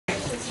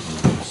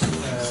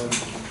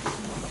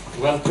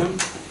Welcome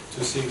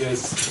to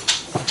CIGA's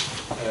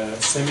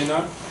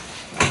seminar.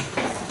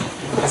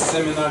 This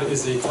seminar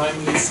is a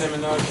timely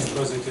seminar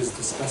because it is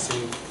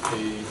discussing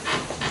a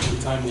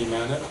timely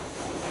manner.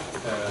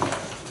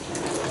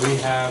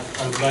 I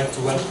would like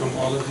to welcome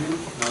all of you,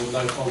 and I would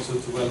like also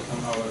to welcome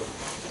our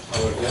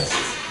guests,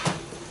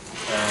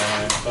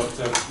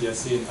 Dr.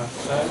 Yasin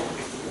Aktay,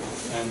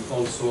 and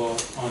also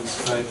on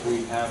Skype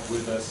we have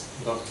with us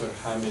Dr.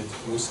 Hammad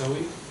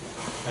Mousavi,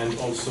 and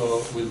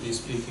also will be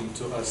speaking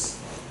to us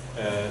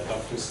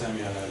Dr.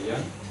 Sami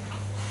Al-Arian.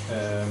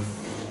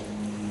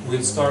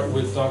 We'll start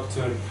with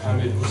Dr.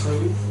 Hammad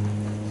Mousavi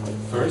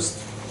first.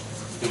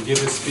 He'll give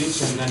a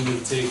speech and then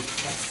we'll take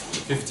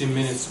 15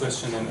 minutes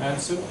question and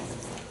answer.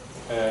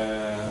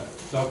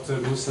 Dr.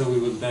 Mousavi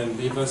will then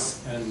leave us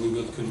and we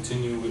will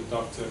continue with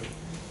Dr.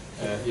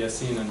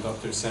 Yasin and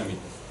Dr. Sami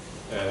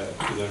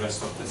to the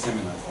rest of the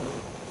seminar.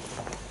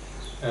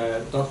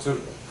 Dr.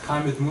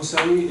 Hammad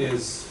Mousavi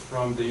is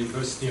from the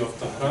University of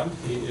Tehran.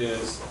 He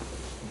is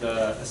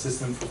the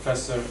assistant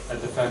professor at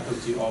the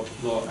Faculty of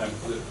Law and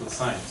Political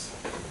Science.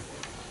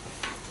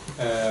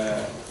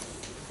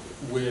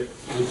 With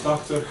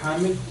Dr.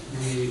 Hammad,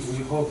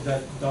 we hope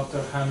that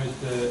Dr. Hammad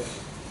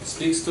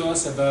speaks to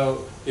us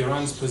about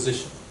Iran's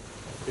position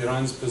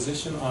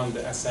on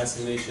the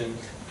assassination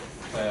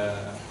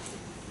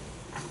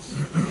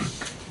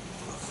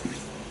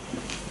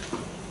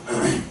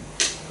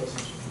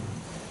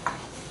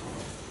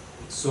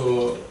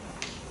So,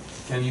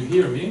 can you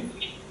hear me?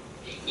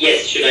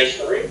 Yes, should I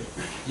start?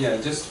 Yeah,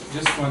 just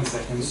 1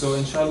 second. So,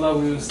 inshallah,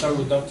 we will start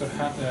with Dr.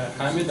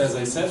 Hammad, as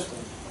I said.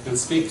 He'll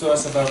speak to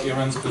us about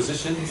Iran's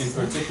position in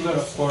particular.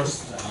 Of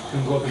course,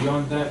 can go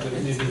beyond that, but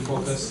maybe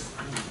focus.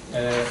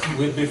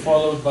 Will be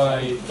followed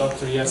by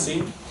Dr.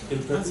 Yasin.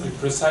 He'll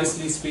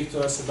precisely speak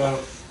to us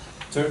about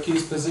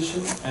Turkey's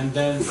position, and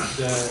then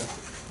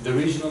the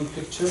regional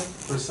picture,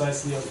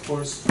 precisely, of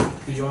course,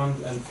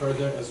 beyond and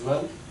further as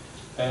well.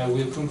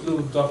 We'll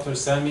conclude with Dr.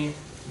 Sami,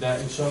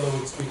 that inshallah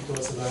will speak to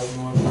us about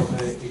more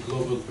of a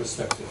global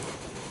perspective.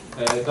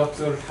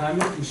 Dr.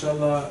 Hammad,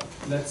 inshallah,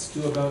 let's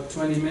do about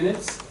 20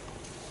 minutes.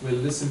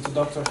 We'll listen to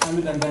Dr.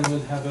 Hammad and then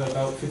we'll have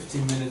about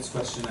 15 minutes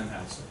question and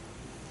answer.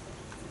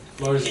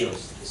 Floor is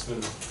yours.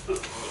 Bismillah.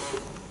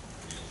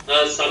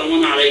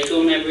 Assalamu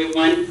alaikum,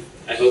 everyone.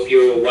 I hope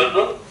you're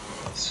well.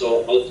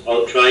 So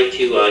I'll try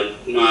to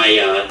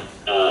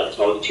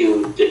talk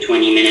to the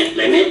 20-minute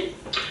limit.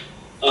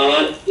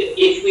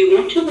 If we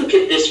want to look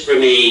at this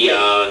from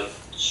a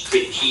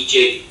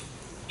strategic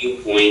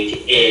viewpoint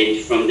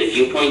and from the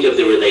viewpoint of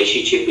the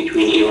relationship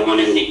between Iran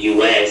and the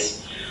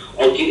US,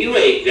 I'll give you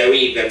a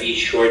very, very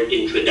short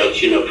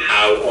introduction of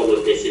how all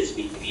of this is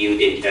being viewed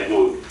in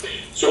Tehran.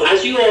 So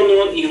as you all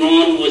know,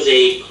 Iran was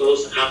a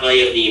close ally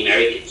of the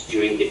Americans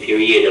during the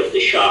period of the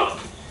Shah.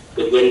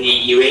 But when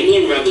the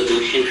Iranian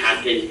Revolution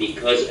happened,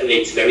 because of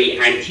its very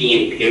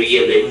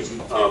anti-imperialist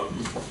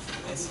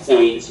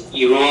points,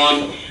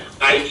 Iran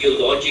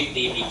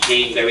ideologically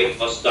became very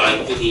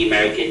hostile to the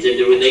Americans, and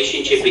the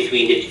relationship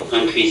between the two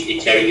countries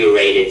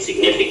deteriorated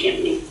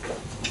significantly.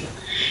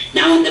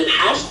 Now, in the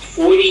past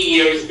 40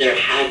 years, there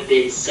have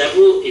been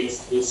several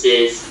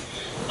instances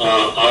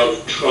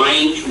of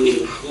trying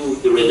to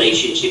improve the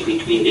relationship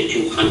between the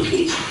two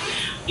countries.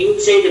 I would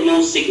say the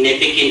most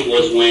significant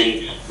was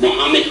when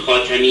Mohammad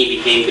Khatami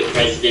became the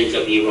president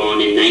of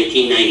Iran in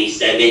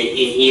 1997, and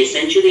he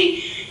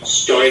essentially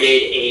started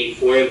a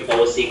foreign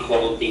policy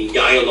called the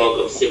Dialogue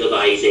of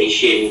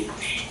Civilization,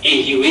 and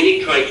he really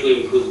tried to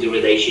improve the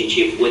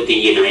relationship with the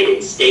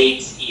United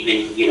States,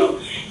 even,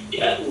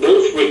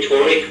 both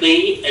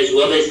rhetorically as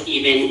well as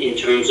even in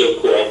terms of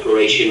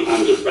cooperation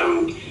on the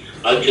ground,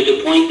 to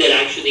the point that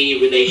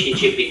actually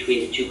relationship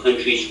between the two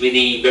countries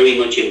really very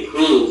much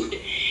improved,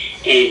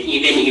 and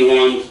even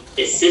Iran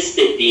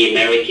assisted the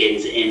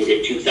Americans in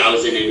the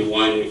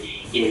 2001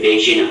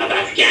 invasion of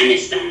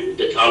Afghanistan.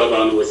 The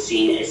Taliban was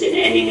seen as an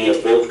enemy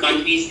of both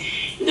countries.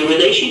 The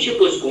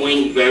relationship was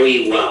going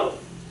very well.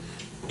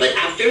 But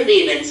after the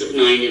events of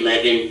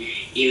 9/11,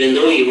 even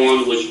though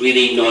Iran was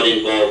really not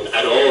involved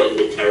at all in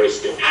the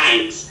terrorist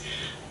attacks,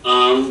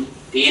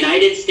 the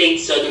United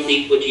States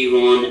suddenly put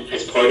Iran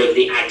as part of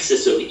the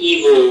axis of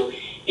evil,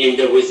 and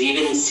there was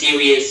even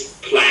serious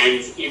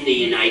plans in the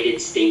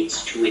United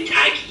States to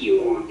attack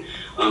Iran.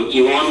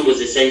 Iran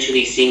was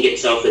essentially seeing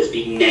itself as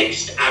being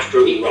next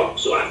after Iraq.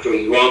 So after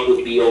Iraq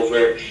would be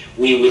over,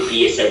 we would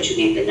be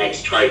essentially the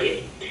next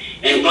target.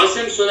 And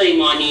Qassem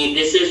Soleimani,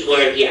 this is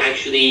where he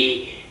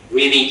actually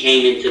really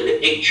came into the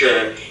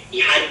picture. He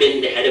had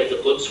been the head of the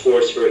Quds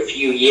Force for a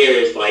few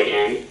years by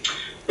then,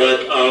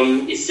 but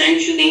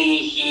essentially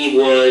he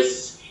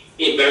was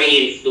very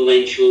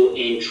influential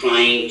in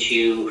trying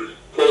to,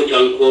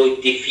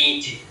 quote-unquote,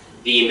 defeat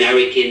the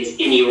Americans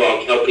in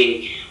Iraq,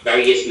 helping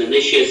various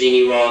militias in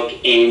Iraq,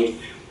 and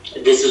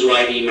this is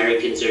why the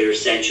Americans are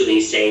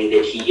essentially saying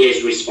that he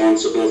is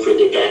responsible for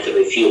the death of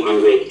a few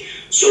hundred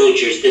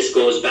soldiers. This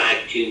goes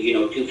back to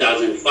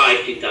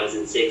 2005,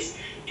 2006,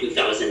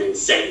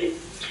 2007,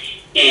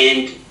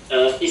 and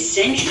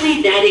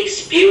essentially that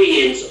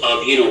experience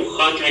of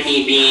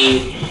Khatami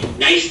being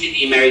nice to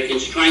the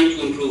Americans, trying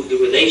to improve the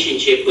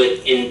relationship, but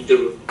in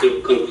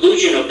the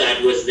conclusion of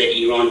that was that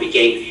Iran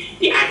became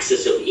the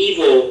axis of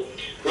evil,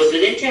 was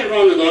that in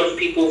Tehran a lot of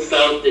people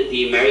felt that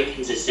the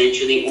Americans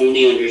essentially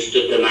only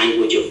understood the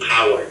language of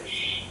power.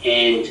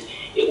 And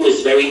it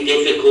was very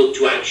difficult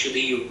to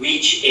actually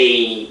reach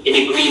an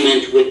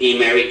agreement with the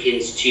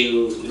Americans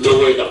to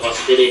lower the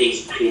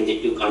hostilities between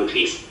the two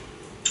countries.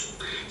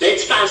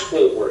 Let's fast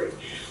forward.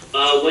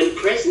 When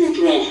President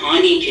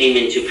Rouhani came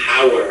into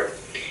power,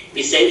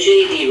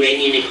 essentially the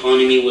Iranian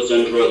economy was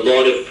under a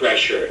lot of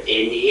pressure,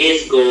 and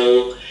his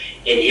goal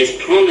and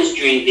his promise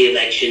during the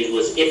elections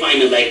was, if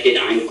I'm elected,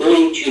 I'm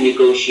going to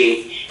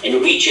negotiate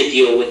and reach a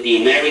deal with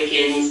the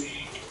Americans,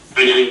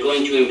 and I'm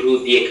going to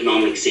improve the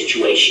economic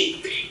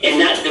situation.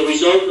 And that the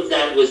result of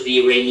that was the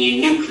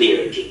Iranian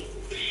nuclear deal.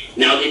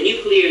 Now, the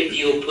nuclear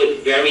deal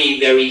put very,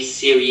 very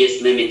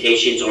serious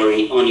limitations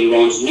on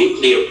Iran's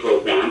nuclear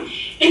program,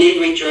 and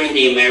in return,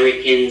 the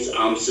Americans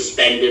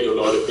suspended a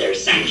lot of their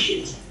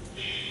sanctions.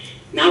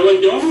 Now,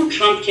 when Donald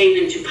Trump came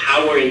into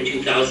power in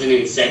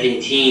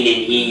 2017,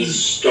 and he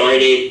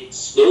started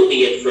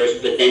slowly at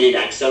first, but then it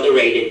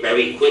accelerated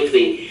very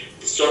quickly,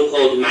 the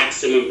so-called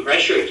maximum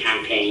pressure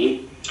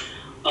campaign,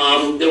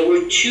 there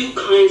were two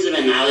kinds of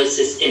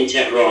analysis in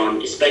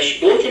Tehran,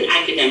 especially both in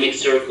academic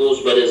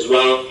circles, but as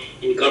well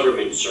in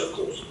government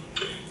circles.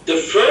 The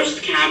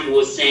first camp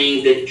was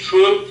saying that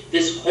Trump,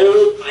 this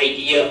whole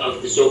idea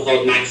of the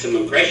so-called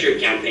maximum pressure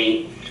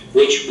campaign,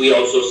 which we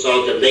also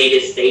saw the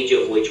latest stage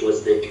of which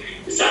was the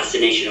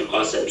assassination of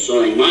Qassem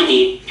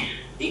Soleimani,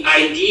 the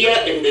idea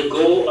and the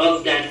goal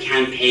of that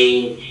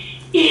campaign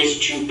is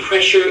to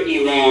pressure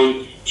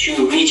Iran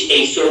to reach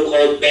a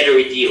so-called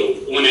better deal.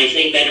 When I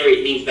say better,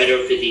 it means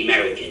better for the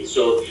Americans.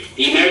 So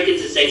the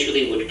Americans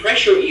essentially would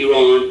pressure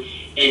Iran,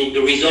 and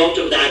the result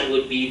of that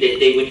would be that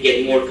they would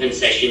get more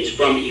concessions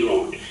from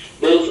Iran,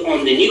 both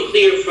on the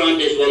nuclear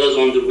front as well as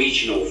on the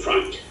regional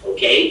front,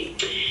 okay?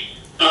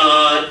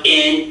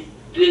 And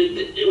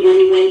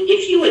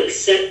if you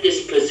accept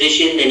this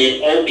position, then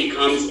it all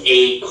becomes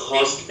a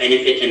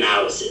cost-benefit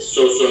analysis.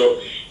 So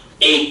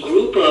a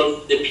group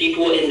of the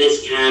people in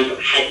this camp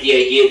had the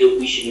idea that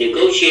we should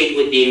negotiate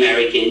with the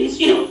Americans,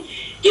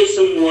 give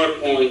some more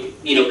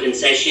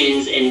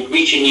concessions and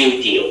reach a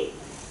new deal.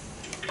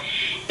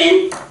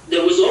 And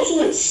there was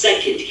also a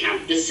second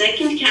camp. The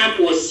second camp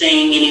was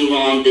saying in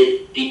Iran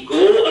that the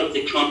goal of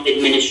the Trump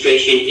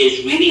administration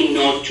is really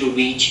not to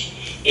reach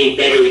a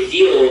better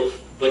deal,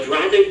 but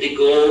rather the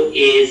goal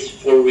is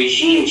for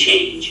regime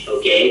change,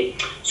 okay?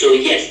 So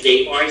yes,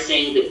 they are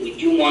saying that we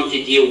do want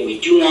a deal, we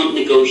do want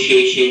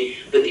negotiation,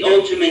 but the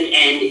ultimate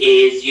end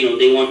is,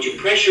 they want to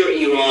pressure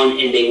Iran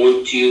and they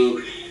want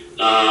to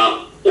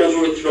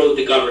overthrow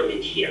the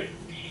government here.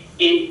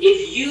 And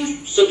if you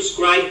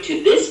subscribe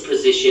to this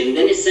position,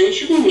 then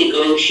essentially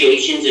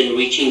negotiations and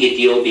reaching a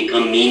deal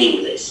become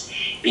meaningless.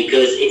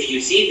 Because if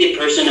you see the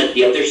person at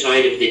the other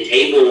side of the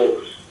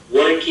table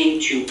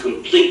working to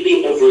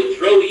completely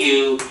overthrow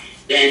you,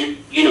 then,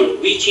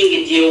 reaching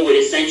a deal would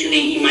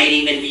essentially, it might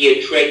even be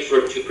a trick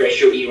to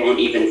pressure Iran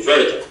even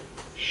further.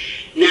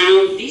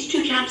 Now, these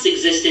two camps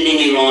existed in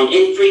Iran,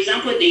 and for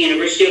example, at the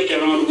University of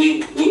Tehran,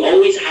 we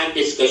always have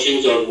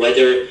discussions of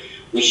whether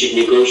we should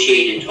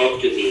negotiate and talk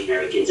to the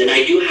Americans. And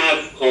I do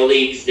have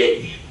colleagues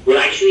that were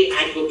actually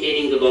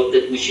advocating about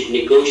that we should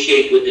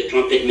negotiate with the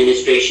Trump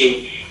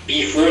administration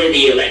before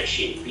the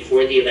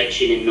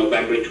election in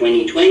November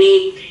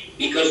 2020,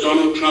 because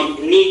Donald Trump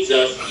needs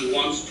us. He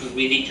wants to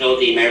really tell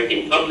the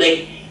American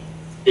public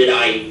that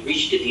I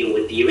reached a deal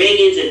with the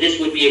Iranians, and this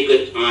would be a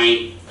good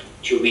time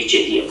to reach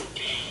a deal.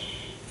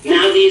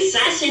 Now, the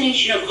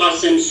assassination of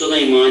Qassem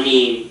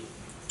Soleimani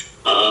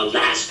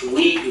last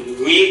week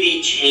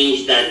really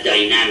changed that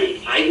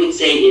dynamic. I would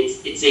say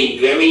it's a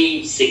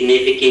very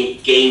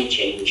significant game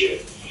changer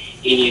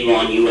in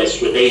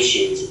Iran-US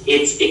relations.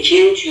 It's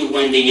akin to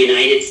when the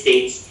United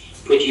States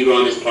put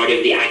Iran as part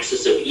of the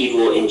axis of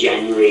evil in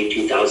January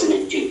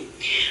 2002.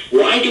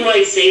 Why do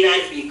I say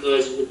that?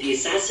 Because with the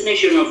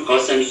assassination of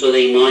Qassem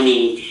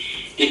Soleimani,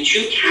 the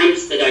two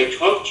camps that I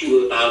talked to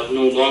you about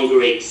no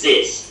longer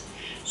exist.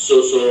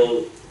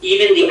 So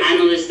even the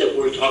analysts that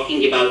were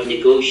talking about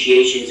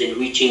negotiations and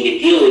reaching a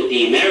deal with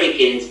the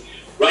Americans,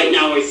 right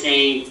now are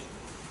saying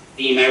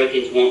the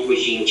Americans want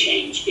regime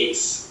change.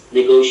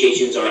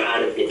 Negotiations are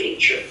out of the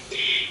picture.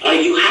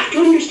 You have to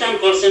understand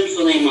Qassem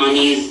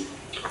Soleimani's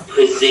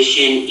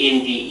position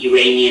in the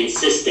Iranian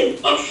system.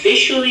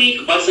 Officially,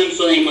 Qassem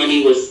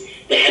Soleimani was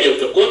the head of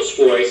the Quds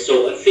force,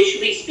 so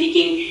officially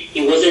speaking,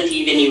 he wasn't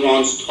even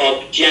Iran's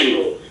top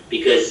general,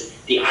 because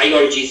the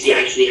IRGC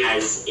actually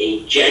has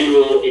a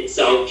general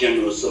itself,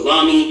 General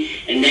Salami,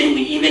 and then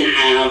we even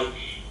have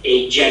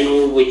a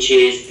general which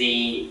is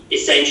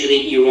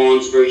essentially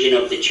Iran's version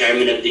of the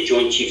chairman of the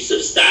Joint Chiefs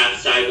of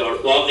Staff, Sardar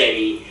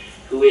Bagheri,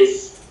 who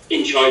is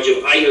in charge of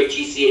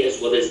IRGC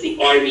as well as the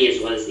army, as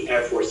well as the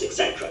Air Force,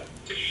 etc.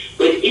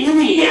 But in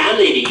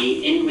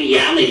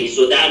reality,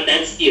 so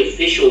that's the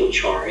official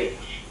chart,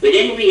 but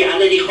in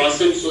reality,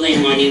 Qassem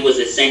Soleimani was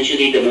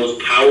essentially the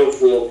most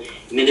powerful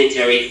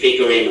military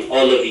figure in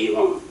all of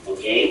Iran,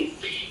 okay?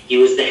 He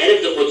was the head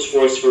of the Quds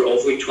Force for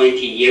over 20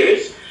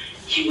 years.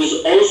 He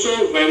was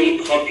also very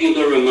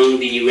popular among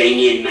the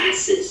Iranian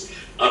masses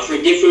for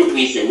different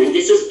reasons. And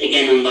this is,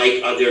 again,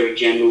 unlike other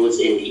generals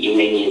in the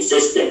Iranian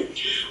system.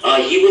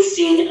 He was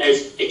seen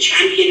as a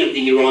champion of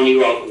the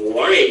Iran-Iraq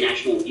War, a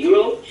national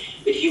hero,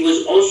 but he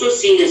was also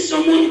seen as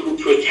someone who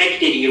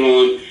protected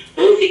Iran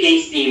both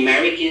against the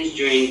Americans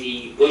during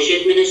the Bush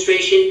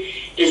administration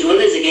as well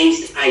as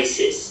against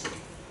ISIS.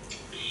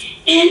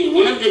 And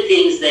one of the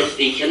things that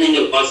the killing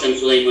of Qassem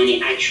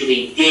Soleimani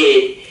actually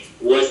did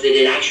was that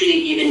it actually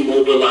even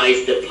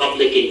mobilized the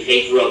public in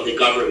favor of the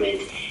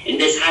government. And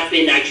this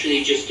happened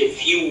actually just a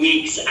few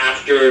weeks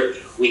after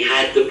we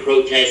had the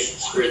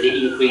protests for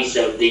the increase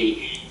of the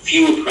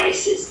fuel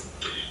prices.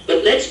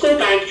 But let's go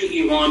back to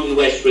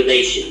Iran-US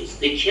relations.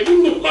 The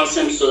killing of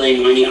Qassem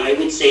Soleimani, I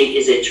would say,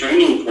 is a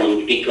turning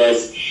point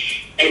because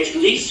at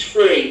least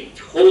for a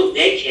whole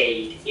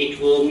decade, it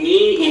will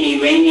mean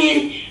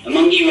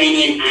among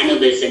Iranian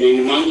analysts and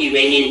among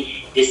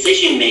Iranian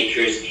decision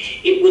makers,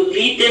 it will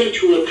lead them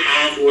to a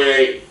path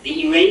where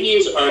the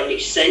Iranians are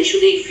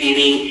essentially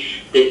feeling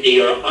that they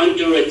are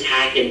under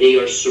attack and they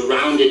are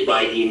surrounded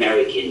by the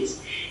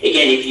Americans.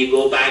 Again, if you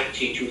go back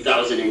to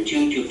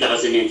 2002,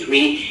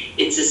 2003,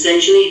 it's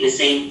essentially the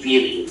same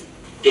feeling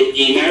that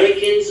the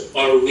Americans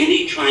are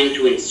really trying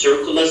to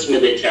encircle us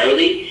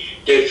militarily.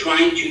 They're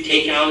trying to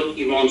take out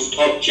Iran's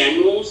top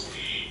generals.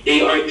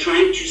 They are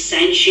trying to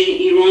sanction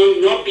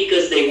Iran, not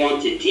because they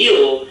want a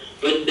deal,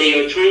 but they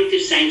are trying to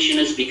sanction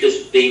us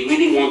because they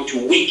really want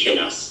to weaken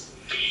us.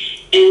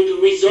 And the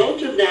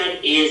result of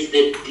that is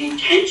that the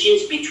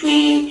tensions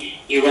between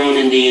Iran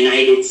and the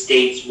United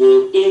States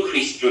will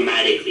increase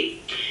dramatically.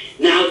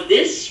 Now,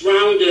 this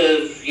round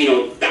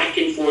of, back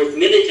and forth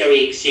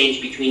military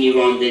exchange between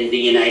Iran and the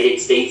United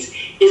States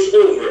is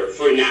over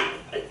for now,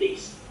 at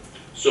least.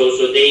 So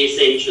they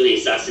essentially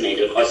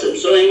assassinated Qassem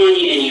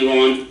Soleimani, and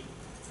Iran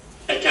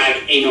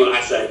attacked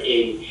al-Assad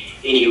in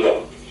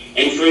Iraq.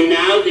 And for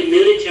now, the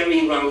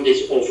military round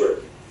is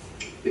over.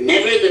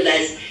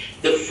 Nevertheless,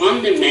 the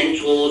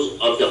fundamentals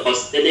of the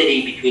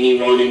hostility between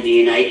Iran and the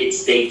United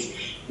States,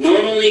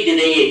 not only do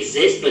they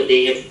exist, but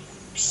they have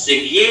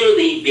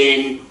severely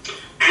been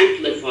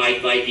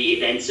amplified by the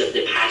events of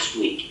the past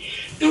week.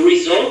 The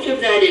result of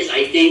that is,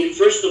 I think,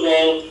 first of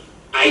all,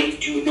 I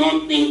do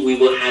not think we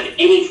will have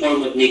any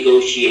form of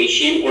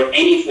negotiation or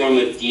any form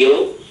of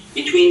deal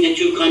between the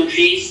two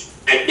countries,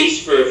 at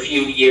least for a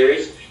few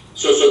years.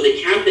 So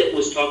the camp that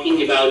was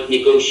talking about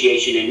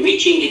negotiation and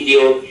reaching a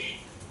deal,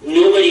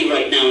 nobody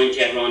right now in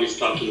Tehran is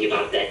talking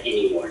about that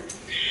anymore.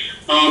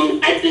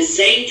 At the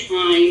same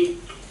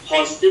time,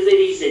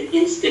 hostilities and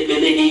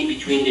instability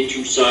between the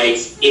two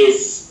sides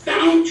is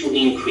bound to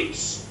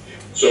increase.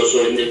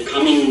 So in the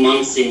coming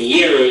months and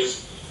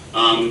years,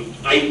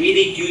 I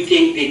really do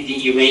think that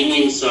the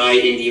Iranian side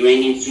and the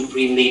Iranian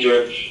supreme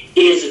leader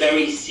is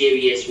very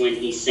serious when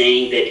he's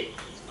saying that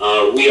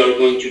we are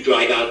going to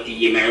drive out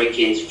the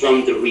Americans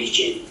from the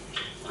region.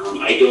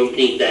 I don't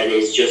think that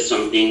is just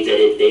something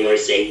that they are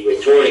saying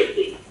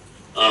rhetorically.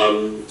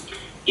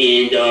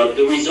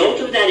 The result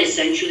of that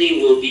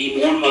essentially will be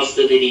more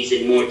hostilities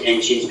and more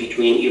tensions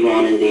between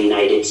Iran and the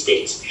United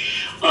States.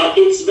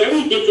 It's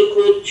very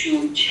difficult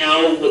to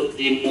tell what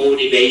the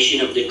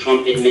motivation of the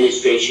Trump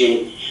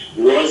administration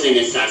was in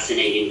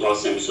assassinating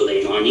Qassem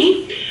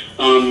Soleimani.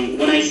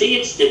 When I say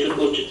it's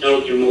difficult to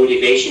tell their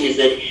motivation is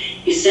that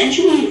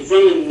essentially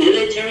from a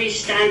military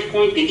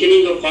standpoint, the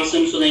killing of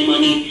Qassem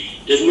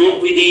Soleimani does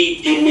not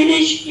really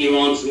diminish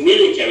Iran's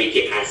military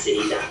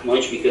capacity that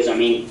much because,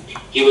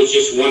 he was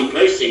just one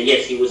person.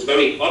 Yes, he was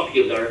very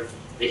popular,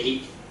 but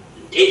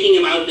taking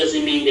him out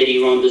doesn't mean that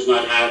Iran does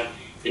not have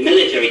the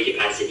military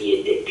capacity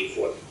it did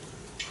before.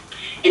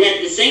 And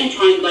at the same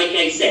time, like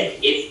I said,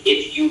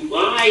 if you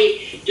buy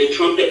the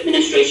Trump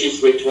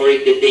administration's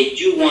rhetoric that they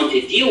do want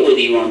to deal with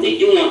Iran, they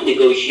do want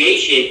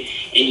negotiation,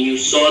 and you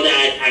saw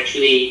that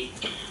actually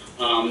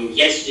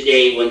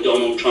yesterday when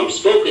Donald Trump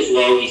spoke as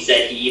well, he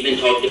said he even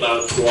talked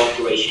about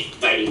cooperation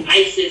fighting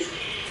ISIS.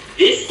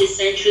 This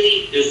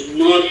essentially does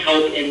not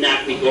help in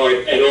that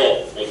regard at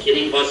all. Like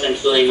killing Qassem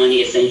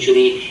Soleimani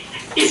essentially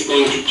is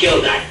going to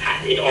kill that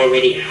path. It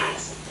already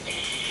has.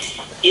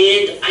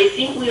 And I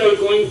think we are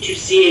going to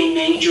see a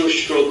major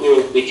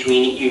struggle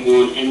between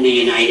Iran and the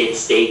United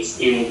States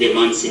in the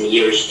months and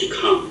years to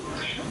come.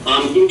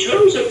 In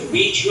terms of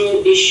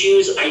regional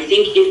issues, I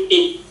think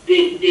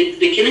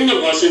the killing of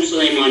Qassem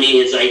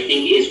Soleimani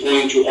is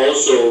going to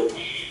also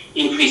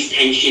increase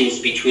tensions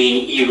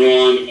between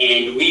Iran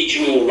and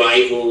regional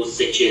rivals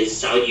such as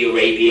Saudi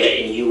Arabia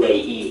and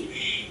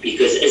UAE,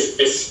 because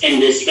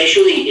and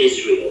especially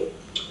Israel.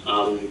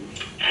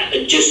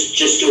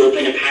 Just to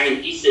open a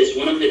parenthesis,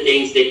 one of the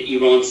things that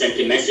Iran sent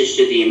a message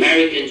to the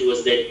Americans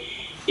was that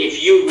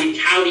if you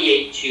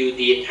retaliate to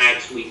the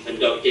attacks we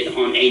conducted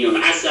on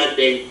al-Assad,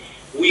 then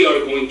we are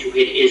going to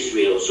hit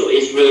Israel. So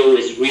Israel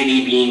is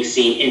really being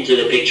seen into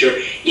the picture,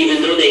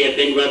 even though they have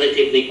been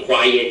relatively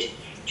quiet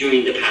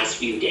during the past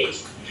few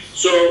days.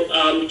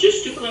 So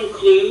just to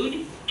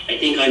conclude, I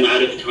think I'm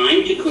out of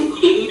time. To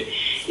conclude,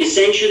 essentially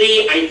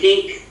essentially, I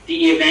think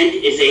the event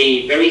is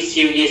a very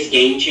serious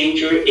game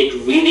changer. It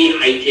really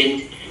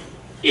heightened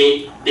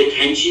the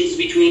tensions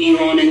between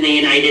Iran and the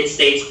United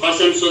States.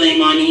 Qassem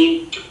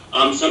Soleimani,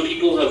 some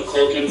people have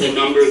called him the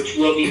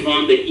 #2 of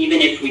Iran, but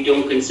even if we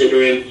don't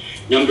consider him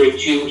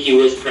 #2, he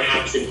was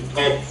perhaps in the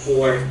top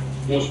 4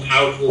 most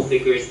powerful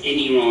figures in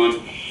Iran.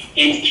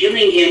 And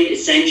killing him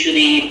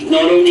essentially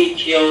not only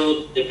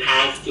killed the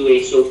path to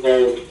a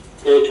so-called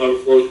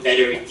quote-unquote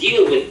better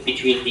deal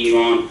between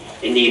Iran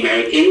and the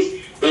Americans,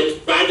 but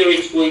rather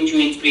it's going to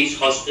increase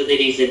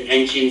hostilities and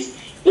tensions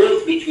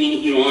both between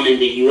Iran and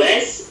the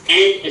US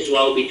and as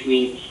well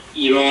between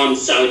Iran,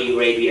 Saudi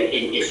Arabia,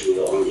 and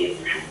Israel on the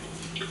other hand.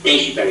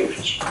 Thank you very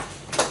much.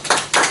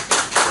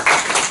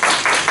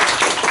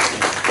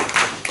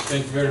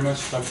 Thank you very much,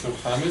 Dr.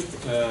 Hammad.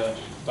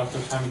 Dr.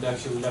 Hammad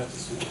actually left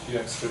us with a few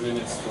extra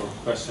minutes for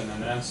question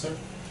and answer.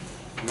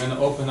 I'm going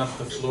to open up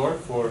the floor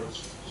for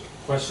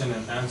question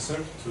and answer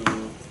to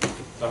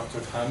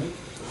Dr. Hammad.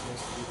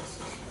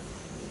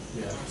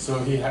 Yeah, so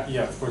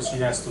of course he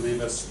has to leave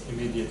us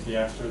immediately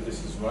after, this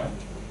is why.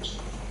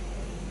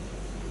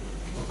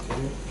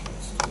 Okay.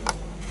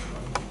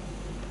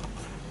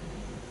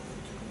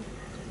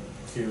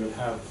 We will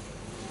have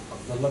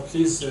Abdullah,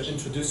 please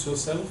introduce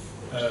yourself,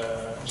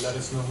 let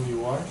us know who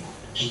you are,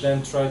 and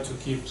then try to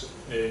keep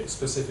a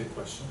specific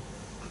question.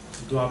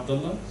 Do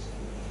Abdullah,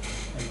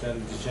 and then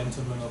the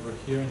gentleman over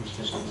here, and the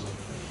gentleman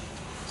over here.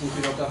 Thank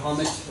you, Dr.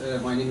 Hammad.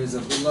 My name is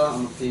Abdullah.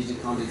 I'm a PhD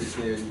candidate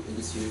here in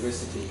this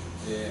university,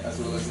 as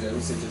well as a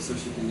research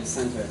associate in this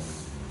center.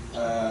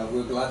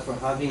 We're glad for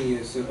having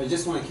you. So I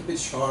just want to keep it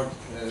short.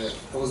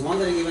 I was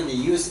wondering, even the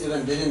US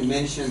even didn't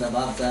mention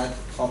about that,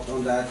 talked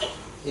on that.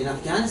 In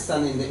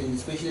Afghanistan,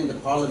 especially in the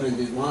parliament,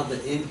 there's one of the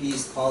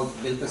MPs called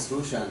Bilqis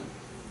Rushan.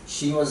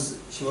 She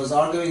was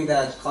arguing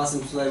that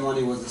Qassem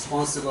Soleimani was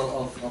responsible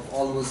of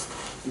almost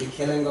the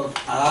killing of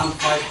around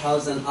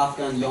 5,000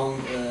 Afghan young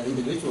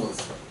individuals,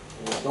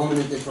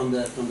 dominated from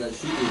the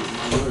Shiite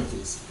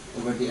minorities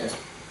over there.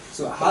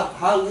 So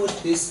how would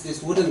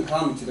this wouldn't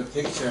come to the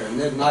picture? And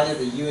then neither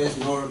the U.S.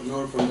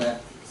 nor from the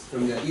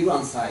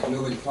Iran side,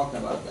 nobody talked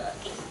about that.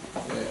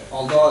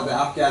 Although the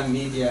Afghan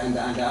media and the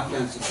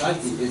Afghan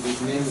society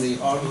is mainly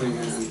arguing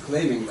and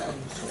claiming that.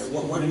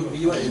 What would be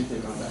your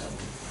input on that?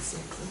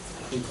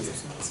 Thank you.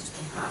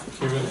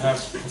 We will have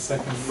a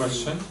second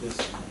question.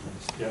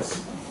 Yes.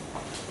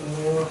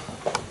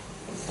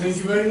 Thank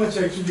you very much.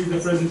 Actually, the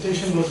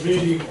presentation was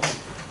really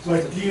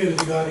quite clear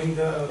regarding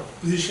the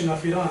position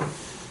of Iran.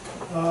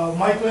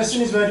 My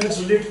question is very much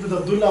related to the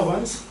Abdullah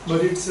ones,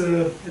 but it's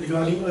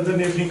regarding other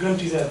neighboring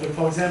countries as well.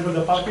 For example,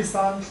 the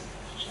Pakistan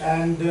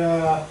and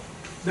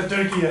the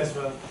Turkey as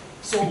well.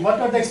 So what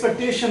are the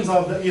expectations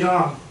of the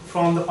Iran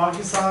from the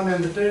Pakistan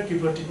and the Turkey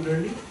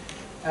particularly?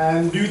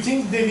 And do you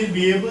think they will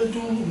be able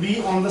to be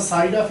on the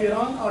side of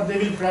Iran, or they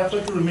will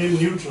prefer to remain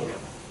neutral,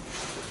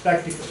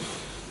 practically?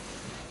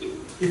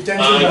 Should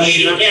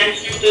I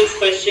answer those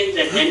questions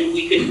and then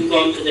we can move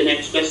on to the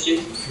next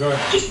question? Go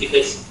ahead. Just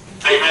because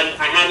I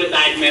have a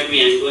bad memory,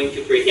 I'm going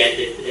to forget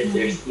if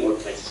there's more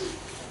questions.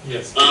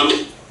 Yes.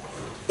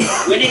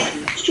 When it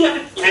comes to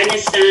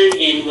Afghanistan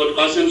and what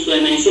Qassem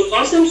Soleimani, so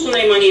Qassem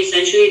Soleimani,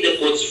 essentially the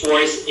Quds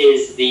Force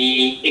is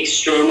the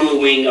external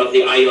wing of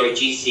the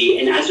IRGC,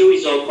 and as a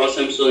result,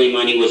 Qassem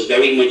Soleimani was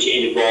very much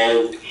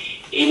involved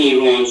in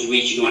Iran's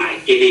regional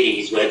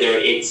activities, whether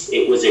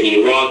it was in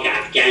Iraq,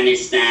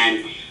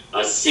 Afghanistan,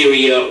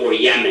 Syria, or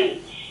Yemen.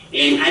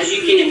 And as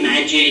you can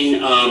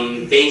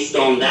imagine, based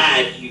on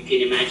that, you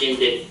can imagine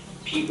that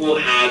people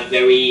have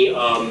very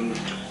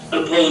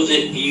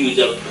opposite views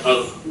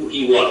of who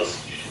he was.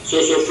 So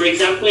for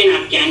example, in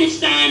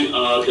Afghanistan,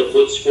 the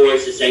Quds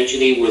Force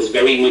essentially was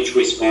very much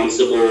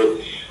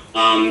responsible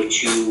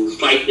to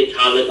fight the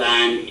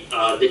Taliban.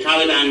 The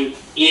Taliban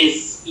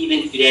is,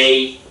 even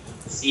today,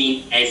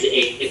 seen as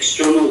an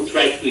external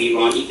threat to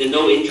Iran, even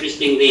though,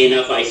 interestingly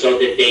enough, I saw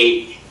that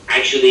they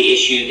actually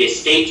issued a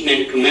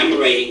statement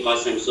commemorating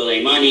Qassem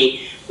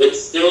Soleimani, but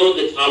still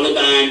the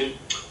Taliban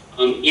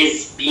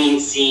is being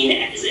seen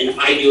as an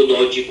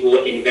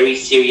ideological and very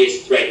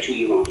serious threat to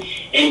Iran.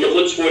 And the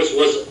Quds Force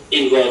was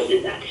involved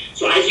in that.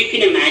 So as you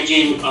can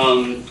imagine,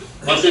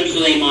 Qassem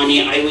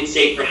Soleimani, I would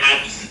say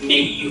perhaps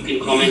maybe you can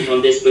comment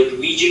on this, but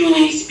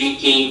regionally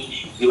speaking,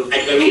 you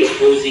had very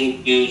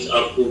opposing views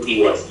of who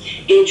he was.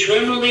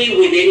 Internally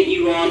within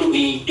Iran,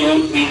 we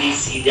don't really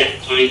see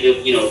that kind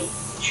of,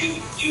 two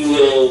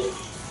dual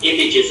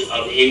images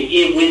of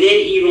him. Within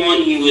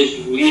Iran, he was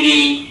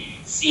really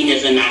seen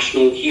as a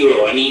national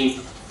hero. I mean,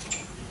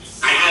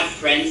 I have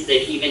friends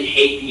that even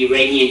hate the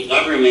Iranian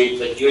government,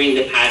 but during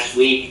the past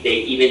week, they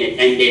even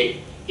attended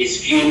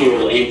his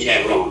funeral in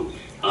Tehran.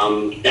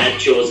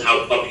 That shows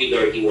how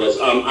popular he was.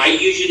 I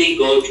usually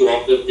go to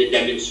all of the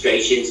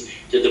demonstrations,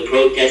 to the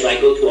protests. I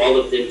go to all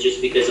of them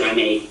just because I'm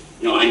a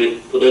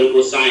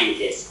political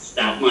scientist.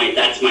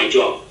 That's my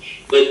job.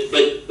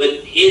 But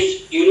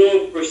his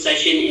funeral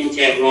procession in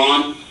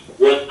Tehran,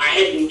 I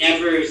had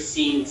never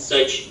seen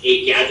such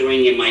a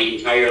gathering in my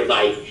entire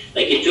life.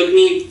 Like, it took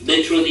me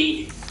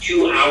literally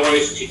 2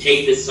 hours to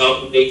take the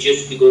subway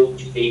just to go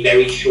to a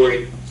very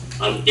short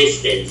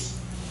distance.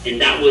 And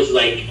that was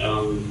like,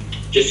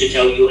 just to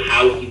tell you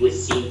how he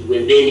was seen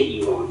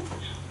within Iran.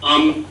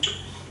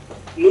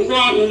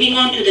 Moving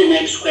on to the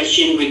next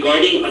question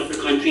regarding other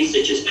countries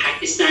such as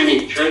Pakistan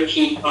and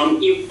Turkey.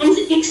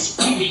 Iran's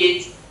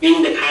experience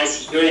during the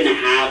past year and a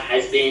half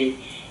has been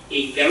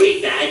a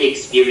very bad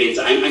experience.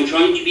 I'm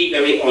trying to be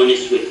very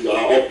honest with you.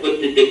 I'll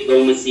put the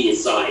diplomacy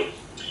aside.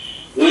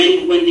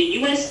 When the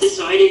US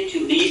decided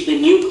to leave the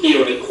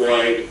nuclear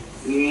accord,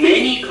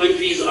 many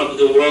countries of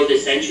the world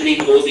essentially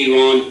told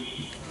Iran,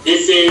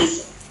 this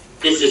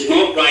is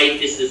not right,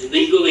 this is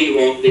legally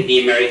wrong that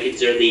the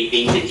Americans are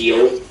leaving the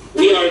deal.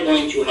 We are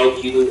going to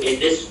help you.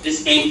 And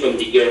this came from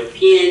the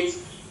Europeans,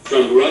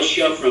 from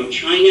Russia, from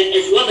China,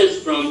 as well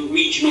as from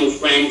regional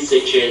friends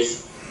such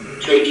as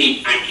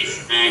Turkey,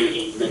 Pakistan,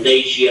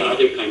 Malaysia,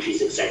 other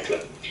countries, etc.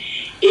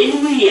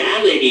 In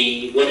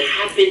reality, what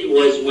happened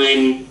was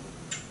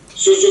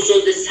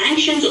so the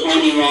sanctions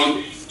on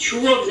Iran,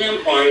 2 of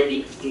them are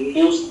the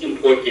most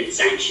important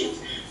sanctions.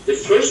 The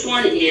first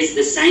one is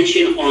the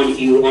sanction on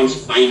Iran's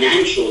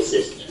financial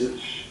system,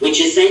 which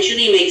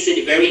essentially makes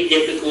it very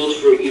difficult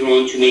for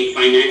Iran to make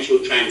financial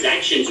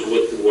transactions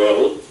with the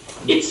world.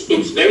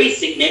 It's very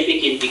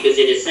significant because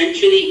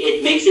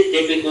it makes it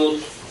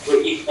difficult for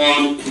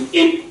Iran to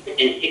import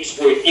and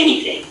export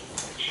anything.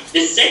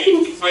 The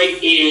second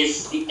part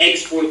is the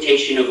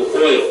exportation of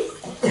oil.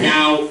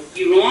 Now,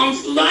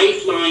 Iran's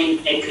lifeline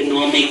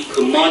economic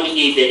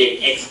commodity that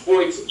it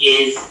exports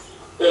is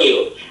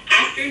oil.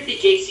 After the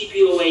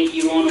JCPOA,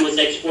 Iran was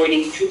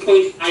exporting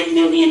 2.5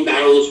 million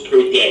barrels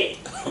per day.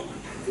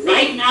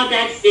 Right now,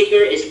 that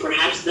figure is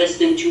perhaps less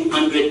than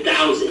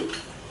 200,000.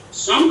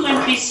 Some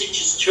countries,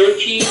 such as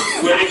Turkey,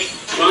 were actually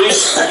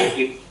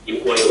buying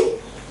in oil.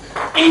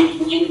 And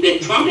when the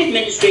Trump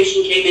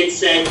administration came and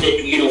said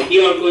that, we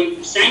are going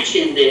to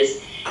sanction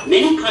this,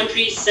 many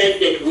countries said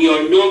that we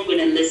are not going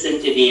to listen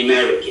to the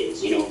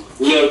Americans.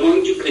 We are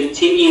going to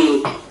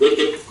continue with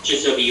the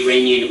purchase of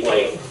Iranian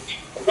oil.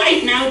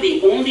 Right now,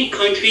 the only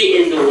country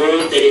in the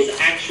world that is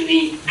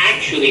actually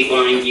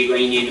buying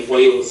Iranian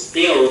oil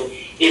still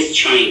is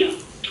China.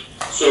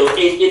 So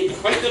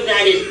part of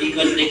that is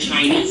because the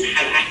Chinese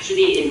have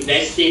actually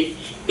invested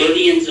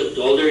billions of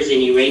dollars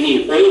in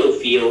Iranian oil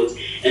fields,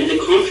 and the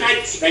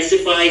contract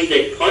specifies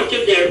that part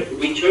of their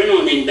return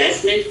on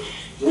investment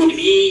would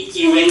be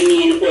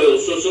Iranian oil.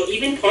 So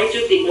even part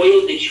of the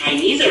oil the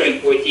Chinese are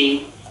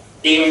importing,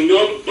 they are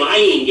not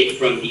buying it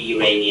from the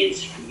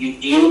Iranians.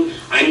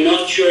 I'm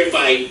not sure if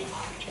I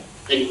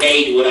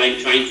conveyed what I'm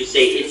trying to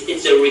say.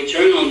 It's a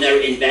return on their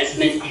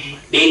investment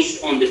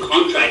based on the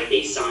contract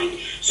they signed.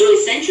 So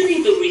essentially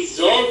the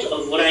result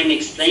of what I'm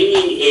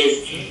explaining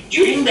is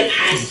during the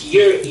past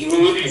year,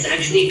 Iran has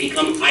actually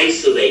become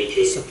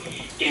isolated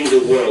in the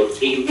world.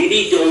 They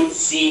really don't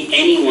see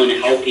anyone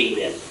helping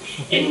them.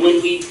 And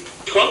when we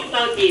talk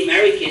about the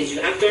Americans,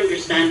 you have to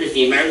understand that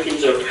the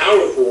Americans are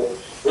powerful,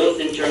 both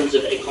in terms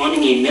of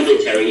economy and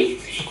military,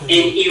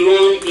 and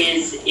Iran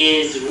is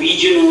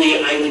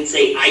regionally, I would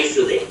say,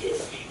 isolated.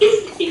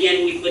 If,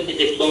 again, we put the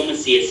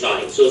diplomacy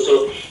aside.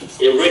 So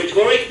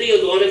rhetorically,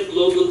 a lot of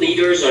global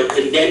leaders are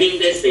condemning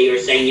this. They are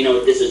saying,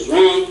 this is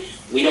wrong,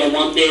 we don't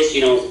want this,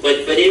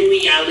 but in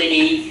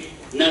reality,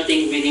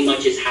 nothing really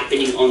much is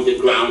happening on the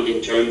ground in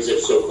terms of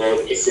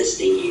so-called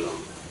assisting Iran.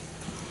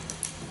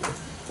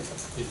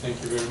 Okay, thank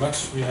you very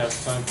much. We have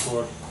time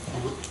for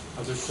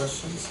other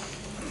questions.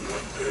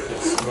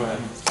 Yes, go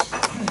ahead.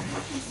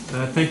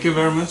 Thank you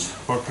very much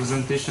for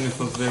presentation. It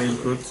was very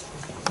good.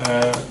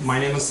 My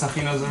name is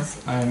Safi Nazar.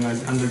 I'm an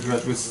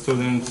undergraduate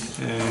student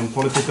in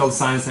political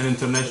science and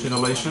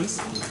international relations.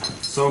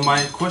 So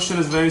my question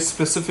is very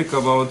specific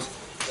about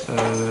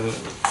the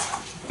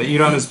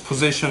Iran's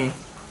position.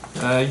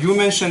 You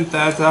mentioned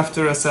that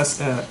after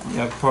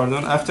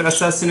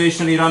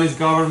assassination, Irani's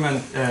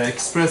government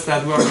expressed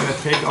that we are going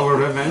to take our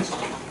revenge.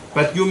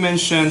 But you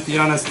mentioned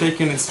Iran has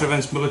taken its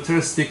revenge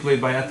militaristically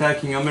by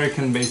attacking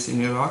American base in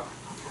Iraq.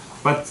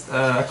 But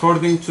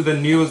according to the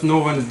news, no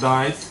one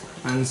died,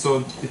 and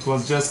so it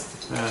was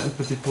just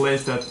empty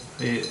place that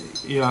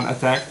Iran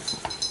attacked.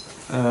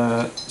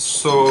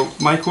 So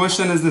my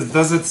question is this: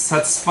 does it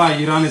satisfy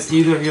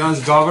either Iran's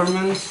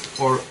government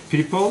or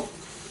people?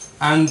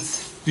 And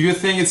do you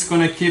think it's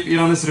going to keep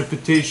Iran's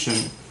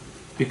reputation?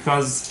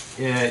 Because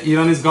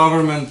Iran's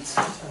government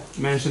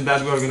mentioned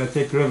that we are going to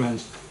take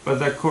revenge. But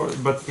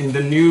in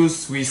the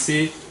news we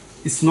see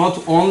it's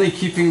not only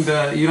keeping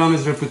the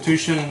Iran's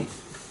reputation,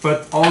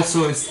 but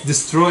also it's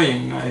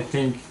destroying, I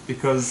think,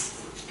 because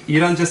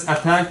Iran just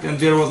attacked and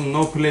there was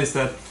no place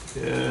that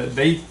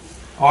they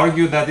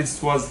argue that it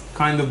was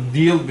kind of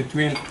deal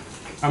between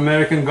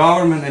American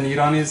government and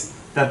Iranis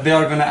that they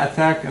are going to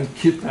attack and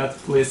keep that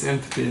place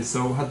empty.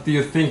 So what do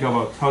you think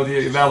about, how do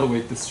you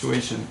evaluate the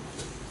situation?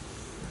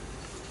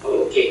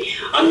 Okay,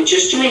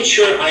 just to make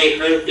sure I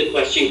heard the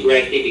question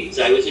correctly, because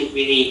I wasn't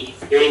really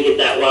hearing it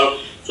that well.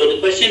 So the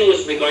question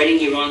was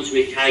regarding Iran's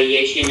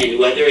retaliation and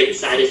whether it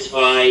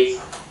satisfies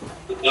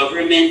the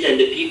government and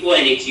the people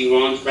and it's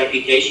Iran's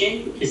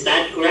reputation. Is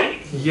that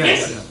correct?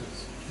 Yes.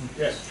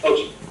 Yes.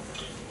 Okay.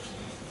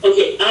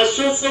 Okay,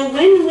 so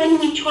when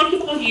we talk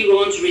about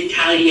Iran's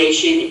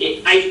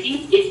retaliation, I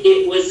think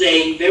it was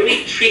a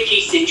very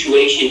tricky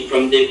situation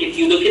if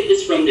you look at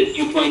this from the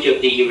viewpoint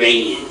of the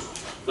Iranians.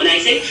 When I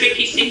say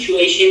tricky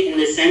situation in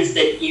the sense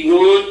that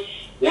Iran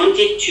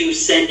wanted to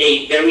send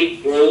a very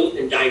bold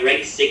and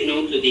direct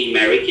signal to the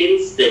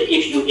Americans that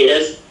if you hit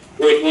us,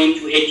 we're going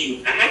to hit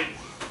you back.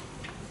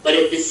 But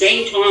at the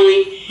same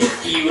time,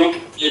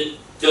 Iran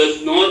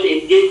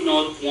did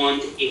not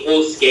want a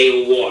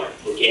whole-scale war,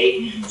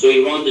 okay? So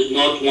Iran does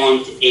not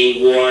want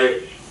a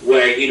war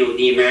where,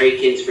 the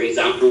Americans, for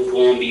example,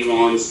 bomb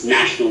Iran's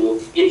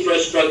national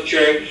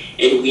infrastructure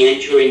and we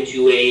enter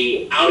into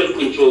a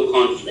out-of-control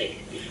conflict.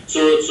 So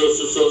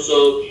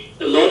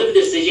a lot of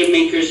decision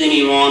makers in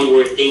Iran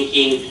were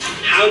thinking,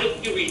 how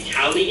do we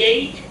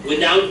retaliate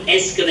without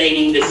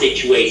escalating the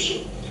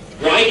situation?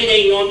 Why do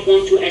they not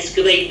want to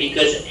escalate?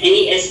 Because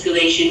any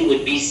escalation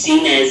would be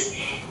seen as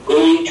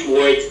going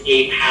towards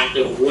a path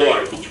of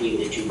war between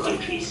the two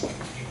countries.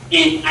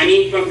 And I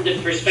mean, from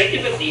the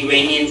perspective of the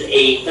Iranians,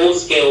 a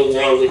whole-scale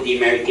war with the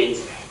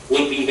Americans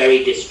would be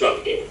very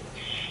destructive.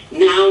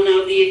 Now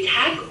the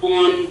attack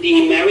on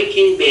the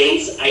American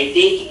base, I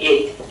think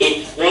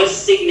it was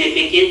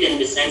significant in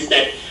the sense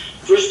that,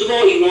 first of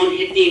all, Iran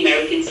hit the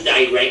Americans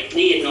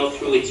directly and not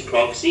through its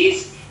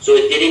proxies. So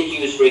it didn't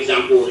use, for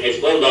example,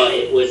 Hezbollah,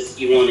 it was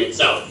Iran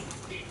itself.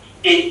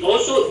 And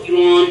also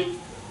Iran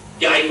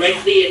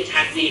directly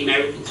attacked the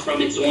Americans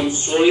from its own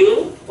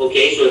soil,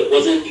 okay, so it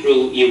wasn't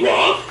through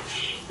Iraq.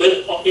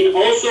 And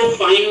also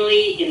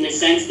finally in the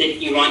sense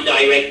that Iran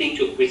directly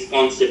took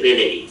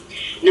responsibility.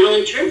 Now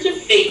in terms of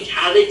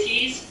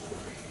fatalities,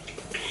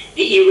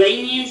 the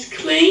Iranians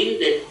claim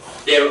that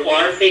there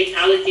are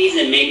fatalities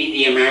and maybe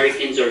the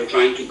Americans are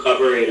trying to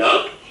cover it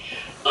up.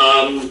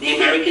 The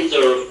Americans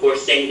are, of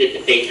course, saying that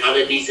the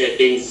fatalities have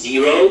been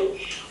zero.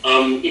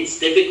 It's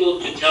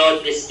difficult to tell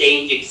at this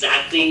stage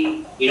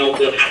exactly,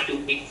 we'll have to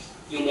wait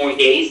a few more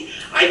days.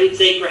 I would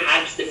say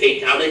perhaps the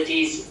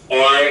fatalities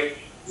are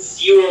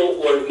zero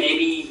or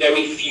maybe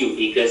very few,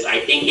 because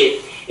I think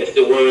if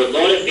there were a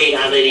lot of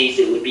fatalities,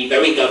 it would be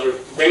very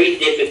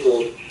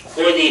difficult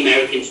for the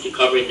Americans to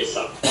cover this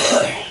up.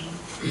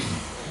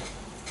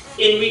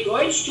 In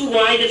regards to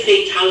why the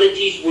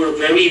fatalities were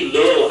very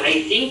low,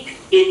 I think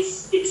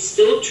it's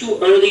still too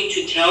early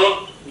to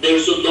tell.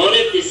 There's a lot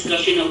of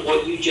discussion of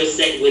what you just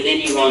said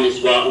within Iran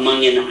as well,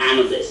 among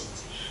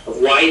analysts, of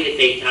why the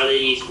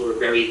fatalities were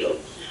very low.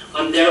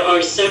 There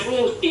are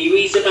several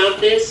theories about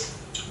this.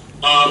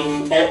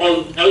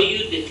 I'll tell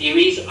you the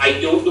theories. I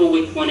don't know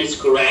which one is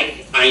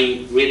correct.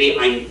 I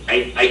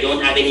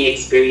don't have any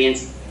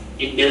experience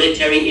in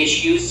military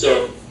issues,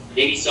 so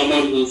maybe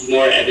someone who's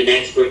more of an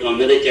expert on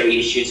military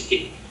issues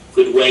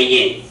could weigh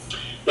in.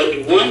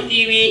 But one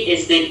theory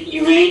is that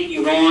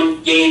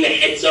Iran gave a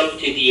heads up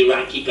to the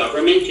Iraqi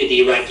government, to the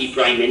Iraqi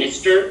prime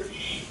minister,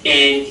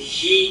 and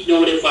he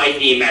notified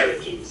the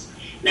Americans.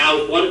 Now,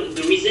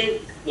 the reason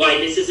why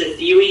this is a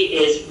theory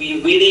is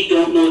we really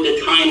don't know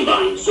the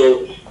timeline.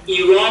 So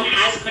Iran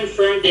has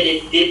confirmed that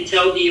it did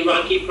tell the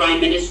Iraqi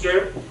prime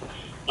minister,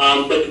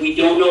 but we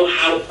don't know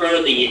how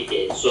early it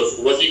did. So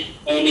was it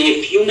only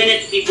a few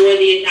minutes before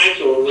the attack,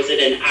 or was it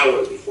an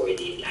hour before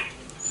the attack?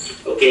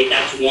 Okay,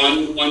 that's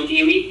one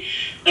theory.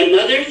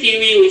 Another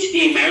theory which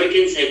the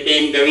Americans have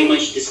been very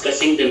much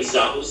discussing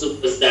themselves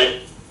was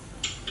that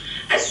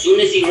as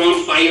soon as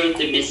Iran fired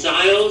the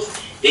missiles,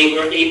 they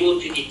were able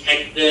to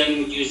detect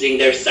them using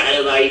their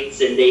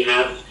satellites, and they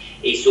have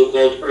a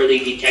so-called early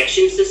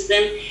detection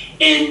system,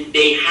 and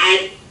they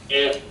had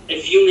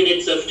a few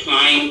minutes of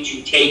time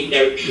to take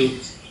their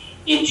troops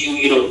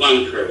into,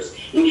 bunkers.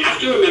 And we have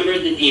to remember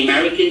that the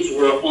Americans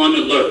were on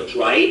alert,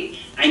 right?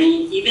 I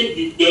mean, even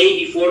the day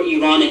before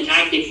Iran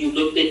attacked, if you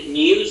looked at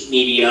news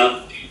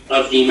media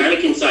of the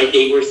American side,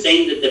 they were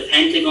saying that the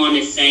Pentagon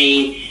is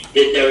saying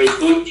that there is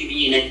going to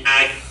be an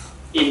attack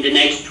in the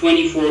next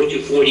 24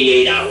 to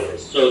 48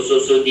 hours. So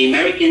the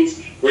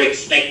Americans were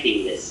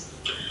expecting this.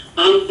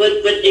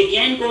 But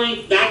again,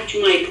 going back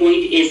to my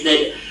point is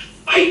that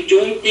I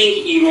don't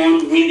think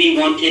Iran really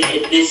wanted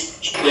at this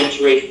to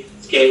enter a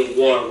scale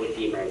war with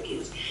the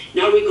Americans.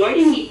 Now,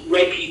 regarding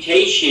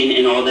reputation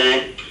and all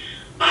that,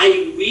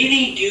 I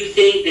really do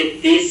think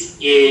that this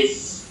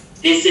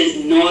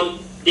is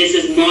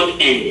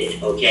not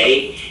ended.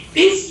 Okay,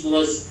 this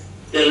was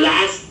the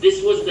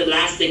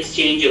last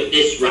exchange of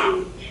this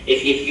round.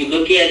 If you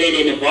look at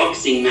it in a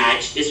boxing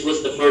match, this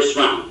was the first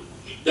round.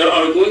 There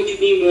are going to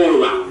be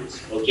more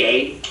rounds.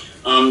 Okay,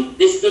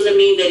 this doesn't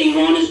mean that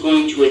Iran is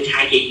going to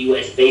attack a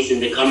U.S. base in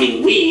the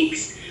coming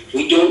weeks.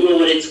 We don't know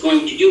what it's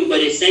going to do,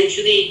 but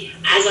essentially,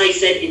 as I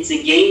said, it's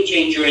a game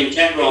changer in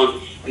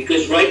Tehran,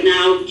 because right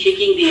now,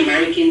 kicking the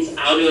Americans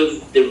out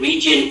of the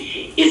region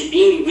is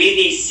being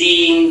really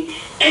seen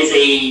as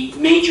a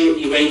major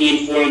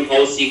Iranian foreign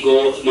policy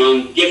goal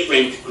among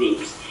different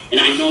groups. And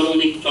I'm not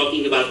only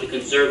talking about the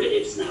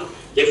conservatives now,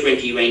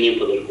 different Iranian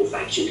political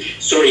factions.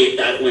 Sorry if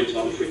that went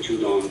on for too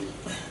long.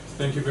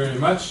 Thank you very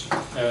much.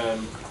 I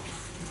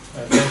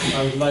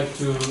would like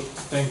to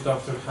thank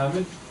Dr.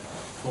 Hammad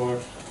for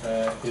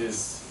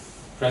his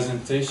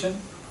presentation.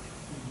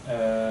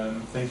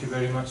 Thank you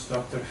very much,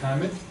 Dr.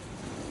 Hammad.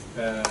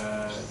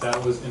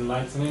 That was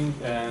enlightening,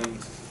 and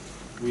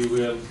we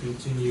will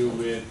continue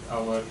with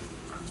our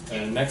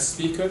next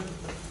speaker.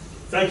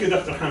 Thank you,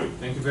 Dr. Hammad.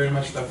 Thank you very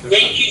much, Dr.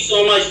 Thank you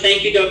so much.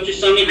 Thank you, Dr.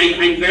 Sami.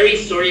 I'm very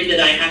sorry that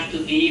I have to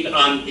leave.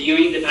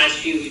 During the past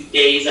few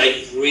days,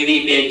 I've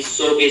really been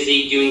so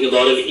busy doing a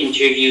lot of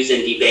interviews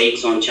and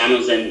debates on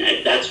channels,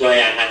 and that's why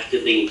I have to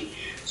leave.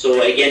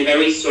 So again,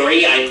 very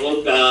sorry. I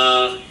hope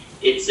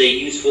it's a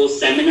useful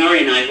seminar,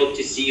 and I hope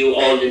to see you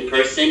all in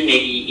person,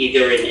 maybe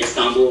either in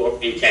Istanbul or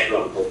in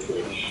Tehran,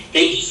 hopefully.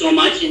 Thank you so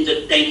much, and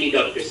thank you,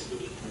 Dr.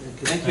 Sami.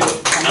 Thank you.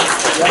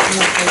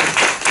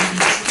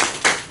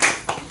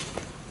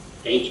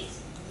 Thank you.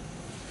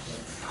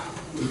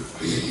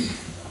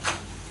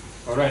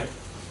 All right.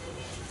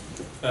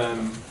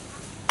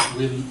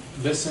 We'll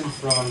listen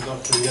from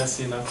Dr.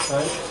 Yasin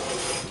Aktay.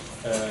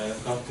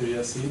 Dr.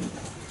 Yasin.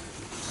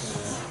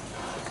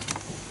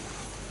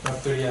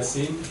 Dr.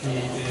 Yasin, he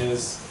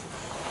is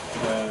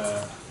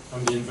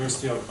from the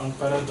University of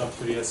Ankara.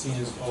 Dr. Yasin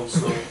is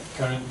also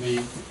currently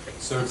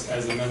serves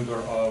as a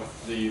member of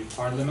the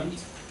parliament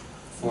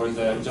for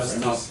the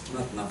justice.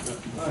 Not now.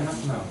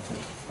 Not now.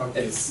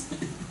 Okay.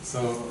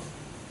 So,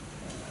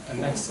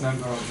 an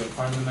ex-member of the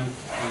parliament,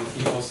 and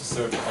he also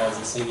served as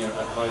a senior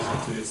advisor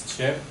to its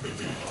chair.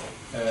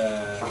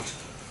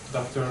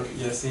 Dr.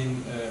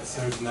 Yasin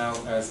serves now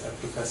as a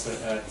professor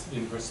at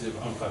University of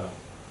Ankara.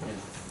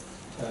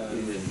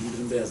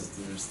 Yildirim Beyazit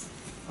University.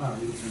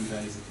 Yildirim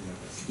Beyazit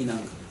University. In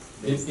Ankara.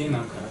 In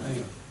Ankara,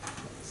 yeah.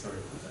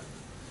 Sorry for that.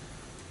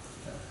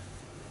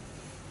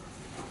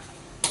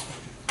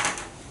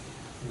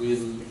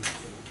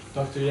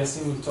 Dr.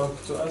 Yasin will talk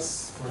to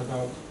us for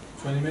about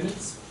 20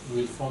 minutes.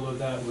 We'll follow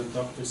that with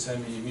Dr.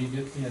 Sami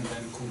immediately, and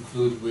then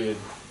conclude with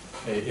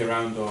a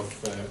round of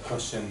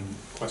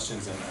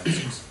questions and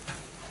answers.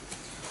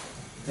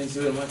 Thank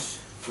you very much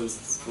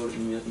first for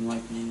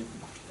inviting me,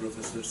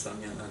 Professor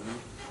Sami Al-Arian,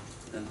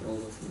 and all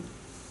of you.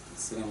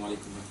 Assalamu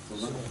alaikum wa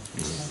rahmatullah.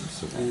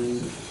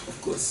 And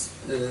of course,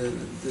 the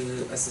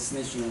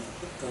assassination of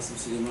Qassem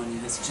Soleimani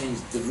has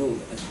changed the rule,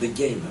 the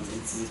game. I mean,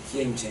 it's a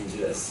game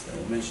changer, as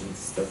mentioned,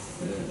 that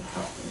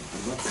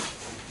Hammad.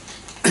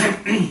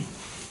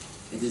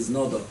 It is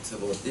no doubt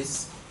about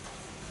this.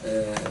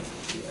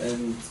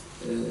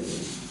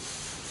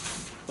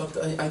 But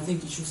I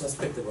think you should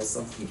suspect about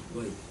something.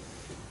 Why?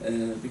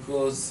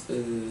 Because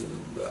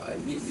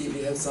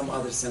we have some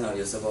other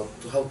scenarios about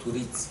how to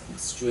read the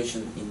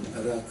situation in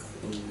Iraq,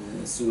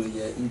 in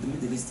Syria, in the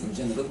Middle East in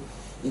general,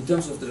 in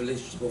terms of the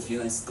relationship of the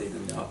United States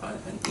and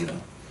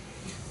Iran.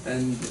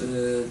 And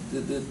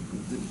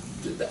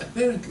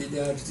apparently they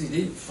are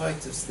really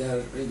fighters, they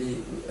are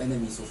really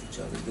enemies of each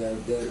other,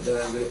 there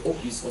are very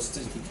obvious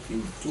hostility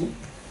between the two.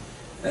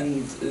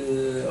 And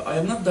I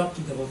am not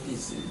doubting about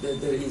this,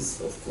 there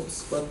is of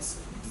course, but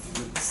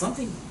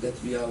something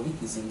that we are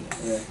witnessing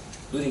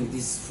during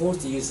these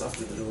 40 years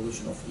after the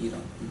revolution of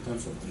Iran, in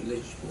terms of the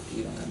relationship of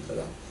Iran and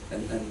Iraq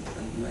and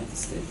the United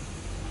States,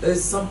 there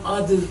is some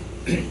other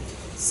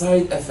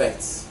side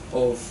effects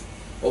of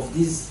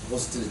these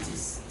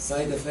hostilities,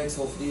 side effects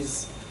of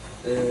this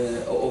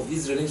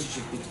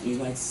relationship between the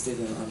United States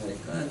and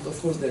America, and of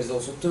course there is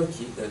also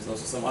Turkey, there is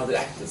also some other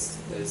actors,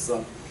 there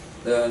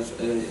are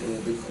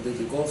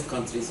the Gulf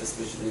countries,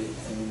 especially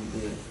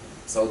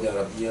Saudi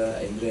Arabia,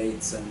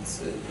 Emirates, and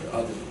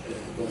other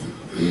Gulf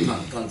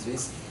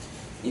countries.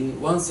 In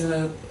one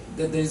scenario,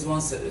 there is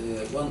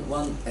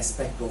one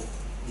aspect of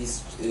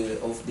this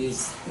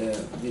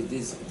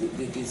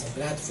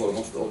platform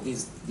of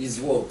this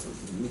world,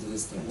 Middle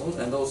Eastern world,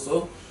 and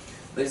also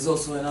there is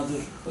also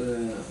another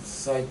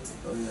side,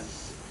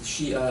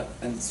 Shia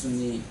and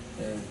Sunni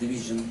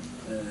division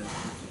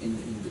in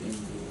the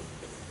world.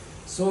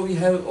 So we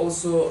have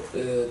also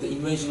the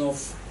invasion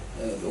of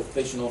the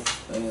occupation of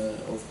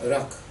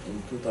Iraq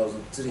in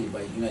 2003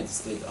 by United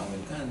States of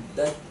America, and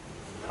that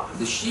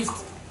the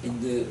shift in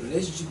the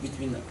relationship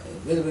between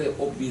very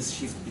obvious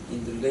shift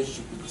in the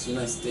relationship between the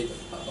United States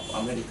of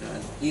America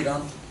and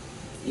Iran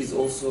is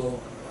also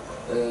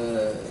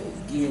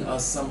giving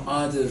us some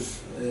other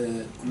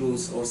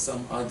clues or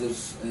some other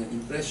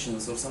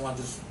impressions or some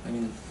other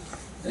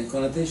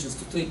connotations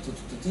to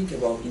think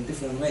about in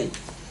different way.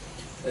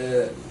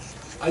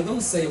 I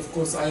don't say, of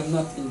course, I am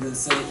not in the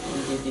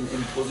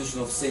in position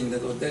of saying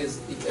that there is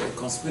a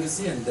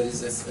conspiracy and there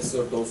is a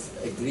sort of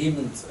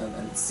agreement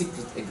and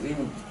secret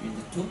agreement between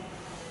the two,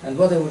 and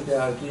whatever they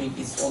are doing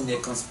is only a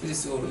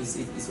conspiracy or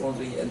is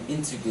only an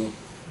intrigue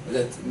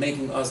that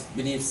making us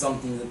believe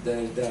something that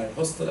they are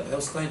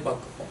hostile, but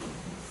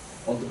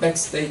on the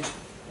backstage,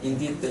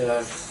 indeed they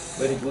are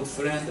very good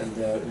friends and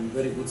they are in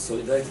very good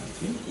solidarity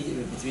between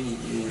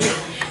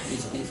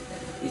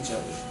each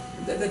other.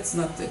 That's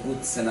not a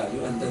good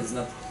scenario, and that is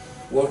not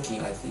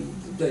working. I think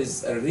there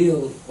is a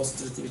real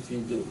hostility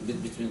between the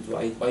two.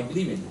 I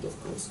believe in it, of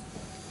course.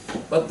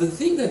 But the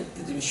thing that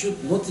we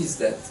should notice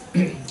that,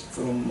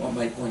 from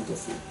my point of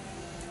view,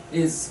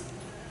 is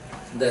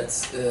that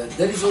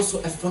there is also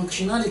a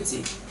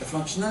functionality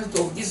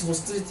of this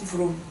hostility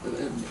from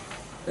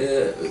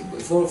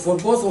for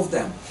both of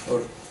them.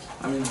 Or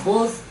I mean,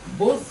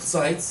 both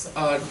sides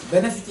are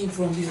benefiting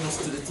from this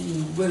hostility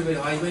in a very, very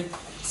high way,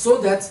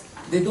 so that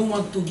they don't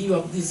want to give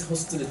up this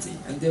hostility,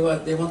 and they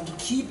want to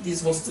keep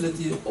this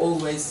hostility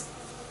always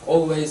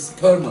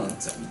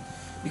permanent,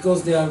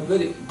 because they are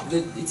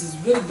it is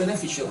very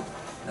beneficial,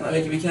 and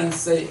like we can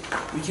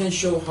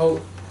show how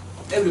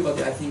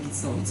everybody, I think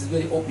it's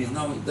very obvious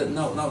now that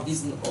now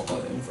this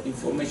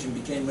information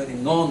became very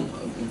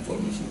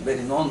non-information,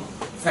 very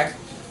non-fact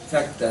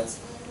that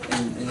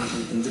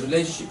in the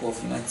relationship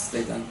of United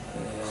States and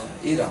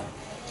Iran,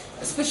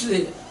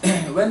 especially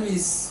when we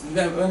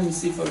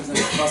see, for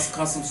example,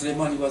 Qassem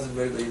Soleimani was a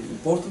very, very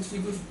important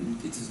figure.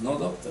 It is no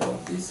doubt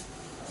about this.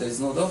 There is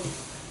no doubt,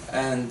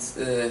 and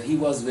he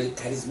was a very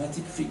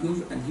charismatic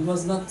figure, and he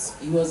was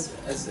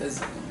as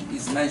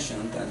is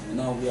mentioned, and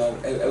now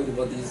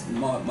everybody is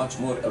much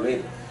more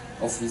aware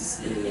of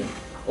his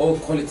all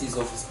qualities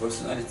of his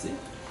personality.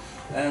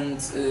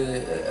 And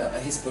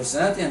his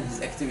personality and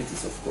his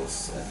activities, of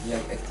course, he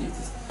had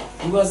activities.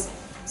 He was,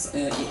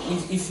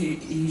 if he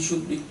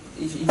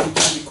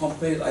can be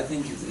compared, I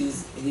think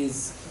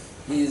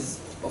he's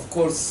of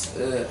course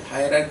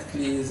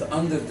hierarchically is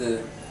under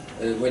the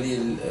Wali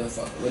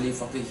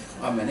Faqih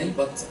Khamenei,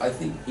 but I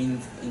think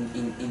in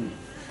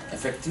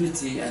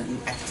effectivity and in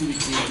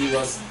activity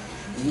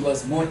he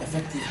was more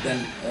effective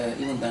than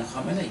even than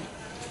Khamenei.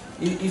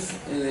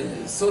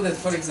 So that,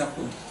 for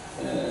example,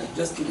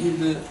 just to give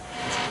the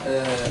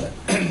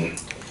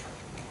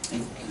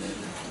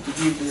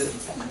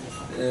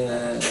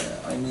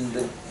I mean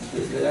the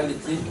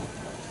reality,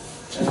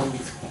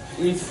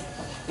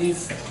 if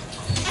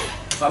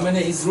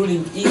Khamenei is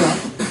ruling Iran,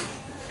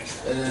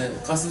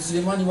 Qassem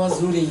Soleimani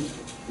was ruling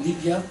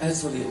Libya,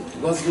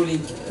 was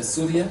ruling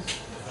Syria,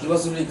 he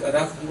was ruling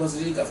Iraq, he was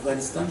ruling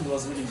Afghanistan, he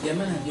was ruling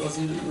Yemen, and he was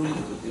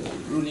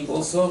ruling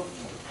also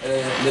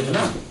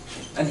Lebanon.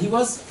 And he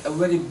was a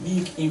very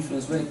big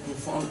influence, very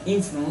profound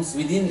influence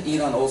within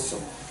Iran also.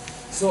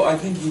 So I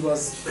think he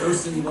was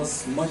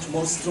much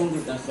more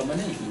stronger than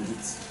Khamenei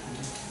indeed.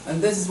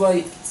 And this is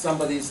why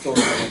somebody is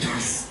talking about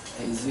this.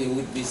 He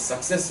would be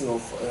successor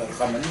of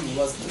Khamenei. He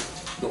was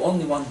the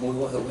only one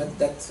who had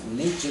that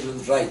natural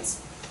right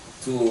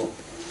to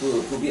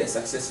be a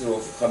successor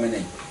of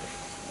Khamenei.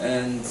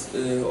 And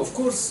of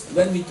course,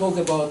 when we talk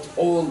about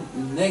all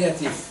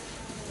negative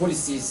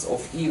policies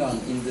of Iran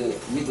in the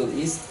Middle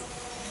East,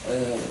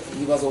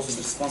 he was also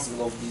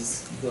responsible of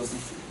this, because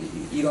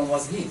Iran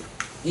was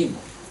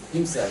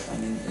himself. I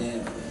mean,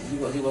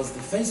 he was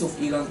the face of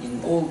Iran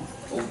in all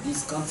of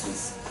these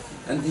countries,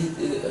 and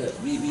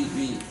we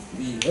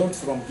heard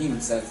from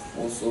himself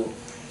also.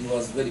 He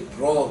was very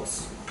proud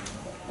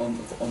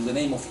on the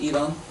name of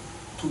Iran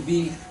to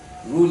be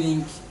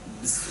ruling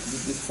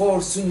the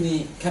four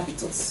Sunni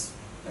capitals.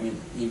 I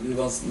mean, he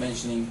was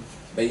mentioning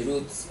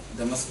Beirut,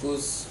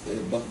 Damascus,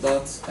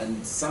 Baghdad,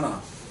 and Sana'a.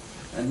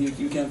 And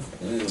you can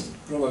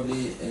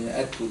probably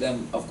add to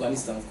them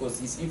Afghanistan. Of course,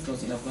 his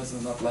influence in Afghanistan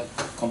is not like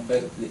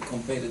comparatively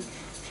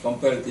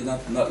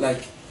not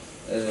like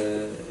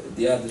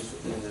the other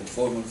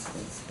former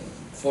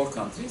four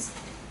countries,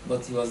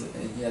 but he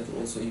had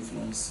also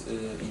influence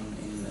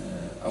in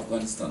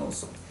Afghanistan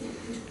also.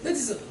 That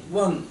is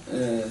one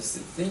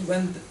thing.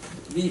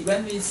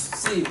 When we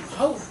see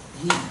how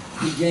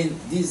he gained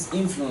this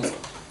influence,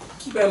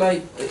 keep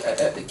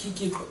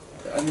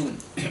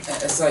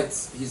aside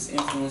his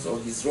influence or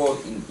his role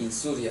in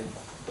Syria,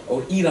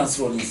 or Iran's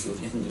role in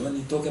Syria. When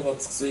we talk about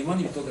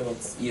Soleimani, we talk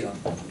about Iran.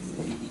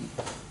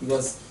 He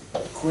was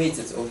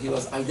created, or he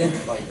was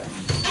identified.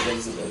 There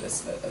is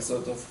a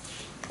sort of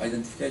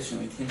identification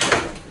with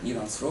himself and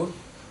Iran's role.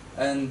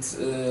 And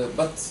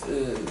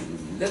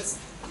let's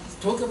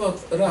talk about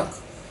Iraq.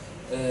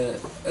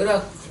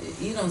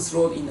 Iran's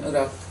role in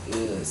Iraq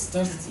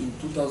started in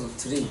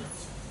 2003.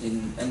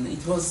 And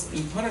it was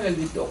in parallel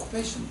with the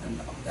occupation,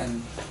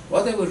 and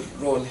whatever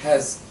role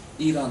has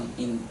Iran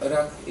in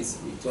Iraq it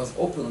was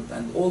opened,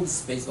 and all the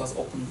space was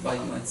opened by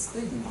the United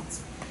States.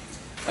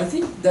 I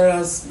think there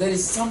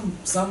is some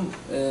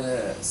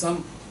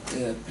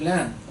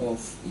plan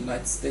of the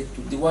United States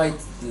to divide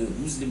the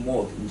Muslim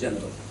world in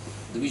general,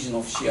 division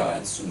of Shia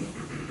and Sunni.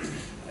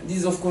 This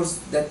is, of course,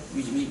 that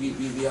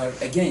we are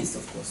against.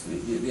 Of course,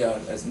 we are,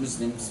 as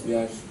Muslims, we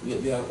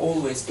are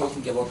always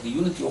talking about the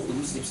unity of the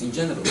Muslims in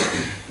general.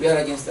 We are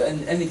against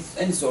any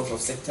sort of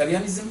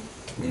sectarianism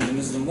in the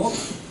Muslim world,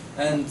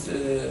 and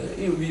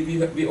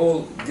we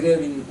all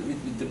grave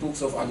with the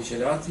books of Ali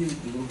Shariati,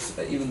 the books,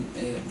 even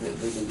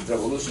the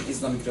revolution,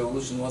 Islamic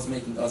revolution, was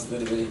making us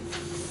very, very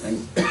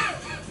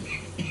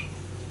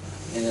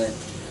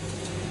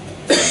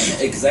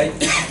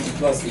excited.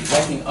 It was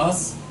exciting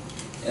us.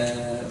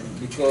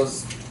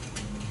 Because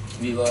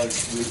we were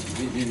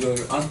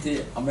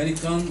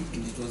anti-American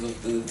because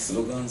of the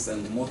slogans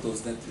and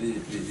mottos that we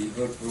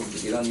heard from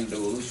the Iranian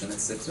Revolution,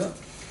 etc.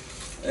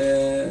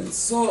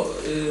 So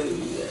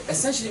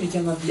essentially, we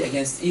cannot be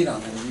against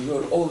Iran, and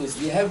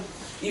we have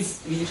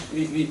if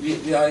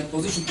we are in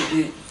position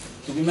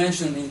to be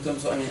mentioned in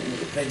terms of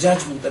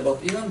prejudgment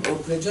about Iran, or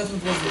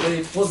prejudgment was a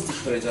very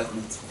positive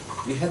prejudgment.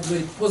 We had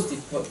very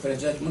positive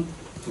prejudgment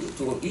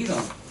to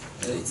Iran.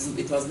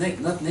 It was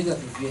not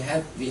negative.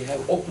 We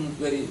have opened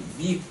very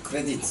big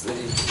credits,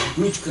 very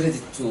huge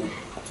credit to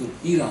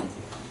Iran,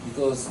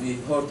 because we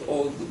heard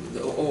all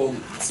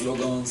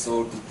slogans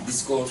or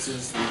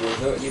discourses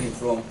we were hearing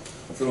from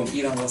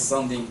Iran was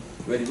sounding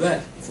very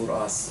well for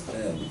us.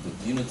 The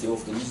unity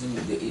of the Muslim,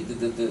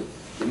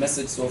 the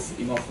message of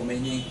Imam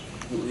Khomeini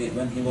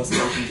when he was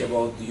talking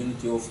about the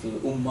unity of the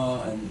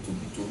Ummah and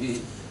to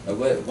be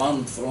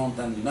one front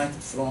and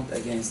united front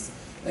against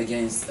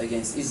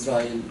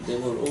Israel, they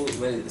were all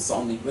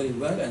sounding very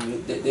well,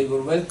 and they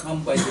were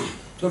welcomed by the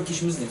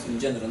Turkish Muslims in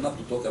general, not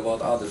to talk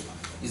about other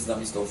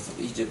Islamists of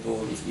Egypt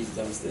or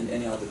Islamists in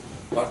any other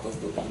part of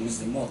the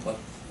Muslim world, but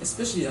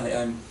especially I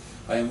am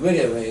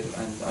very aware,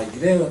 and I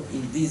grew up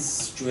in this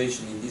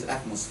situation, in this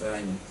atmosphere,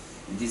 in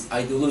this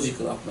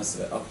ideological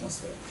atmosphere.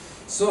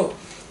 So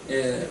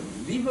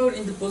we were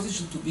in the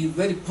position to be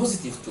very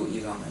positive to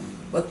Iran,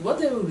 but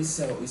whatever we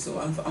saw,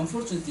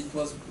 unfortunately, it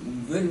was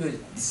very, very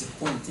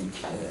disappointing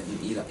in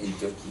Iran, in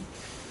Turkey.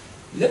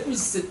 Let me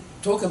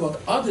talk about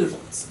other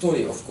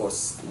story, of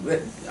course.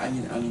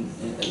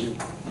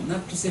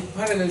 Not to say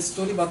parallel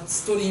story, but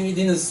story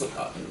within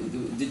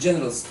the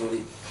general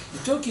story. The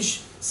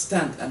Turkish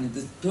stand,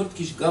 the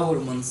Turkish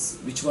governments,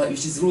 which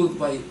is ruled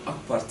by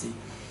AK Party,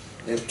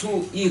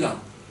 to Iran,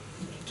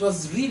 it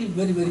was really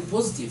very, very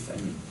positive.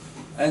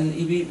 And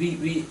we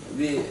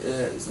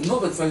know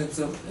that, for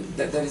example,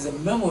 that there is a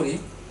memory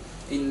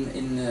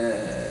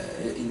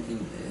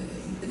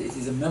it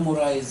is a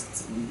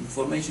memorized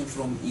information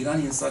from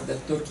Iranian side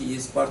that Turkey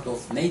is part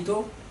of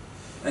NATO,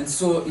 and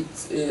so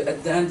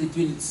at the end it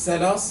will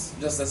sell us,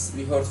 just as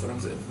we heard from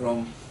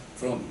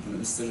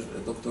Mr.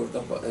 Dr.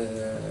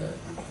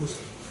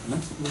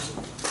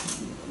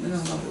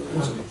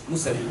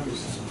 Mousavi,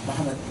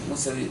 Mohammed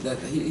Mousavi, that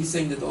he's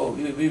saying that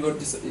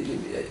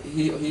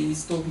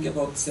he's talking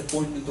about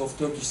disappointment of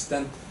Turkish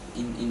stand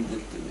in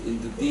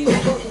the deal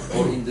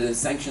or in the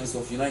sanctions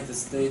of United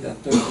States,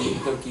 and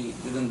Turkey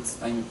didn't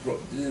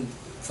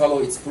follow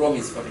its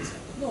promise, for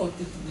example. No,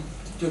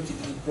 Turkey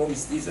didn't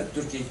promise this, and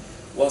Turkey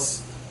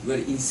was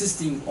very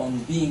insisting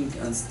on being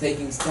and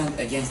taking stand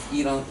against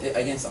Iran,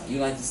 against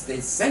United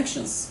States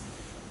sanctions.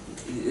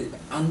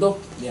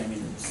 Undoubtedly,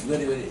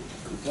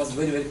 it was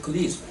very, very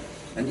clear.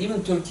 And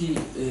even Turkey,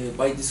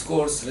 by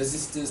discourse,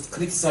 resisted,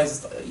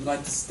 criticized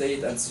United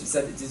States, and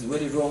said it is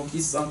very wrong,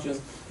 these sanctions.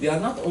 We are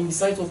not on the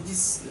side of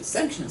these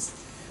sanctions.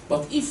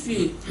 But if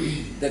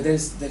there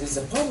is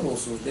a power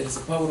also, there is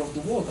a power of the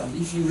world, and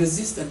if you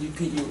resist and you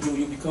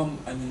become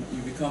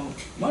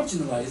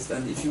marginalized,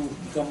 and if you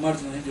become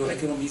marginalized, your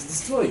economy is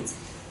destroyed.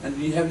 And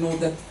we have no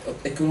that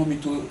economy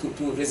to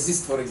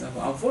resist, for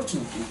example.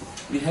 Unfortunately,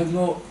 we have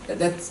no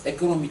that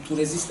economy to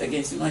resist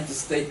against United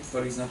States,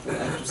 for example,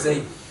 and to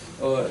say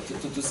we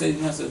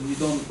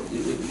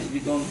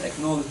don't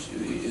acknowledge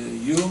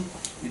you,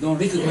 we don't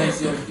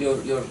recognize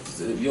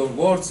your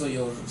words or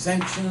your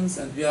sanctions,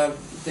 and we are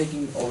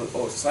taking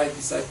or side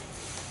beside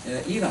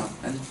Iran.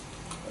 And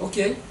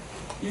okay,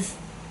 if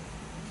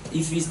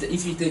we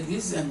take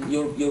this, and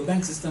your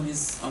bank system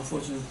is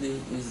unfortunately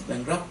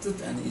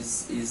bankrupted and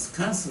is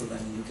cancelled,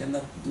 and you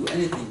cannot do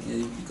anything.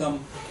 You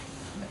become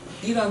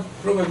Iran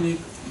probably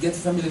get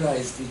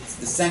familiarized with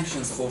the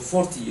sanctions for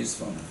 40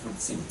 years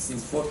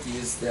since 40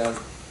 years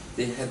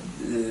they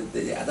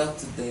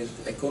adapted their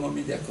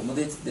economy, they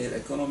accommodated their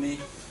economy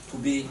to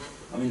be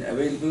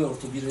available or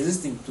to be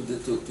resisting to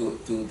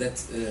that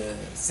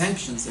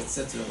sanctions,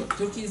 etc. But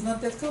Turkey is not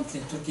that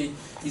country. Turkey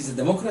is a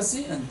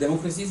democracy, and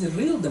democracy is a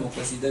real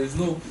democracy. There is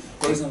no,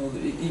 for example,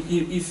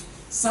 if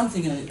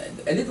something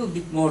a little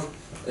bit more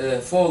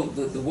fall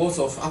the words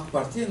of AK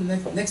Party, and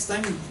next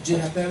time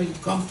CHP will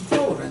come to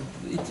power and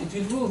it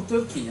will rule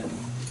Turkey. And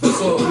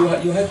so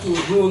you have to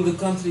rule the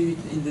country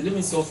in the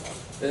limits of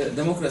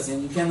democracy,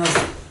 and you cannot.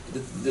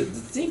 The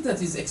thing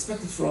that is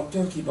expected from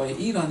Turkey by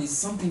Iran is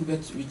something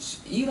which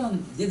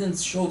Iran didn't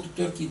show to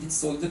Turkey, that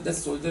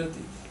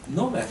solidarity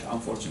nowhere,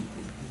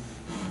 unfortunately.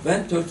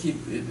 When Turkey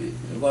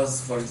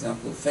was, for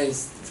example,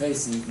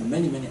 facing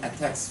many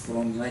attacks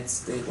from the United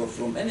States or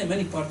from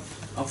many parts,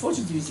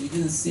 unfortunately we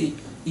didn't see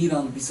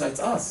Iran besides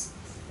us.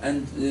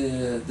 And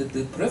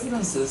the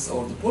preferences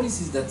or the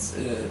policies that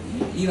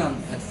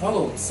Iran had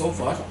followed so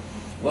far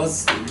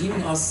was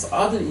giving us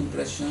other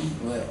impression,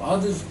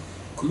 other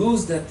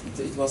clues that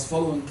it was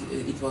following,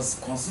 it was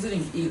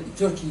considering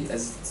Turkey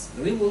as its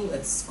rival,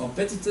 its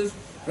competitor,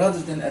 rather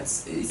than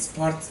as its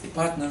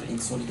partner in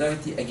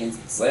solidarity against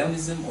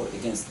Zionism or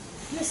against.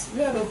 Yes,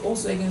 we are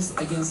also against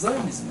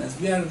Zionism, as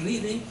we are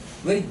really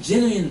very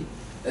genuine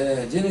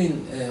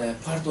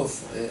part of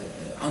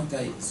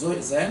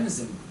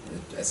anti-Zionism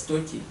as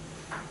Turkey.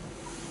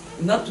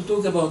 Not to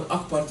talk about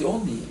AK Party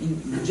only,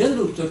 in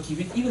general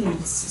Turkey, even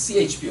with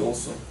CHP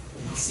also.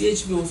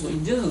 CHP also,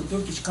 in general,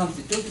 Turkish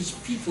country, Turkish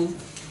people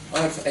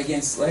are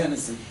against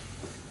Zionism.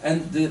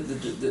 And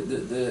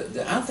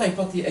the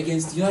antipathy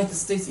against the United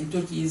States in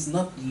Turkey is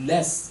not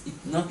less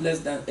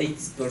than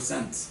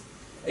 80%,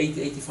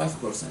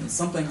 85%.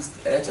 Sometimes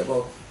at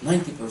about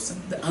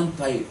 90%. The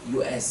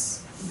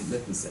anti-US,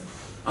 let me say.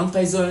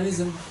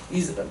 Anti-Zionism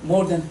is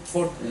more than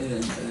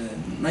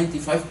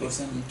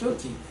 95% in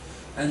Turkey.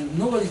 And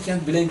nobody can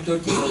blame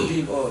Turkey for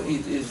being, oh,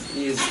 it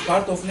is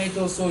part of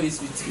NATO, so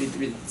it's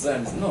with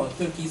Zionism. No,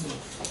 Turkey is,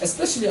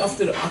 especially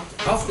after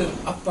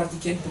AK Party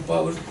came to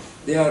power,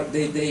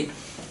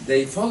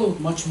 they followed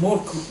much more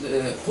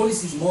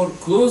policies more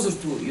closer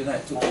to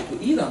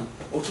Iran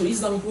or to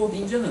Islamic world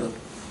in general.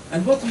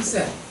 And what we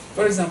said,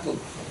 for example,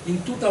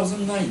 in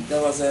 2009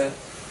 there was a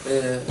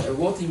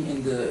voting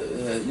in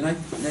the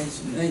United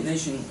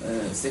Nations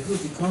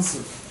Security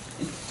Council.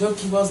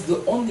 Turkey was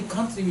the only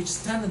country which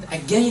stood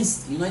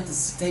against the United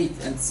States,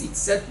 and it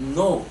said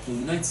no to the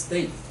United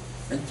States.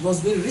 And it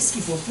was very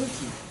risky for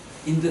Turkey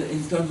in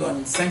terms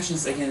of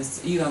sanctions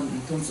against Iran,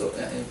 in terms of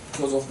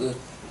because of the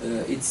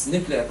its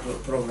nuclear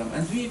program.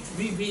 And we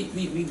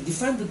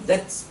defended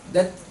that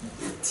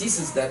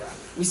thesis, that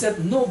we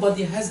said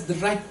nobody has the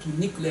right to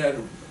nuclear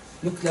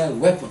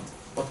weapon,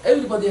 but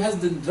everybody has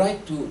the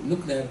right to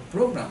nuclear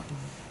program.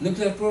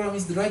 Nuclear program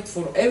is the right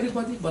for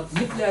everybody, but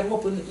nuclear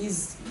weapon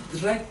is the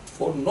right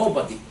for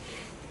nobody.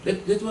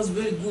 That was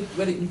very good,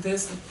 very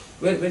interesting,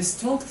 very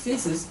strong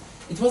thesis.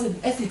 It was an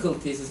ethical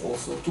thesis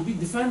also to be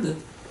defended.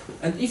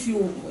 And if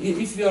you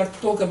are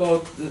talk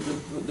about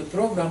the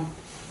program,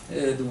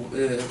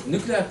 the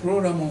nuclear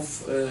program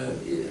of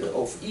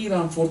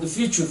Iran for the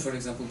future, for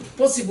example, the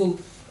possible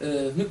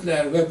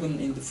nuclear weapon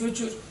in the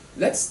future,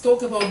 let's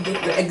talk about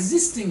the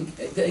existing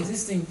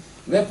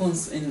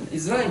weapons in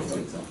Israel, for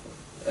example.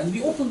 And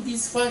we opened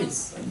these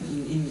files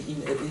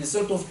in a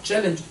sort of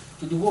challenge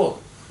to the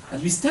world.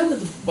 And we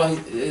stand by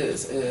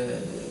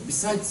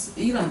besides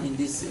Iran in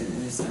this.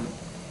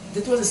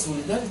 That was a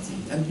solidarity,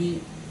 and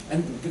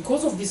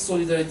because of this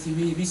solidarity,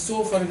 we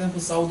saw, for example,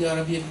 Saudi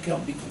Arabia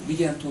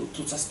began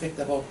to suspect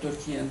about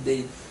Turkey, and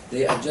they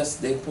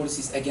adjust their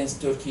policies against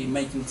Turkey,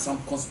 making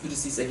some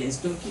conspiracies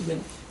against Turkey.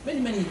 And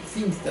many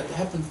things that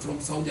happened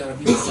from Saudi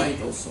Arabia's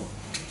side also.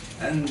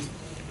 And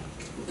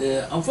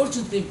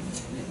unfortunately,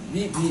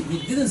 we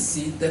didn't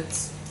see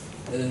that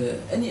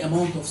any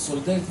amount of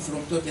solidarity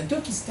from Turkey. And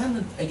Turkey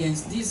stand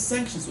against these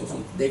sanctions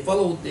also. They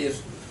followed their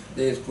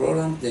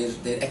program,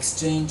 their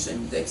exchange,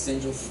 and the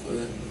exchange of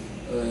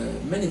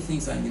many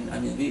things. I mean,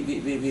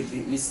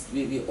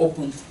 we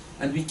opened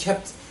and we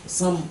kept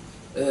some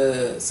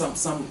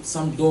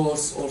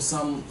doors or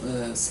some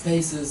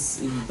spaces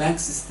in bank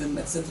system,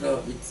 etc.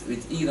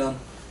 with Iran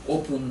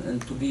open,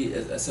 and to be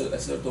a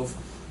sort of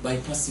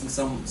bypassing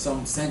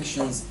some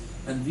sanctions.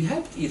 And we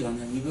helped Iran,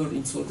 and we were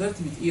in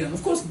solidarity with Iran.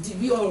 Of course,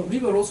 we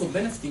were also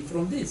benefiting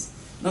from this.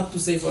 Not to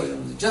say, for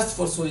example, just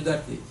for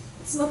solidarity.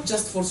 It's not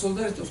just for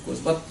solidarity, of course,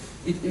 but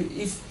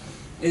if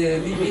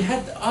we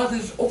had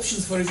other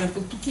options, for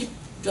example, to keep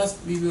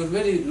we were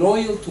very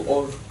loyal to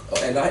our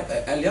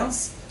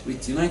alliance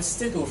with the United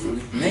States or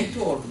with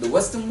NATO or the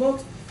Western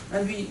world,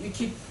 and we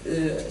keep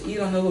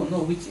Iran alone.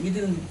 No, we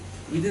didn't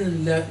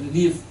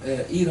leave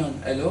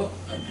Iran alone.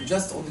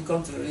 Just on the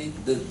contrary,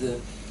 the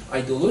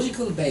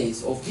ideological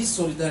base of this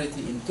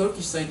solidarity in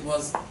Turkish side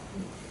was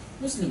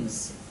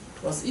Muslims,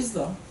 was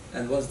Islam,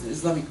 and was the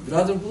Islamic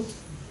Brotherhood.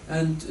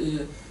 And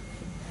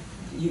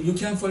you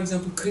can, for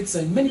example,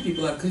 criticize, many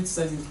people are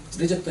criticizing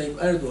Recep Tayyip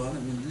Erdogan, I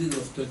mean, leader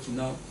of Turkey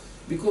now,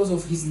 because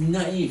of his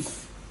naive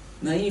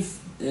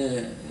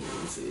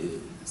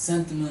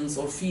sentiments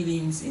or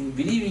feelings in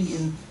believing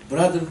in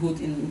brotherhood,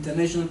 in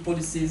international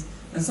policies.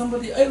 And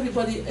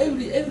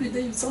every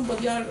day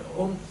somebody are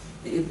on,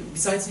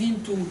 besides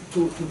him, to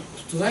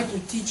try to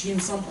teach him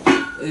some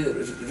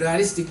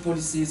realistic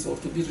policies, or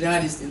to be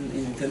realist in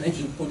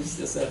international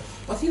policies.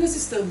 But he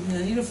resisted,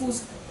 and he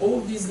refused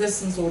all these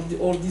lessons or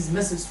all these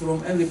messages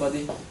from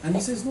everybody. And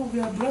he says, no, we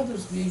are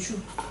brothers, we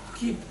should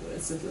keep,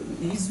 etc.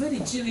 He's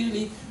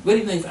really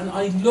very naive, and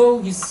I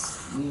love his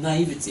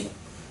naivety.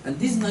 And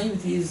this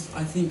naivety is,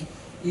 I think,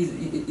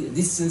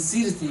 this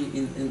sincerity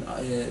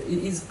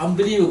is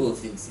unbelievable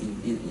things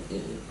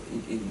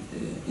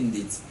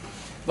indeed.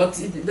 But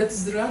that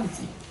is the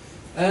reality.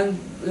 And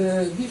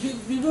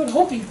we were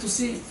hoping to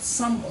see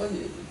some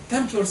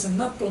 10%,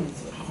 not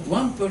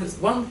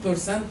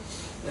 1%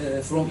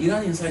 from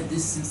Iranian side,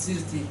 this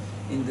sincerity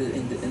in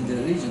the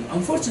region.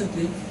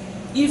 Unfortunately,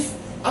 if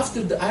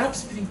after the Arab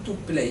Spring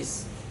took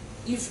place,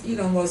 if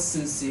Iran was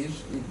sincere,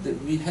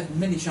 we had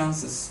many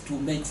chances to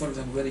make, for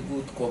example, very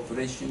good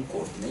cooperation,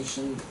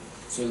 coordination,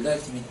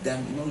 solidarity with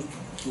them in order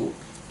to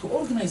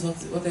organize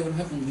whatever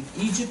happened with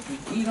Egypt,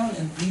 with Iran,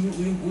 and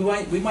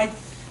we might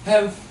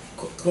have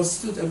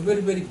constituted a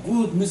very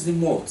good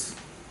Muslim world,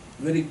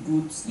 very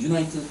good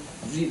united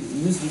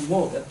Muslim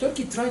world. And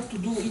Turkey tried to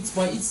do it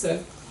by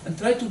itself, and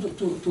tried to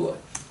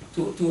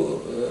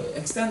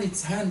extend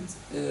its hand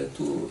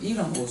to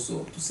Iran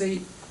also, to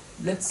say,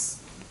 let's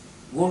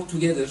work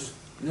together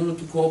in order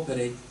to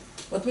cooperate.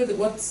 But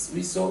what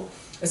we saw,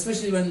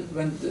 especially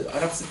when the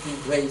Arab Spring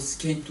waves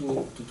came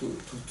to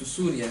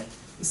Syria,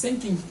 the same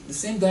thing, the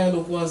same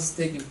dialogue was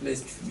taking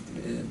place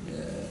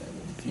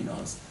between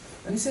us.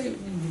 And you say,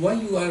 why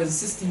you are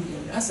insisting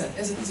in Assad?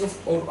 Assad is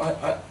of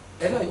our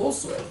ally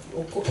also,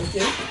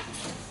 okay?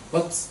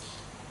 But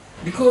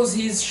because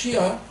he is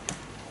Shia,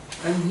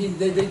 and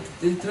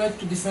they tried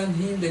to defend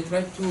him, they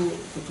tried to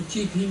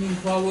keep him in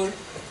power,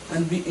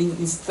 and be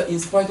in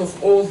spite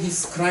of all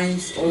his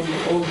crimes,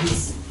 all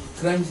his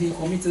crimes he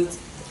committed,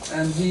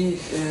 and he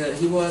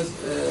was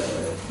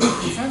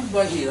defended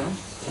by Iran.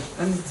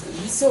 And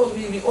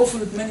we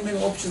offered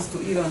many options to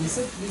Iran. We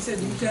said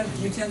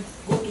we can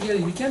go together.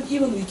 We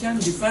can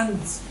defend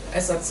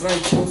Assad's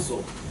rights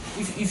also.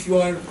 If you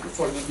are,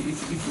 for example,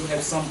 if you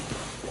have some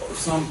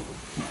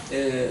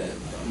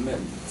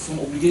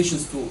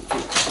obligations to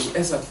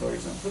Assad, for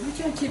example, we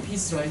can keep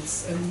his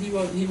rights, and he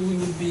will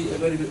be a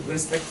very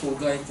respectful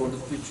guy for the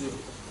future.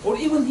 Or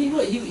even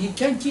he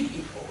can keep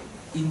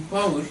in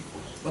power,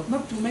 but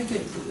not to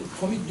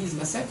commit these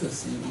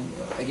massacres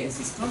against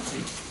his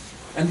country.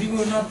 And we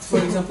were not, for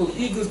example,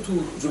 eager to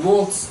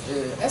revolt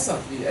Assad.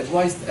 We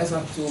advised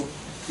Assad to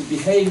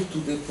behave to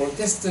the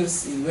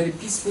protesters in a very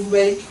peaceful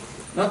way,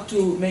 not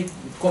to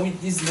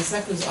commit these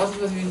massacres,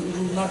 otherwise we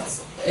will not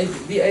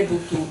be able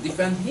to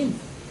defend him.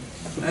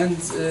 And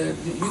the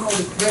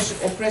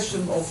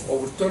oppression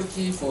over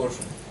Turkey for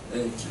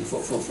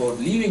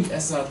leaving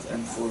Assad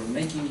and for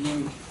making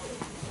him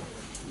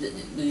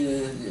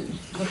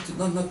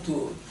not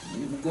to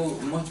go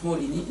much more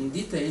in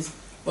details.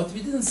 But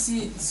we didn't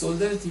see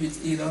solidarity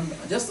with Iran.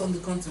 Just on the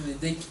contrary,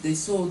 they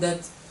saw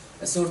that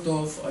a sort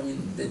of,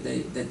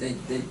 they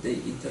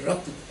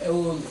interrupted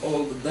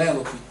all the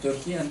dialogue with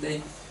Turkey, and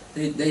they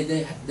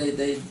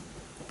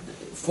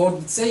for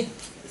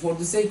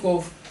the sake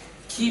of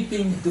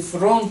keeping the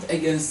front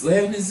against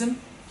Zionism,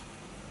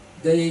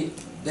 they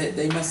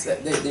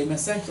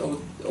massacred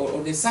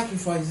or they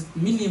sacrificed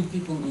million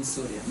people in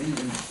Syria,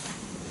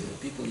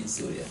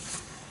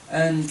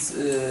 and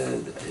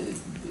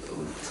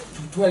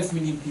 12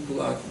 million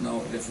people are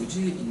now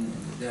refugees.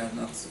 They are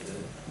not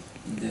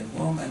in their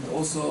home, and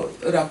also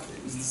Iraq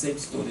is the same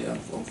story,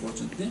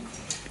 unfortunately.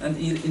 And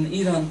in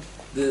Iran,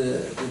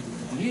 the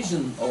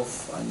division of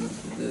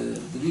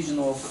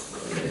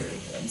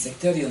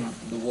sectarian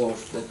war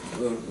that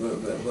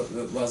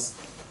was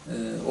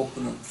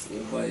opened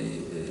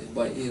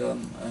by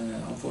Iran,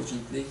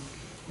 unfortunately,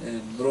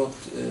 brought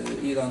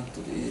Iraq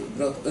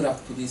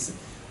to this.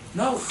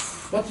 Now,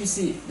 what we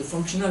see, the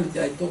functionality,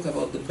 I talk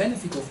about the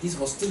benefit of this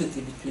hostility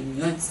between the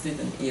United States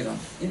and Iran.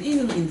 And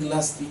even in the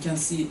last, we can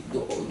see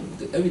the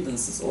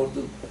evidences, or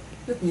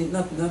let me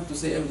not to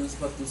say evidence,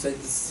 but to say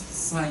the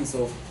signs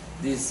of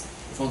this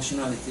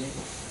functionality.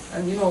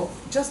 And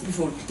just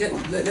before,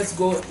 let's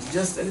go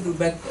just a little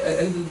bit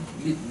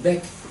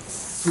back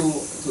to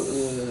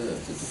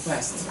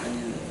past,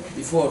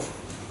 before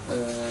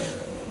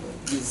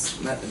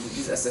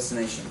this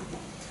assassination.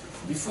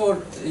 Before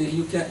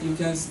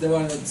there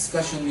was a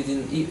discussion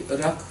within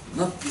Iraq,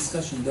 not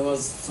discussion, there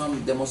was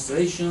some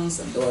demonstrations,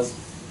 and there was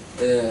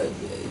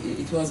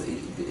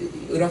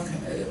Iraq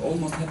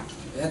almost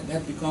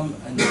had become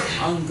an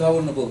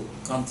ungovernable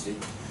country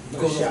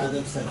because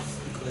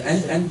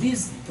and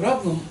this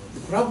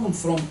the problem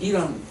from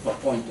Iran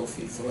point of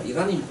view, from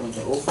Iranian point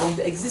of view, or from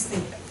the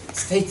existing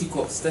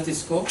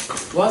status quo,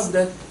 was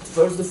that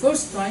for the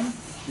first time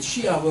the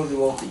Shia were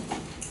revolting,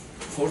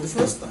 for the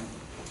first time.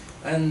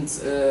 And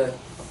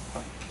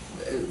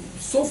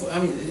so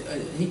far,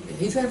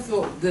 he felt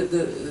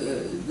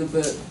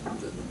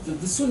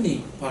the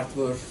Sunni part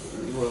were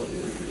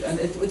and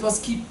it was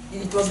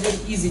very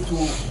easy to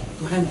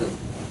handle.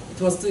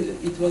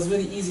 It was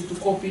very easy to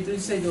copy. You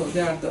say,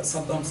 they are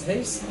Saddam's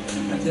heirs,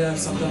 and they are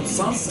Saddam's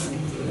sons,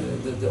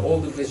 and the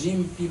old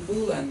regime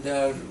people, and they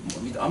are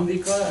with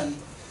America, and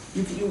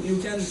you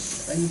can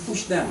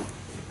push them,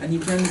 and you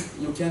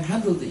can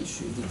handle the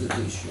issue.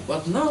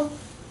 But now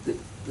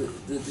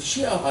the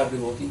Shia are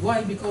revolting.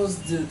 Why? Because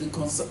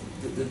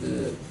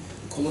the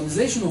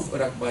colonization of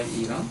Iraq by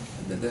Iran,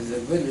 there is a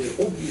very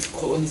obvious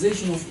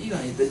colonization of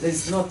Iran. There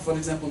is not, for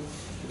example,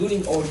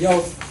 during our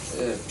youth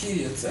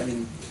periods,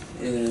 when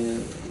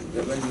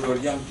we were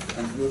young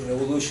and we were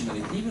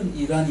revolutionary, even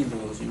Iranian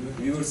revolution,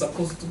 we were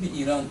supposed to be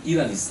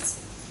Iranists.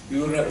 We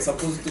were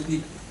supposed to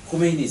be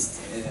Khomeinists.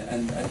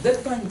 And at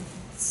that time,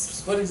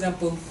 for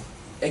example,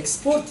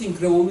 exporting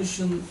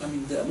revolution,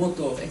 the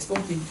motto of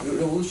exporting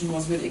revolution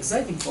was very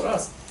exciting for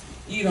us.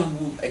 Iran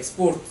would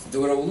export the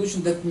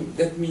revolution,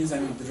 that means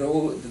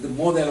the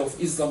model of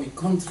Islamic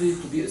country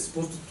to be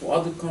exported to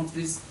other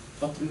countries,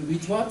 but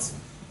with what?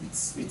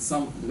 With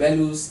some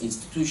values,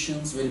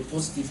 institutions, very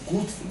positive,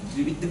 good,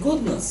 with the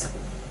goodness.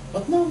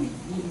 But now,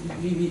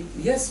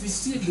 yes, we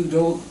see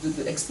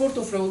the export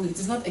of revolution. It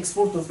is not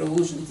export of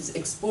revolution, it is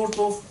export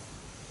of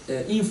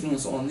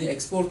influence only,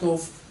 export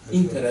of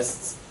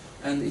interests.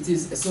 And it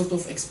is a sort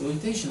of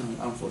exploitation,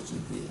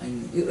 unfortunately.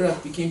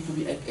 Iraq became to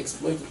be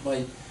exploited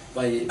by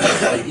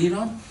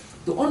Iran.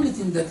 The only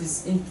thing that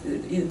is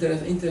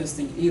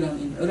interesting Iran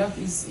in Iraq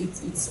is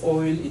its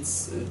oil,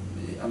 its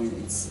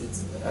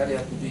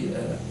area to be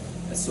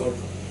a sort.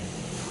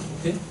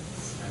 Okay,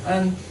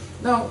 and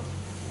Now,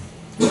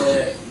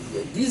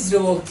 this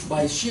revolt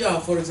by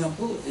Shia, for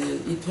example,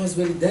 it was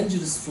very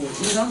dangerous for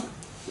Iran.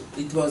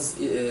 It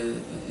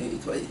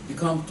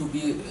became to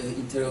be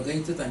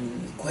interrogated. I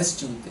mean,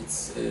 questioned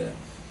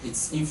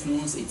its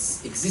influence,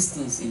 its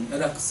existence in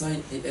Iraq's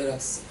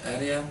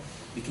area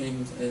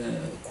became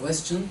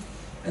questioned,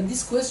 and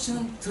this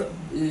question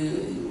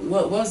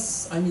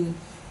was, I mean,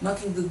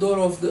 knocking the door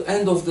of the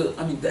end of the,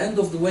 I mean, the end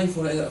of the way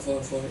for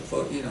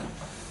Iran.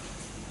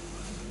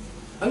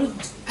 I would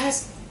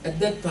ask at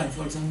that time,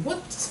 for example,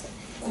 what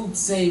could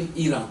save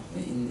Iran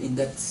in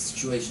that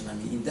situation? I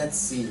mean, in that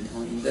scene,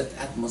 or in that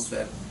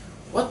atmosphere,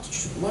 what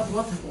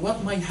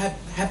might have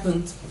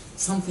happened?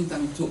 Something, I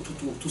mean,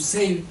 to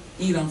save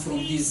Iran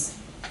from this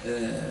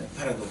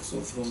paradox,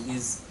 or from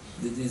this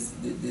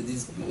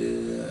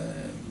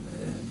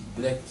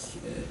black,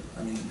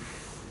 I mean,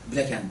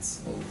 black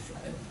ants, or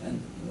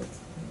and what?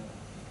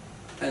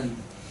 And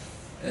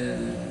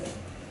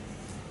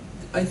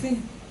I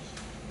think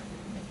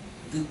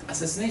the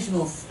assassination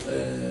of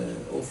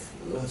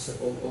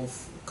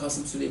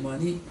Qassem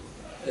Soleimani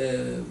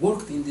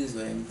worked in this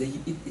way. I mean,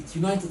 it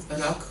united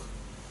Iraq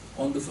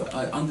on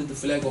under the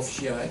flag of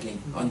Shia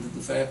again, under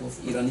the flag of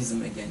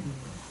Iranism again,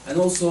 and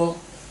also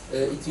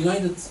it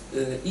united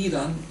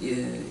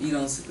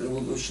Iran's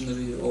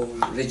revolutionary or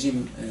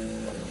regime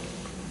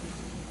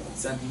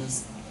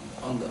sentiments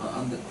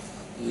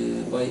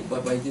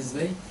by this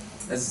way.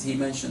 As he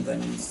mentioned, I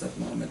mean, Mr.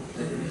 Mohammed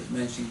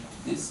mentioned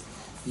this.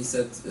 He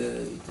said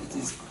it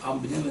is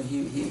unbelievable.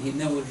 He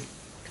never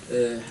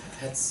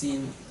had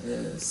seen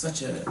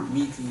such a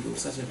meeting or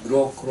such a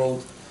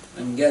crowd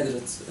and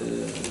gathered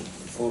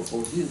for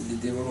this.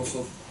 They were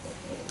also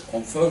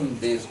confirming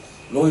their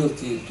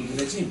loyalty to the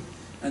regime,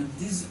 and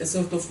this a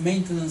sort of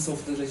maintenance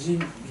of the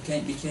regime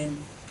became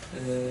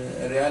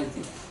a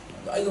reality.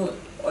 I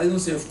don't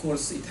say, of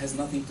course, it has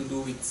nothing to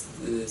do with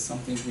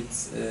something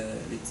with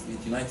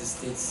United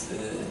States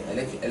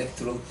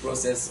electoral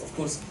process. Of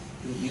course,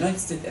 the United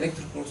States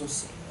electoral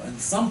process and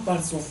some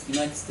parts of the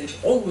United States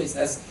always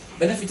has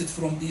benefited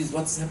from this,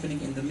 what's happening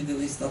in the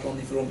Middle East, not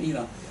only from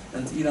Iran.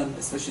 And Iran,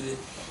 especially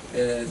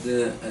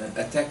the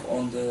attack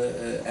on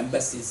the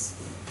embassy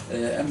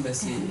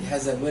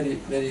has a very,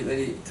 very,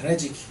 very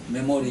tragic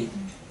memory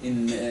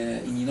in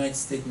United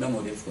States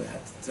memory. Of course,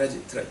 had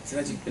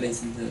tragic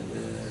place in the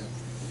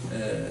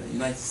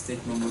United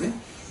States memory,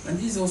 and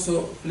this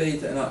also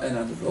played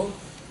another role.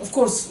 Of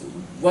course,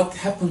 what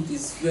happened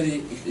is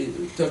very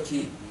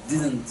Turkey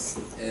didn't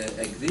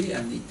agree,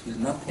 and it will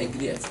not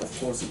agree. Of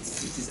course, it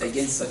is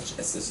against such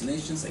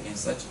assassinations,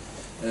 against such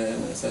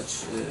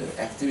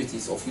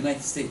activities of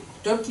United States.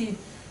 Turkey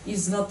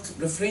is not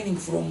refraining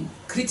from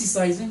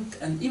criticizing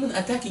and even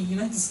attacking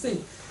United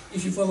States.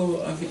 If you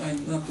follow,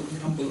 I'm not to be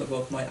humble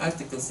about my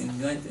articles in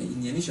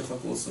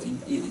Yanishafak also,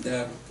 they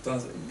are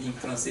being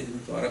translated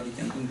into Arabic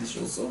and English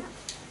also.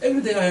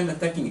 Every day I am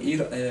attacking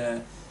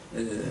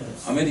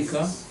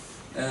America,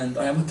 and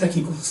I am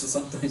attacking also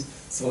sometimes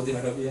Saudi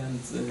Arabia and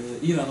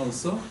Iran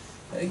also.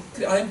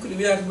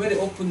 We are very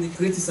openly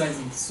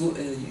criticizing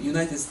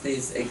United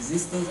States'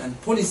 existence and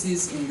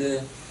policies in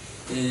the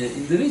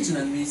region,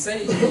 and we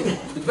say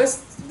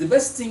the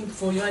best thing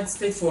for United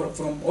States,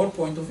 from our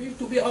point of view,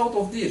 to be out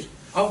of there,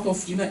 out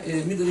of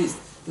Middle East,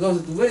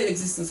 because the very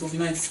existence of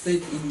United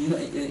States in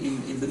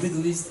the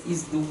Middle East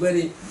is the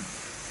very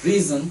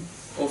reason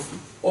of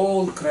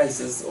all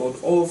crises or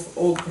of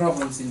all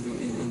problems in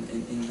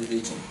the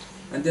region.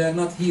 And they are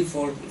not here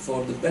for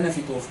the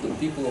benefit of the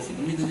people of the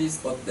Middle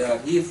East, but they are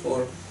here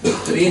for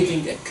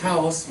creating a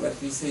chaos, what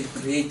we say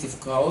creative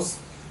chaos,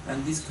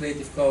 and this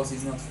creative chaos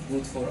is not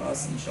good for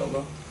us,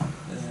 inshallah.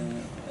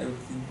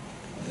 Everything.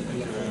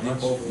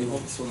 We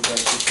hope so.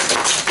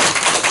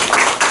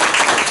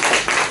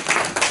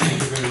 Thank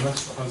you very much,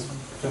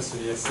 Professor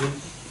Yasin.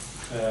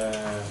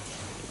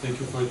 Thank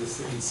you for this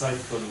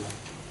insightful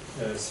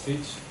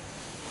speech.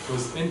 It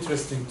was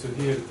interesting to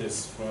hear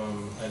this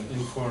from an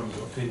informed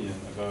opinion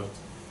about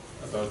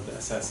the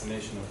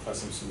assassination of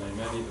Qassem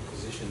Soleimani, the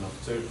position of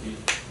Turkey,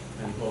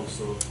 and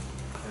also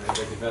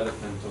the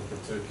development of the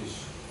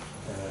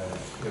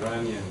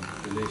Turkish-Iranian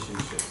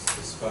relationships,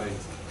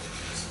 despite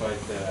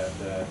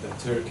the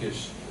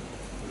Turkish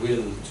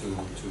will to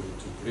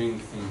bring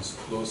things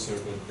closer.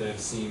 But there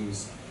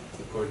seems,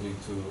 according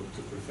to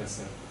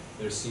Professor,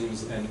 there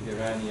seems an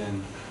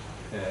Iranian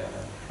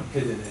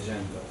hidden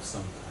agenda of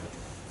some kind.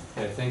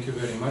 Thank you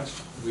very much.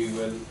 We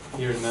will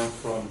hear now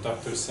from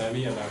Dr.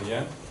 Sami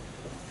Al-Arian.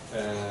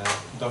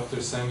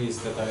 Dr. Sami is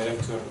the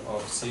director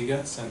of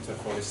CIGA, Center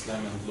for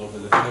Islam and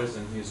Global Affairs,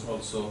 and he is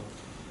also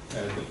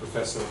the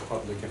professor of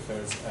public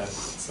affairs at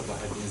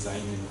Salahuddin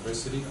Zaim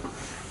University.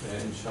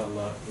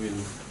 Inshallah,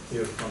 we'll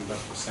hear from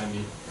Dr.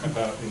 Sami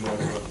about a more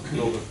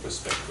global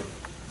perspective.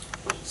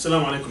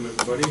 Assalamu alaikum,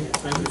 everybody.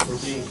 Thank you for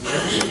being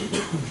here.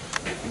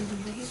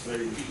 It's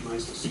very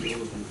nice to see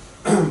all of you.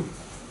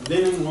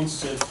 Lenin once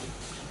said,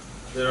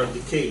 there are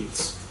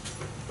decades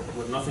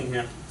when nothing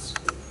happens,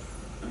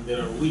 and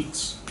there are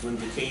weeks when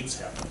decades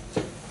happen.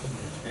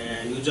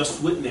 And you just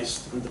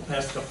witnessed in the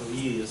past couple of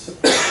years,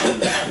 in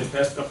the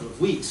past couple of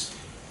weeks,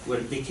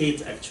 where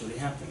decades actually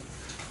happened.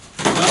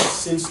 Not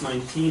since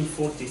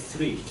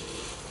 1943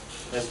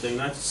 has the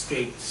United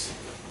States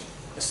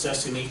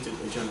assassinated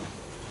a general.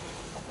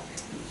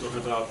 We're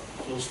talking about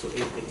close to 8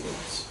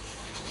 decades.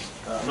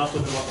 I'm not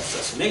talking about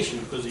assassination,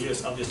 because the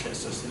US obviously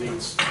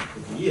assassinates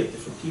every year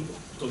different people.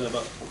 We're talking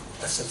about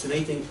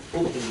assassinating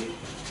openly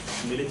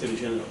military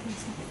general.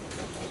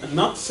 And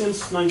not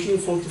since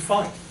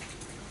 1945,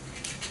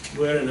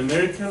 where an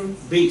American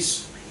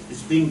base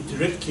is being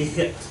directly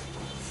hit,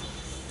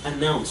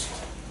 announced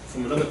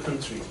from another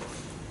country.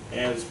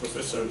 As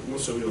Professor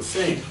Mousavi was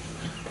saying,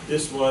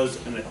 this was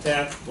an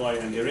attack by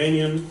an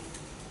Iranian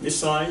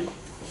missile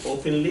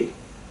openly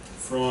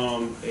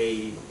from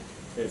a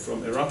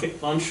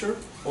rocket launcher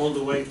all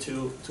the way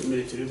to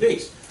military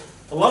base.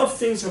 A lot of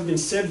things have been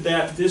said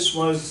that this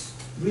was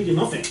really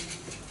nothing.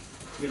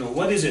 You know,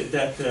 what is it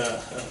that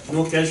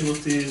no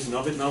casualties,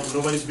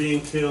 nobody's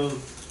being killed,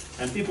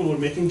 and people were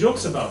making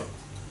jokes about it.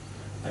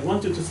 I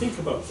want you to think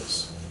about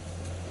this.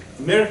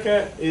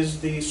 America is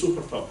the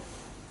superpower,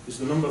 is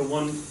the #1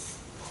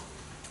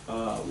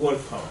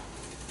 world power.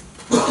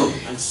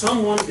 And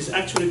someone is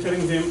actually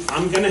telling them,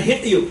 I'm going to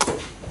hit you.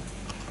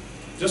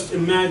 Just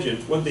imagine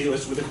what the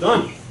US would have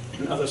done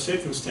in other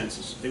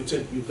circumstances. They would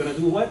say, you're going to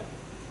do what?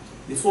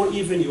 Before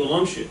even you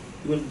launch it,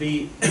 you will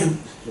be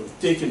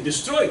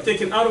destroyed,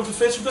 taken out of the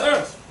face of the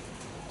earth.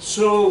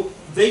 So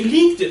they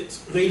leaked it.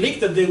 They leaked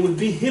that they would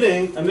be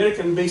hitting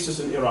American bases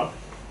in Iraq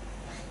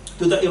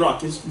to the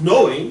Iraqis,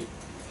 knowing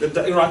that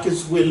the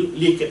Iraqis will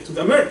leak it to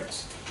the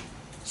Americans.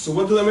 So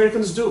what do the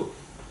Americans do?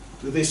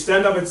 Do they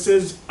stand up and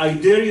says, I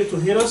dare you to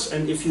hit us,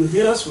 and if you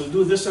hit us, we'll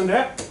do this and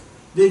that?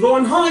 They go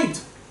and hide.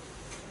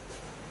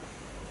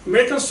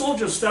 American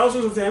soldiers,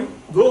 thousands of them,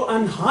 go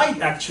and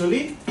hide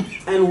actually,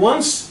 and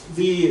once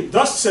the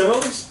dust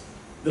settles,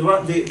 the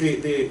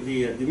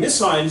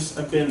missiles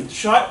have been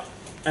shot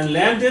and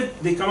landed,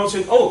 they come out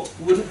saying, oh,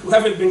 we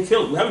haven't been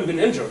killed, we haven't been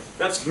injured.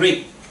 That's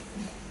great.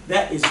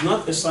 That is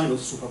not a sign of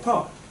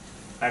superpower,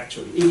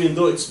 actually, even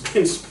though it's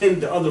been spun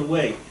the other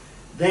way.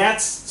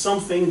 That's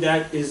something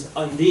that is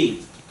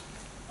indeed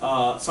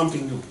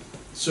something new.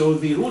 So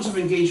the rules of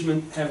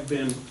engagement have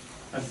been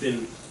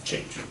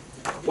changed.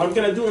 What I'm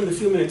going to do in the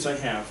few minutes I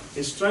have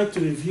is try to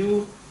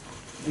review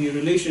the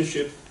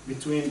relationship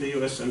between the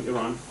US and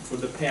Iran for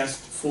the past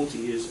 40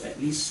 years,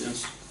 at least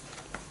since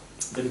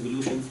the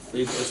revolution,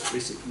 maybe just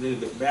basically a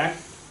little bit back,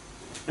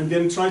 and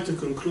then try to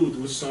conclude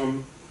with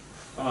some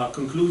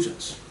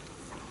conclusions.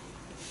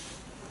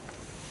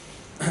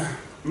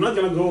 I'm not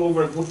going to go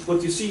over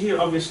what you see here.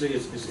 Obviously,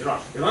 is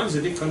Iran. Iran is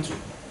a big country.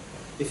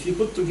 If you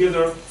put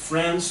together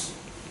France,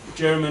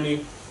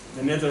 Germany,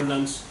 the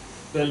Netherlands,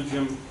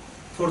 Belgium,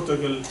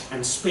 Portugal,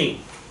 and Spain,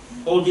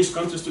 all these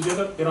countries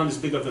together, Iran is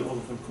bigger than all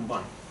of them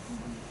combined.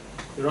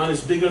 Iran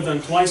is bigger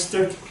than twice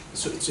Turkey.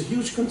 So it's a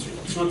huge country.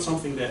 It's not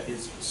something that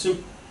is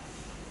simple.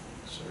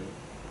 Sorry.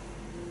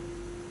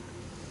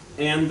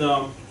 And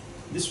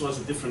this was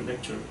a different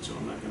lecture, so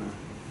I'm not going to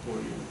bore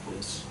you with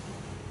this.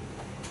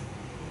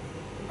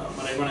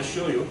 But I want to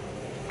show you,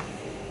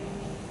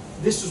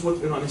 this is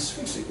what Iran is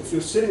facing. If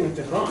you're sitting in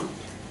Tehran,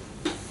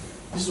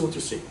 this is what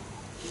you're seeing.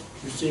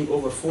 You're seeing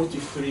over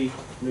 43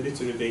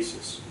 military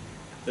bases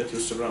that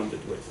you're surrounded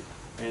with.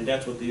 And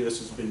that's what the US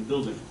has been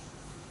building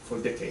for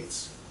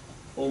decades.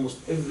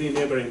 Almost every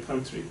neighboring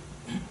country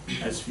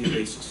has few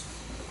bases.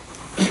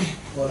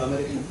 Or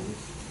American?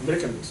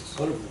 American bases.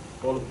 All of them?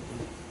 All of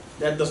them.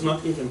 That does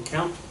not even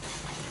count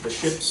the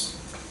ships,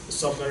 the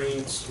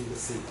submarines,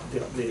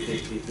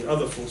 the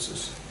other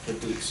forces that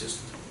do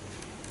exist.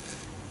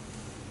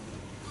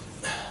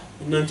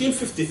 In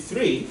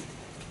 1953,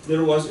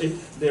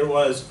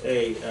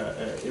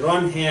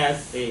 Iran had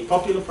a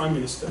popular prime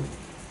minister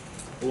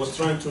who was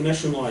trying to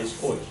nationalize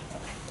oil.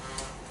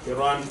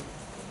 Iran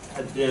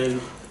had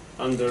been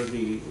under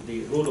the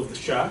rule of the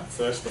Shah,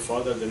 first the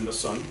father, then the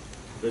son,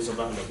 Reza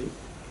Pahlavi.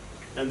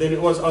 And then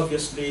it was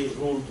obviously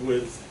ruled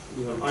with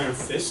an iron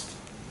fist.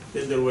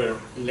 Then there were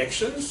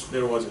elections,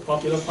 there was a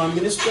popular prime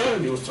minister,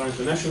 and he was trying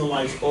to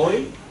nationalize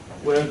oil,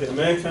 where the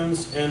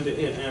Americans and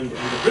the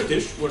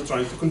British were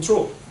trying to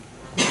control.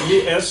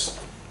 The US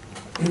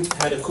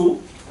had a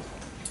coup,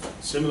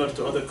 similar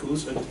to other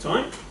coups at the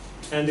time,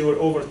 and they were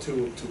over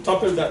to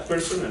topple that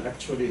person, and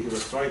actually he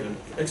was tried and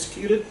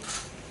executed,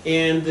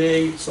 and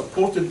they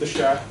supported the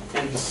Shah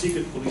and his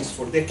secret police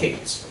for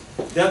decades.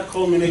 That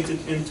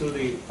culminated into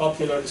the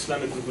popular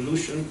Islamic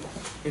Revolution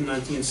in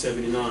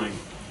 1979,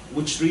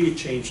 which really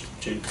changed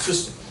the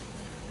system.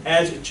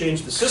 As it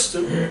changed the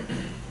system,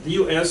 the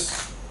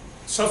US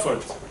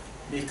suffered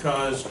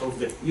because of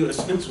the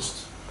US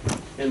interest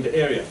in the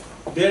area.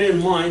 Bear in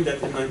mind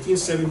that in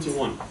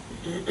 1971,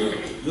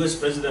 US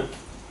President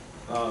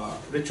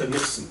Richard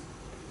Nixon,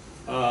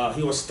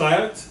 he was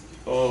tired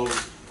of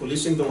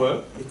policing the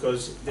world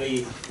because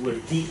they were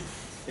deep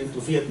into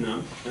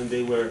Vietnam and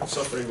they were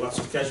suffering lots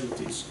of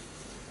casualties.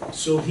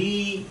 So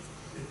he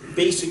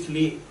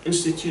basically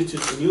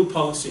instituted a new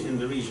policy in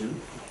the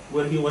region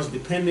where he was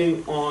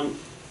depending on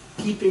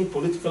keeping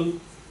political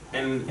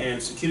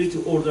and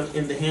security order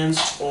in the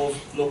hands of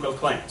local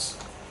clients.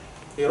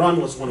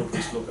 Iran was one of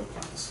these local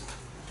plants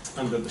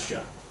under the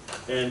Shah.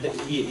 And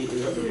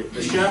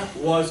the Shah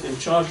was in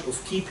charge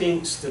of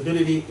keeping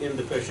stability in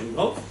the Persian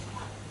Gulf.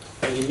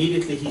 And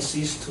immediately he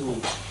seized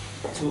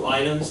two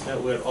islands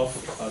that were off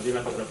the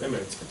United Arab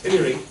Emirates. At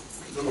any rate,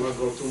 I don't want to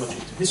go too much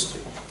into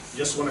history.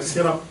 Just want to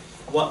set up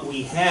what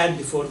we had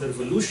before the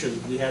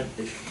revolution. We had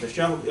the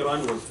Shah of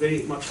Iran was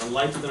very much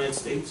allied to the United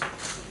States.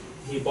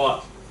 He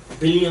bought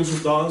billions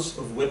of dollars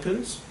of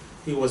weapons.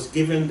 He was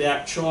given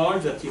that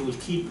charge that he will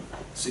keep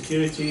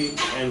security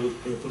and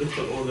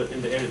political order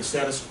in the area, the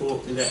status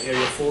quo in that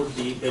area for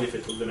the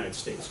benefit of the United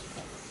States.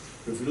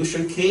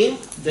 Revolution came,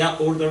 that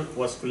order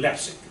was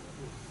collapsing.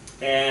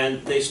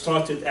 And they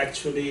started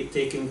actually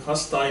taking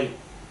hostile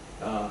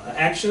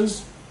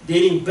actions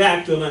dating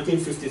back to the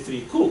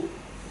 1953 coup.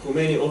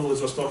 Khomeini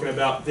always was talking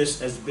about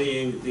this as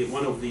being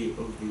one of the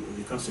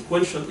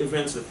consequential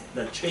events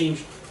that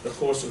changed the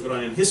course of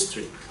Iranian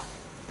history.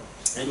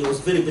 And he was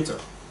very bitter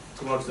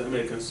towards the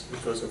Americans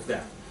because of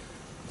that.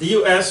 The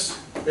US,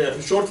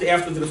 shortly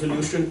after the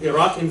revolution,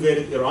 Iraq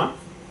invaded Iran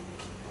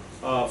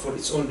for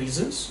its own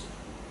reasons.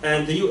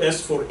 And the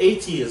US for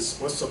 8 years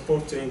was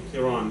supporting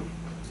Iran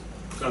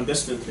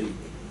clandestinely.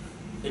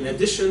 In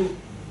addition,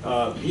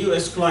 the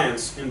US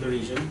clients in the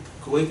region,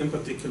 Kuwait in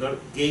particular,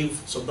 gave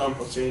Saddam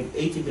Hussein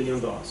 $80 billion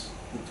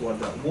toward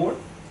that war.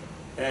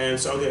 And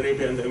Saudi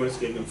Arabia and the Emirates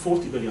gave him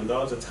 $40 billion.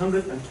 That's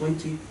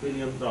 $120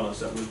 billion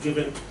that were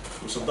given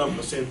to Saddam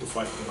Hussein to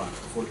fight Iran.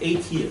 For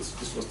 8 years,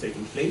 this was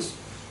taking place.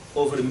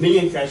 Over 1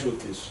 million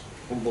casualties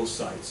on both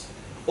sides.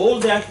 All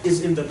that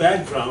is in the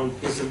background,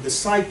 is in the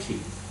psyche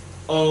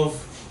of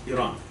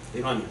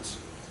Iranians.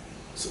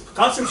 So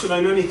Qassem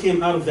Soleimani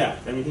came out of that.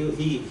 I mean,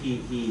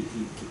 he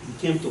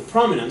came to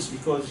prominence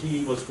because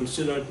he was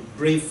considered a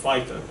brave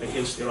fighter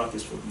against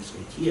Iraqis for these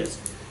 8 years.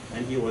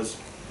 And he was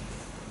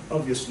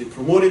obviously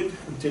promoted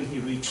until he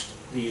reached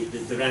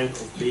the rank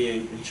of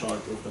being in charge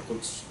of the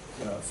Quds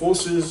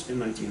forces in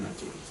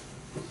 1998.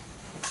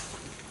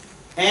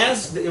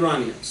 As the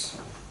Iranians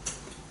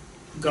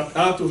got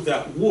out of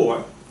that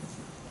war,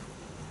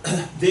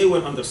 they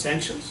were under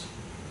sanctions.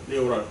 They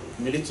were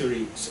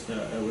military,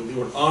 they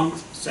were armed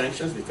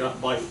sanctions. They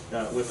cannot buy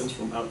weapons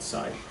from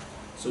outside.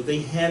 So they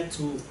had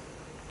to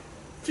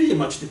pretty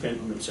much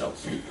depend on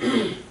themselves.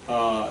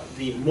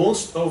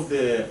 Most of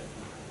the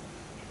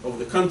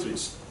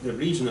countries, the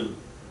regional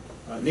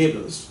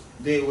neighbors,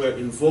 they were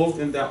involved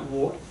in that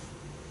war,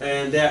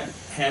 and that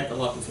had a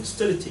lot of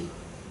hostility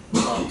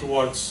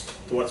towards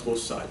both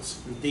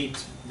sides. Indeed,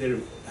 there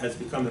has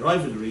become a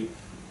rivalry,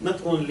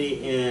 not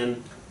only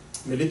in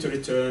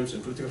military terms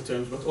and political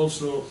terms, but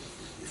also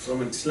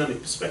from an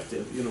Islamic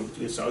perspective,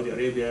 between Saudi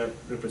Arabia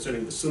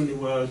representing the Sunni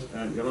world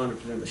and Iran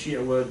representing the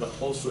Shia world, but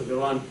also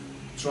Iran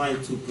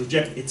trying to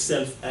project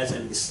itself as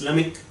an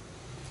Islamic,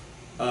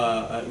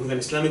 with an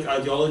Islamic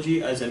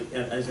ideology, as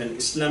an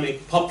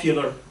Islamic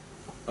popular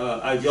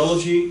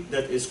ideology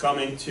that is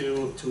coming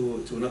to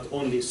not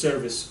only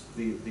service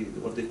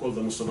what they call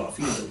the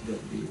Mustada'afin,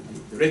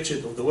 the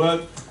wretched of the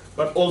world,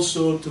 but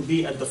also to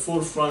be at the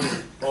forefront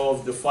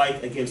of the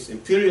fight against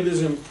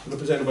imperialism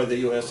represented by the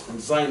US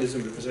and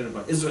Zionism represented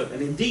by Israel.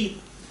 And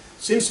indeed,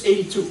 since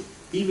 '82,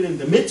 even in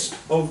the midst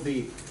of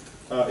the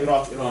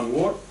Iraq-Iran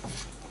war,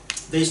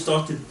 they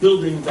started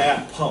building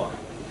that power.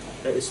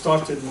 It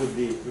started with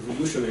the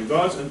Revolutionary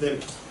Guards, and then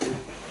it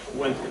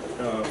went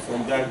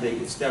from that they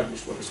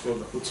established what is called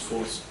the Quds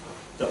Force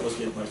that was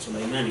led by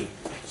Soleimani.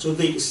 So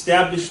they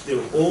established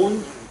their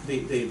own,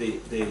 they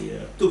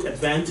took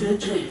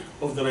advantage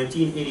of the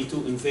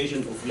 1982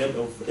 invasion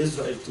of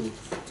Israel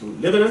to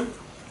Lebanon,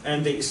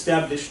 and they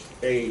established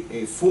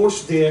a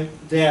force there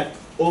that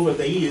over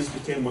the years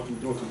became what we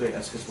know today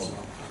as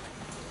Hezbollah.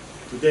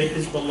 Today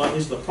Hezbollah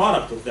is the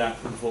product of that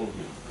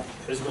involvement.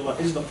 Hezbollah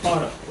is the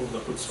product of the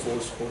Quds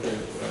Force or the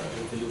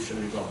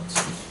Revolutionary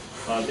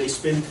Guards. They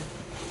spent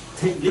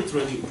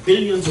literally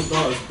billions of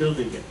dollars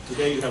building it.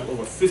 Today you have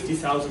over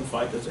 50,000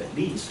 fighters at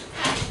least,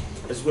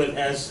 as well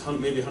as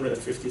maybe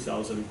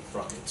 150,000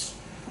 rockets.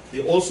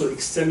 They also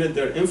extended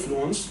their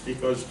influence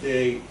because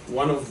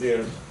one of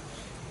their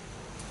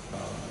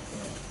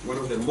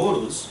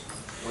mottos,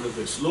 one of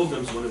their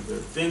slogans, one of their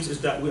things is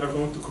that we are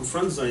going to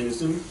confront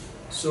Zionism.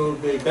 So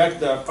they backed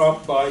that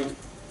up by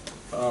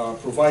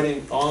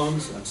providing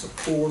arms and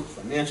support,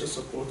 financial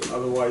support, and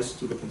otherwise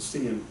to the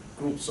Palestinian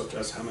groups such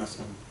as Hamas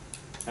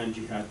and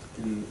Jihad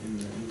in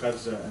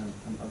Gaza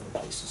and other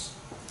places.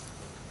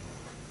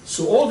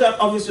 So all that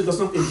obviously does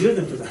not endear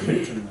them to the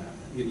American man.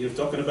 You're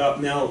talking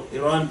about now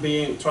Iran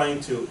trying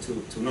to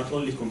not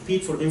only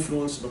compete for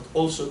influence, but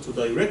also to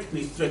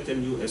directly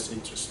threaten U.S.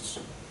 interests.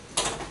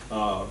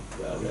 I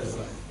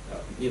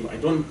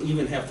don't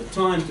even have the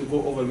time to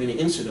go over many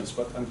incidents,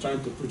 but I'm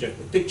trying to project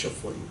the picture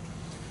for you.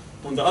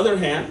 On the other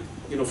hand,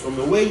 from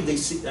the way they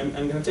see, I'm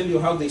going to tell you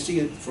how they see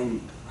it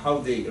from how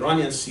the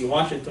Iranians see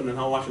Washington and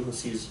how Washington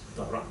sees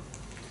Tehran.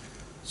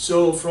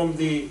 So from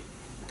the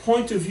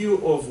point of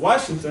view of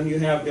Washington, you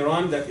have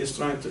Iran that is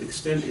trying to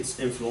extend its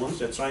influence,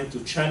 that's trying to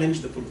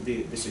challenge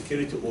the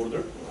security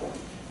order,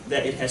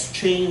 that it has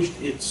changed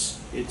its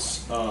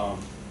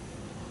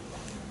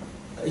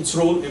its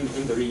role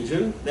in the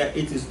region, that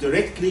it is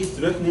directly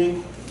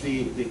threatening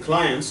the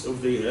clients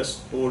of the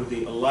US or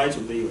the allies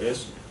of the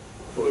US,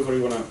 however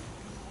you want to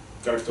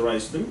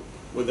characterize them,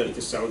 whether it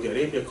is Saudi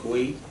Arabia,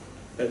 Kuwait,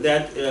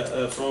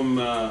 from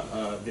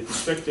the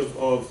perspective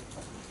of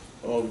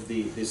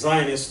the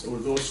Zionists or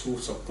those who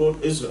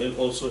support Israel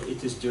also,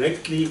 it is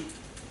directly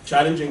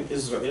challenging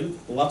Israel.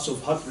 Lots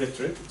of hot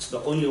rhetoric. It's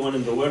the only one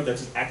in the world that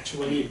is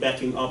actually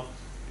backing up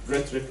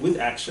rhetoric with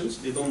actions.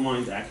 They don't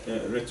mind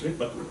rhetoric,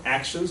 but with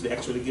actions, they're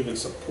actually giving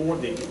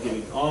support, they're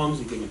giving arms,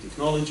 they're giving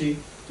technology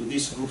to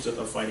these groups that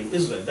are fighting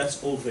Israel.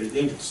 That's all very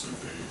dangerous,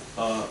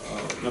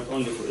 not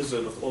only for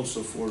Israel, but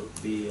also for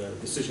the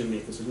decision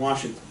makers in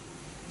Washington.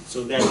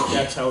 So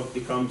that's how it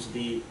becomes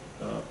the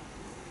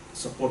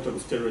supporter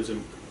of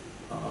terrorism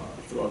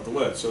throughout the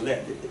world. So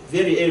that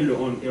very early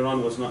on,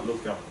 Iran was not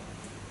looked up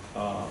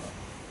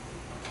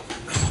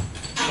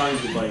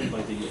kindly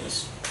by the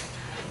US.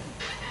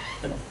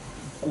 And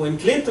when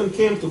Clinton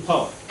came to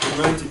power in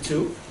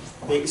 '92,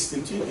 they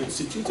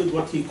instituted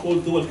what he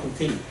called dual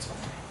containment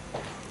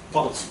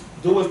policy.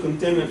 Dual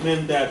containment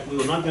meant that we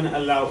were not going to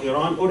allow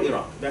Iran or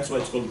Iraq. That's why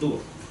it's called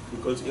dual.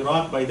 Because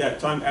Iraq, by that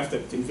time, after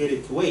it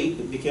invaded Kuwait,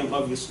 it became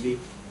obviously,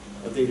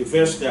 they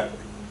reversed that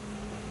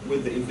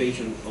with the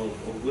invasion or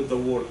with the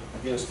war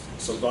against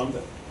Saddam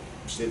that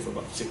stayed for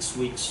about 6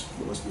 weeks.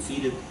 He was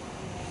defeated.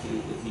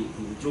 He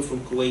withdrew from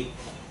Kuwait.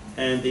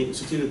 And they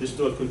instituted this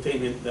dual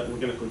containment that we're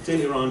going to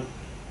contain Iran,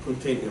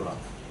 contain Iraq.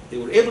 They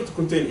were able to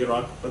contain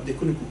Iraq, but they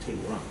couldn't contain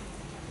Iran.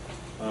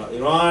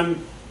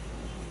 Iran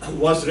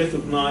was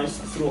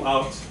recognized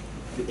throughout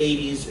the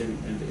 80s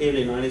and the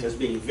early 90s as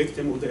being a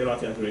victim of the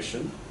Iraqi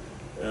aggression.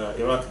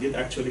 Iraq did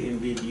actually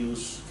indeed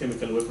use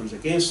chemical weapons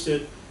against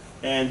it,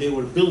 and they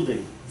were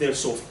building their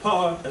soft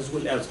power as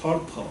well as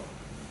hard power.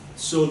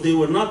 So they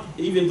were not,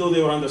 even though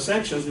they were under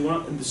sanctions, they were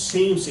not in the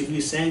same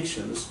severe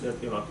sanctions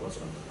that Iraq was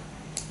under.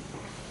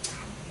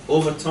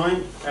 Over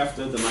time,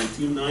 after the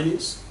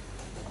 1990s,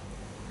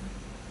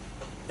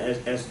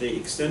 as they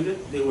extended,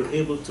 they were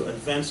able to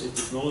advance in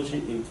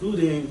technology,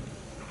 including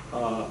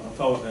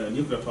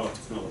nuclear power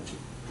technology.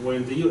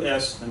 When the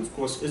US and of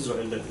course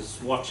Israel, that is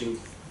watching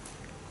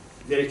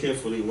very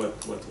carefully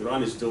what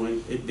Iran is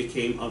doing, it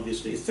became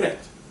obviously a threat.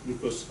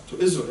 Because to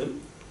Israel,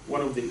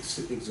 one of the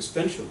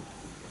existential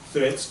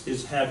threats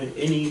is having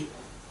any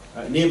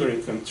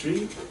neighboring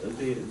country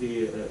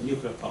the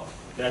nuclear power.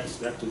 That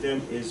to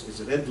them is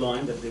a red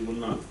line that they will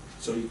not.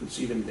 So you could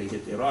see them, they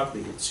hit Iraq,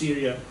 they hit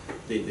Syria,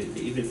 they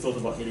even thought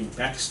about hitting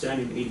Pakistan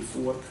in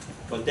 '84,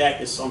 but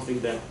that is something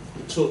that,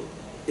 so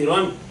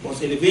Iran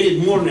was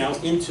elevated more now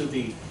into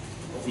the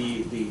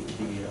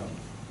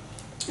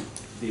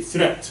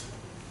threat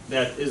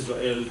that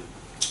Israel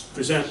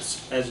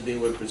presents, as they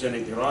were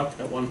presenting Iraq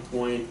at one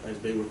point, as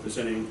they were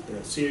presenting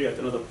Syria at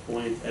another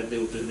point, as they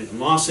were presenting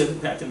Mosul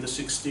back in the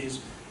 60s.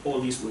 All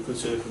these were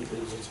considered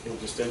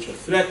existential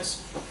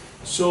threats.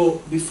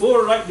 So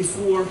right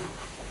before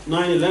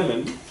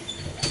 9/11,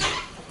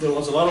 there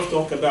was a lot of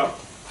talk about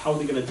how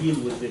they're going to deal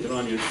with the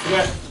Iranian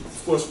threat.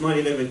 Of course,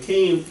 9/11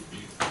 came,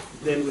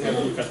 then we have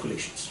new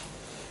calculations.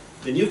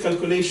 The new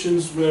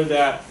calculations were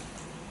that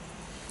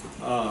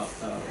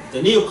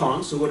the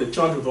neocons, who were in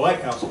charge of the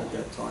White House at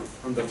that time,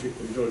 under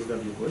George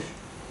W. Bush,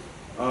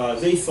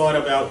 they thought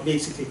about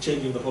basically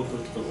changing the whole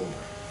political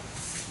order.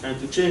 And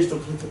to change the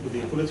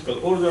political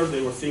order,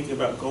 they were thinking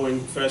about going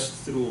first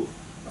through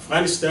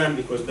Afghanistan,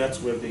 because that's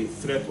where the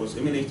threat was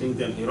emanating,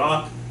 then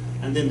Iraq,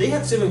 and then they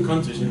had 7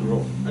 countries in a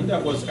row. And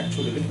that was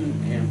actually written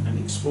and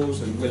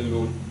exposed and well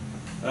known.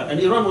 And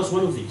Iran was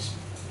one of these.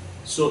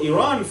 So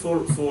Iran, for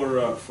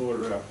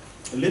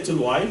a little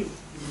while,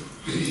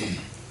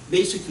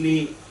 basically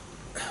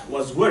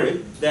was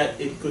worried that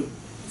it could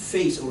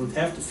face, or would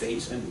have to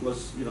face, and it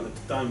was, at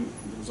the time,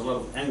 there was a lot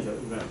of anger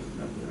in the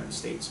United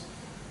States.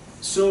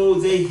 So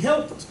they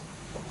helped,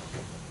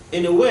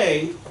 in a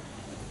way,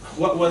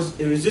 what was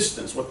a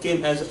resistance, what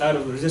came out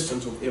of the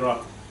resistance of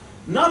Iraq.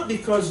 Not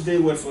because they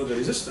were for the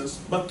resistance,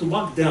 but to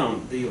lock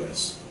down the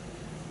US.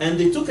 And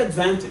they took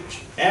advantage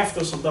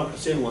after Saddam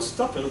Hussein was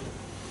toppled,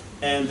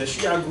 and the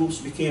Shia groups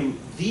became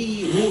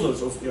the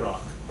rulers of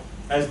Iraq,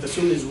 as the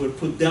Sunnis were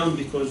put down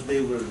because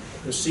they were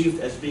perceived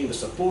as being the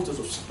supporters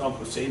of Saddam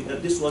Hussein,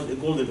 that this was a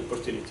golden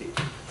opportunity.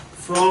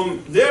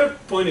 From their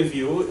point of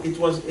view, it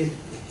was a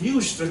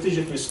huge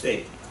strategic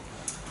mistake.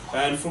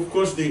 And of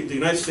course, the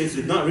United States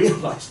did not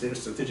realize their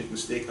strategic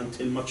mistake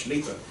until much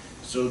later.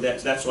 So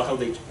that's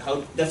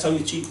how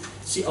you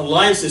see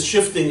alliances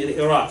shifting in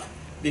Iraq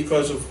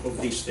because of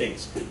these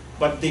things.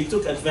 But they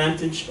took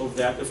advantage of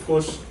that. Of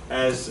course,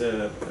 as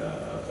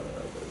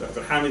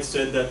Dr. Hammad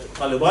said, that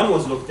Taliban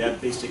was looked at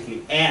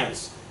basically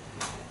as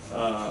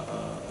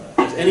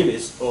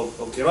enemies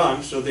of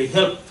Iran, so they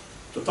helped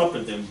to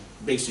topple them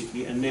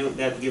basically, and now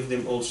that gave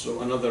them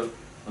also another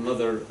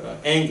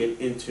angle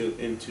into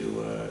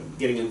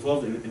getting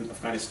involved in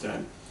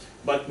Afghanistan.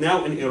 But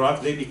now in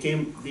Iraq, they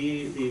became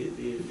the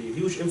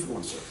huge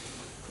influencer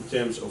in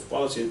terms of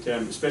policy,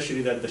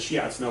 especially that the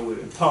Shiites now were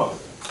in power,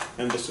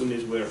 and the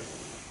Sunnis were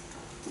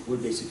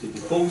basically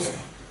deposed.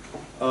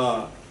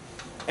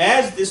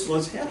 as this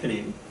was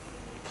happening,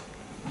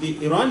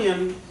 the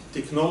Iranian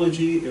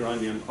technology,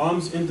 Iranian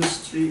arms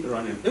industry,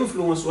 Iranian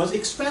influence was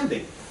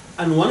expanding.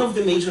 And one of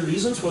the major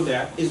reasons for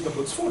that is the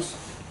Quds Force.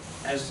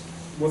 As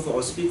both of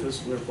our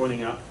speakers were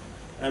pointing out,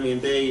 I mean,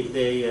 they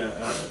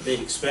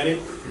expanded.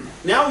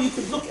 Now you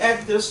could look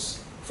at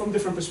this from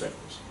different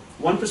perspectives.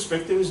 One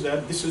perspective is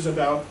that this is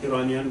about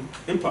Iranian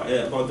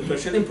empire, about the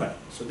Persian Empire.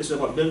 So this is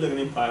about building an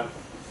empire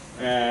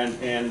and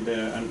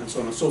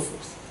so on and so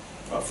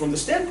forth. From the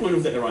standpoint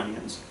of the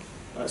Iranians,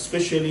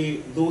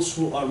 especially those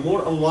who are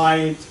more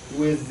allied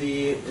with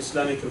the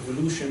Islamic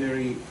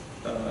revolutionary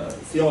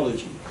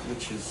theology,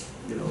 which is,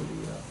 you know,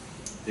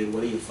 the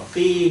Wali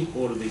al-Faqih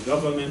or the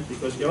government,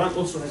 because Iran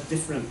also has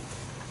different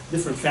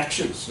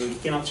factions, so you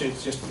cannot say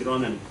it's just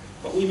Iran,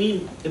 but we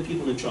mean the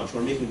people in charge who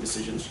are making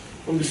decisions.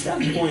 From the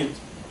standpoint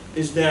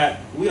is that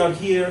we are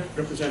here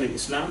representing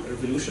Islam,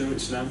 revolutionary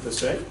Islam per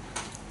se,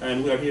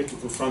 and we are here to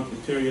confront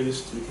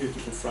imperialists, we're here to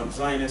confront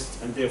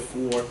Zionists, and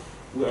therefore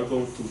we are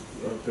going to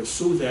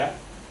pursue that,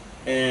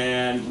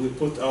 and we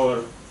put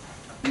our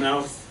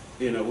mouth,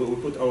 you know, we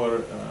put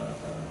our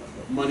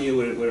money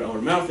where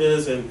our mouth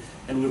is, and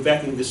we're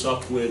backing this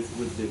up with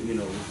the, you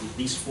know, with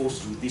these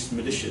forces, with these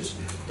militias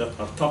that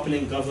are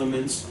toppling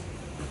governments,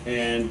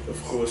 and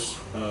of course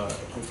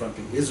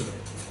confronting Israel.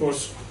 Of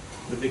course,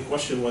 the big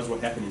question was what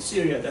happened in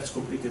Syria. That's a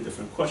completely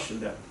different question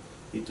that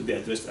need to be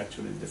addressed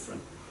actually in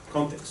different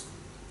context.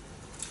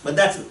 But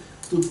that's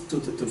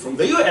from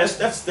the U.S.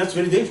 That's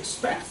very dangerous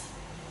path.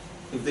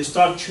 If they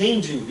start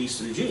changing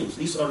these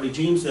are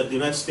regimes that the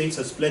United States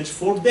has pledged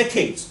for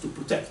decades to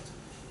protect,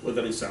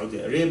 whether in Saudi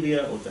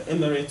Arabia or the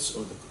Emirates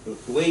or the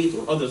Kuwait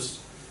or others,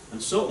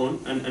 and so on,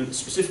 and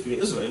specifically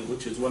Israel,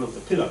 which is one of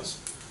the pillars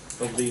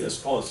of the U.S.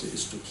 policy,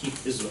 is to keep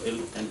Israel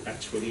and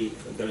actually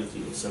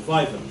guarantee its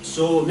survival.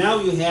 So now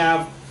you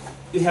have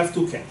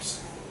two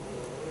camps.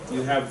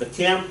 You have the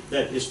camp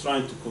that is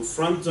trying to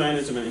confront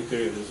Zionism and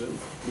imperialism,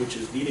 which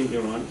is leading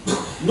Iran.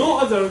 No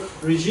other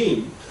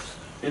regime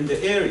in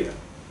the area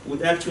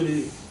would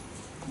actually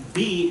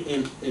be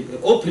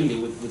openly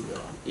with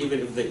Iran, even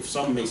if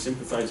some may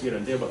sympathize here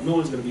and there, but no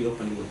one's going to be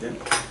openly with them.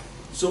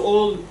 So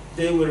all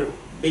they were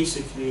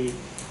basically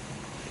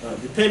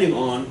depending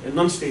on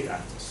non-state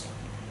actors.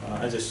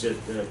 As I said,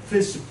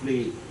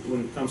 principally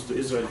when it comes to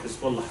Israel,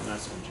 Hezbollah,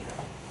 Hamas, and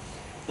Jihad.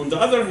 On the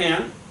other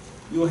hand,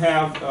 you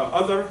have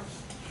other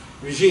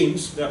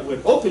regimes that were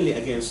openly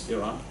against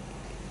Iran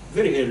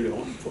very early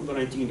on, from the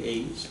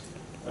 1980s.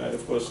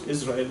 Of course,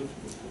 Israel,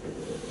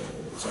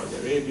 Saudi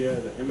Arabia,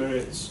 the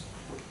Emirates,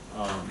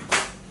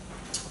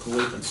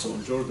 Kuwait, and so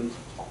on, Jordan,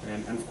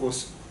 and of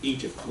course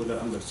Egypt, whether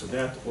under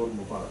Sadat or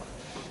Mubarak.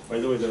 By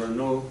the way,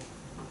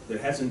 there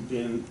hasn't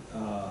been.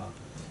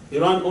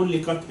 Iran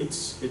only cut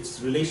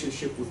its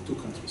relationship with two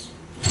countries.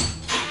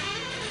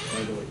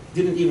 By the way,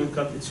 didn't even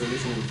cut its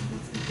relationship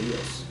with the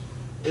U.S.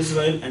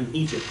 Israel and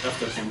Egypt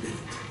after Camp David,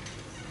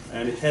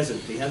 and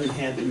they haven't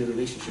had any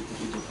relationship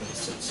with Egypt ever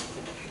since.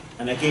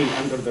 And again,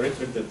 under the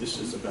rhetoric that this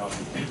is about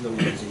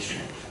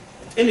globalization.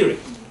 At any rate,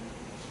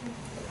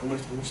 how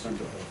much time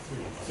do I have?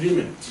 3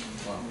 minutes.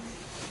 Wow.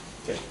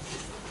 Okay.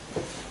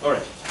 All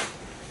right.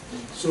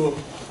 So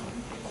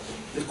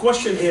the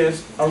question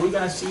is, are we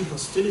going to see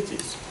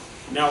hostilities?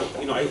 Now,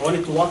 you know, I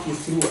wanted to walk you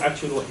through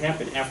actually what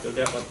happened after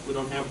that, but we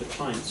don't have the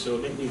time. So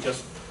let me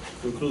just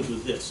conclude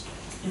with this.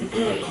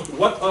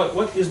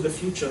 What is the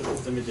future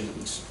of the Middle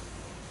East?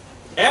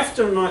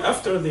 After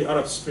the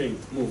Arab Spring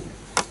movement,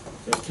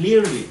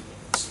 clearly,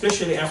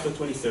 especially after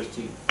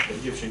 2013, the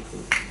Egyptian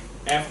coup,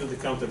 after the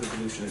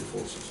counter-revolutionary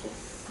forces.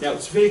 Now,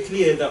 it's very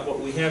clear that what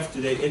we have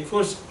today, of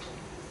course,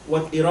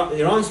 what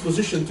Iran's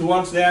position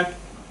towards that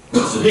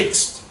is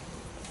mixed,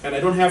 and I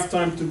don't have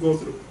time to go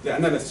through the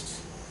analysis.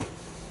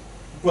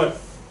 But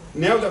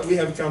now that we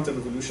have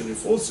counter-revolutionary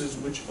forces,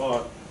 which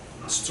are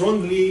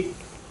strongly,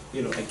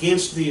 you know,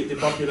 against the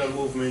popular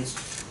movements,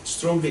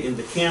 strongly in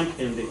the camp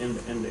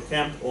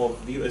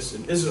of the U.S.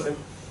 and Israel,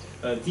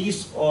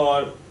 these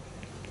are,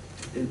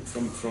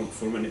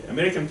 from an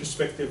American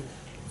perspective,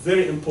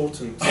 very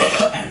important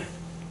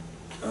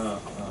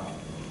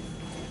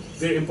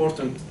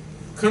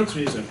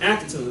countries and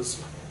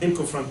actors in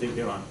confronting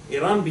Iran.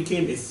 Iran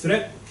became a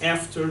threat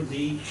after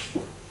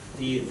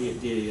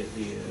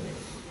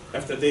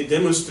after they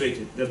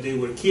demonstrated that they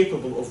were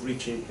capable of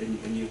reaching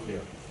a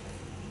nuclear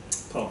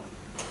power.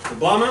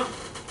 Obama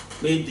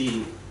made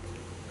the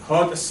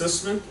hard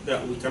assessment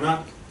that we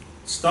cannot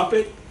stop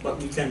it, but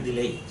we can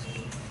delay it.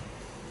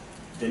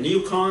 The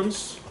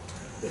neocons,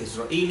 the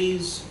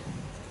Israelis,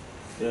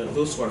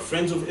 those who are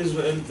friends of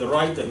Israel, the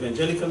right, the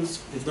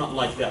evangelicals, did not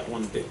like that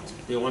one bit.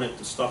 They wanted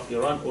to stop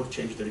Iran or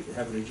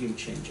have regime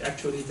change.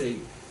 Actually,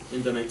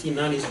 in the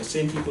 1990s, the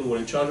same people were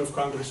in charge of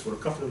Congress for a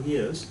couple of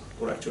years,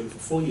 or actually for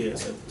 4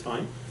 years at the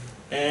time,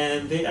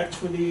 and they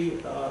actually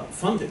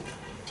funded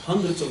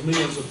hundreds of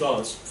millions of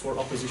dollars for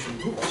opposition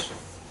groups.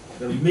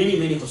 There are many,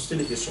 many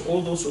hostilities. So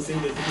all those who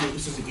think that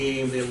this is a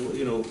game,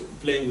 they're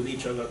playing with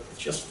each other, it's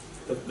just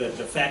the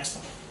facts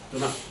do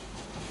not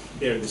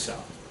bear this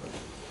out.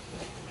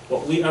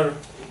 What we are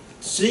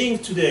seeing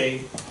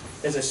today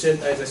as I said,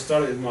 as I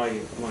started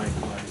my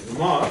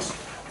remarks,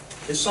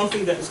 is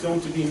something that is going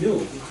to be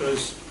new,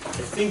 because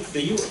I think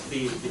the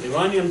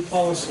Iranian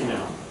policy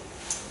now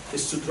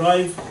is to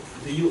drive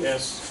the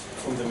US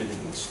from the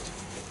Middle East.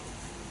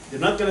 They're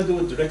not going to do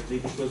it directly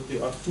because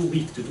they are too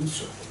weak to do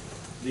so.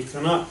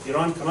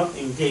 Iran cannot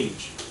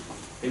engage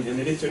in a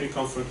military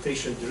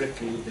confrontation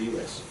directly with the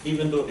US,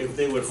 even though if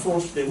they were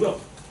forced, they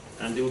will.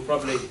 And they will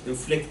probably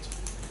inflict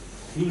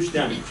huge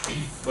damage,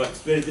 but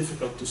it's very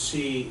difficult to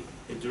see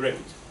a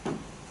direct,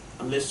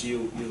 unless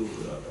you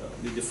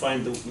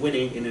define the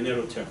winning in a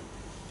narrow term.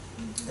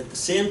 At the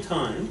same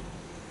time,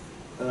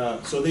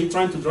 so they're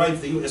trying to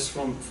drive the US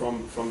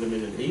from the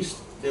Middle East.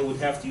 They would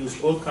have to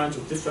use all kinds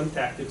of different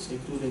tactics,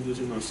 including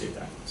using non-state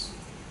tactics.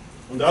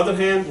 On the other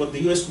hand, what the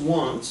US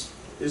wants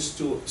is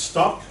to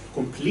stop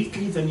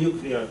completely the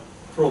nuclear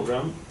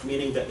program,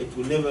 meaning that it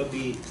will never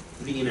be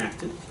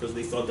reenacted, because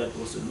they thought that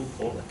was a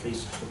loophole, at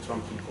least for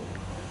Trump people.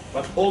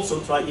 But also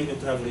try even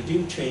to have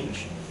regime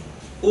change,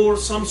 or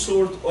some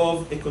sort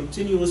of a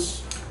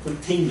continuous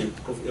containment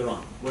of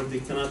Iran, where they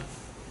cannot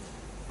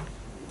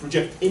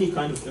project any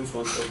kind of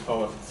influence or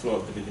power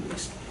throughout the Middle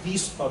East.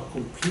 These are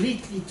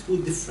completely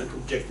two different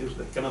objectives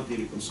that cannot be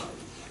reconciled.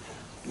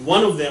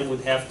 One of them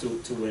would have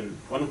to win,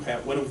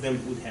 one of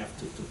them would have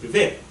to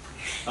prevail.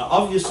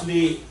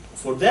 Obviously,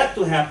 for that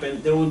to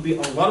happen, there will be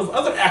a lot of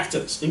other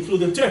actors,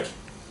 including Turkey,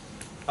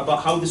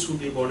 about how this will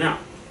be borne out.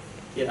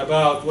 Yeah,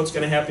 about what's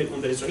going to happen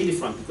on the Israeli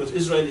front, because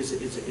Israel is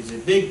a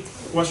big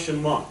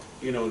question mark.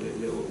 You know,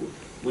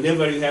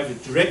 whenever you have a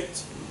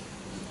direct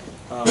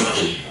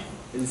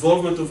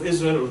involvement of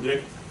Israel or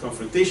direct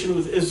confrontation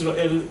with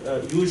Israel,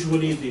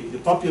 usually the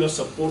popular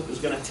support is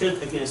going to tilt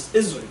against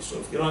Israel. So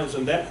if Iran is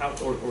on that out,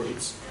 or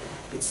its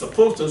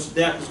supporters,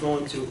 that is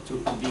going to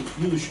be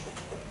huge,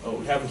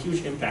 or have a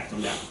huge impact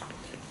on that.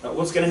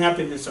 What's going to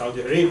happen in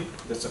Saudi Arabia,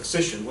 the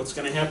succession, what's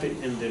going to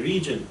happen in the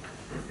region,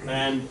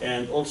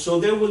 and also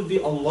there will be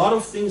a lot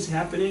of things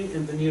happening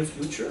in the near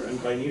future,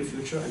 and by near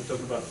future I'm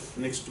talking about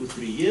the next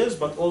 2-3 years,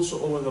 but also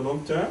over the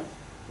long term,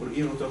 or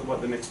even talk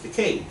about the next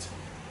decade.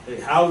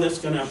 How that's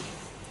going to,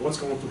 what's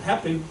going to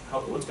happen,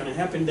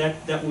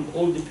 that will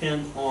all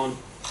depend on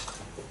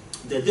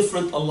the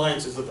different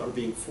alliances that are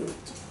being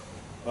formed.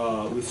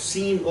 We've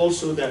seen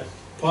also that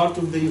part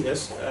of the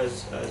US,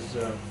 as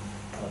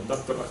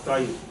Dr.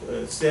 Aktay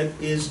said,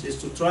 is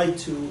to try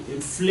to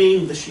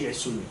inflame the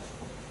Shia-Sunni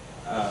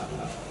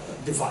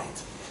divide.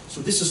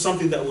 So this is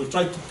something that we'll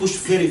try to push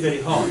very,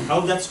 very hard. How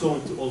that's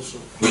going to also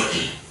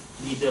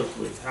be dealt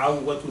with?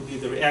 What would be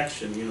the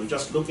reaction? You know,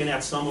 just looking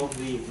at some of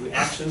the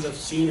reactions I've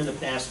seen in the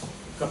past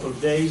couple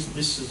of days,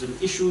 this is an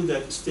issue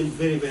that's still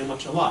very, very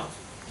much alive,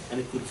 and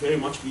it could very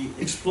much be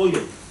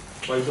exploited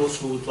by those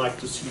who would like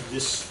to see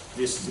this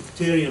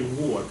sectarian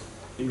war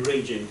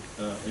enraging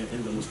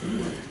in the Muslim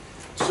world.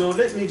 So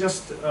let me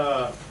just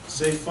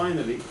say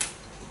finally,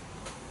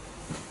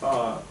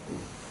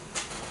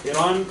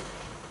 Iran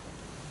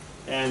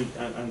and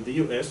the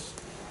US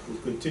will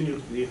continue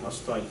to be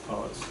hostile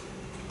powers.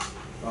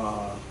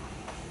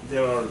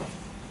 There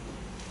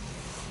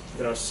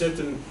are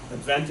certain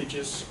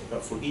advantages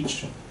for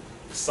each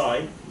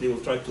side. They will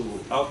try to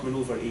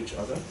outmaneuver each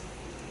other.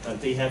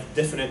 They have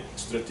definite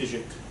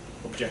strategic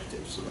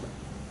objectives.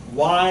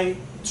 Why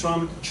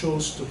Trump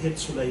chose to hit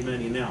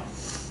Soleimani now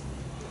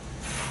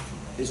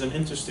is an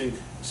interesting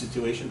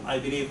situation. I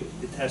believe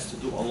it has to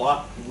do a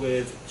lot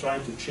with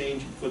trying to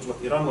change, because what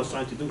Iran was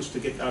trying to do is to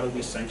get out of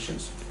these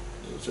sanctions.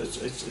 So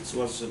it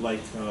was like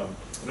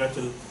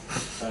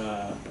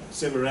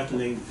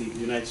saber-rattling the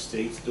United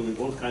States, doing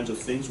all kinds of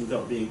things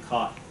without being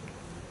caught.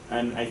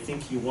 And I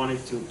think he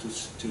wanted to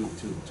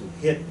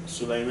hit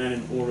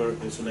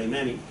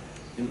Soleimani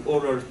in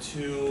order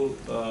to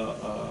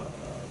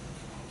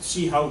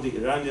see how the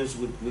Iranians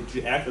would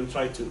react and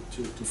try to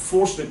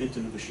force them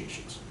into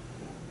negotiations.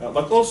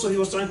 But also he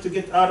was trying to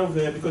get out of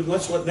there, because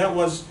that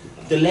was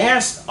the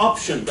last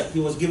option that he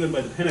was given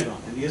by the Pentagon,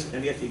 and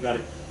yet he got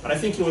it. But I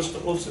think he was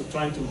also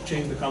trying to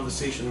change the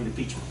conversation on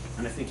impeachment,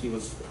 and I think he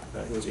was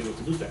able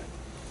to do that.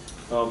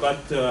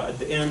 But at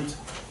the end,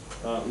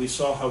 we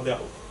saw how that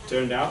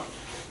turned out,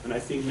 and I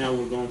think now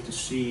we're going to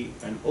see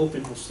an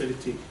open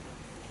hostility.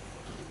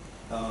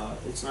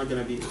 It's not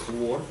going to be a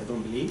war, I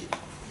don't believe.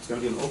 It's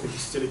going to be an open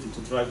hostility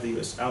to drive the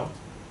U.S. out,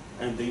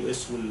 and the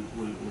U.S. will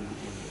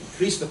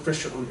increase the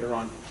pressure on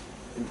Iran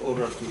in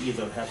order to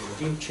either have a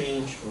regime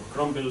change or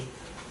crumble,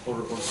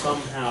 or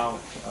somehow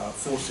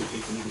force it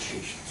into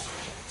negotiations.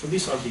 So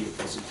these are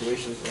the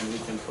situations, and we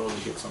can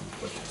probably get some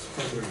questions.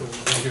 Thank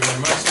you very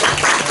much.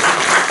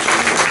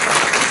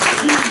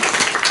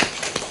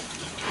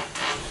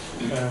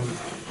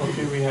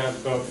 Okay, we have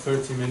about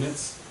 30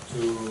 minutes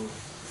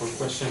for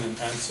question and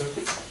answer.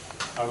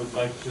 I would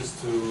like just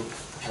to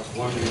have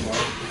one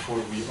remark before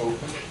we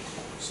open.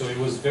 So it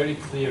was very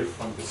clear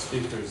from the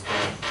speakers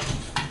that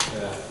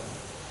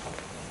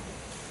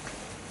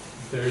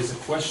there is a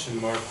question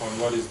mark on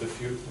what is the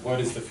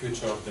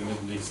future of the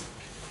Middle East.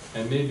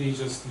 And maybe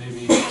Dr.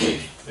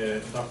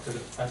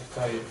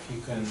 Aktay, if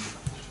you can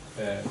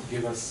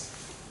give us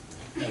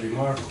a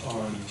remark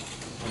on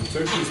on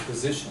Turkey's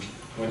position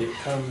when it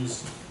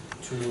comes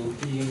to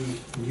being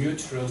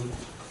neutral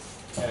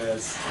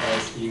as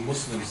a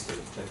Muslim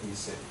state, let me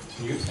say,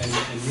 a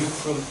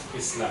neutral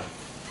Islam,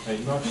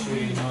 right? Not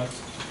Shia, not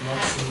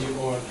Sunni,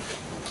 or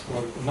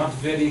not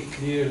very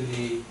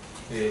clearly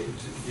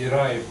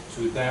derived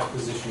to that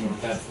position or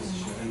that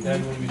position. And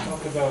then when we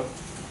talk about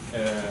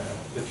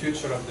the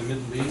future of the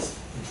Middle East,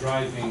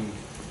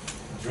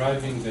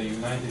 driving the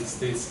United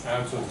States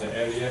out of the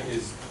area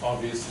is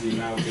obviously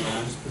now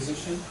Iran's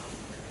position.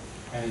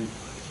 And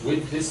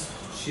with this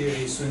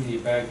Shia-Sunni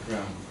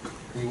background,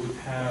 we would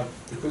have,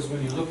 because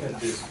when you look at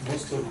this,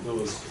 most of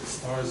those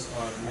stars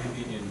are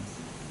maybe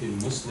in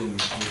Muslim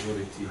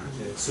majority,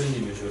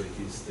 Sunni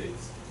majority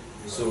states.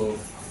 So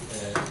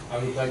I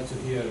would like to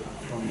hear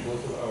from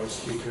both of our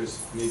speakers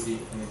maybe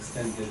an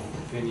extended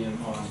opinion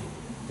on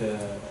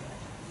the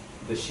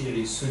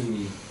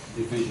Shia-Sunni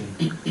division.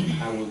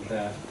 How will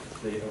that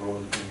play a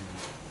role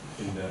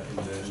in the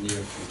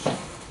near future?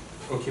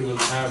 Okay, we'll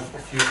have a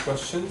few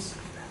questions.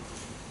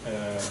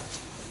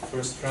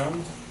 First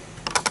round.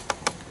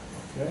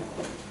 Okay.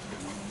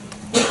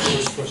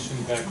 First question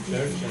back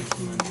there,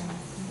 gentleman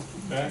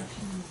back.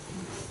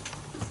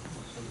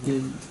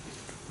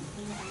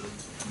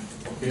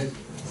 Okay,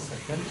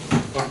 second.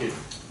 Okay,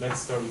 let's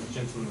start with the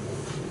gentleman.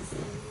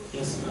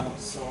 Yes,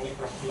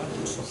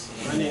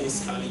 my name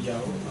is Ali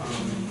Yao.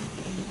 I'm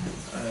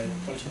a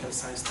political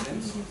science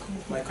student.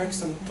 My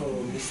question to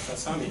Mr.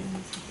 Sami.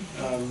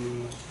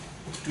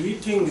 Do you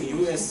think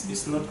U.S.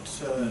 is not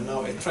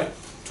now a threat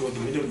to the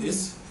Middle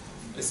East,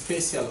 a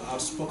special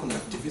outspoken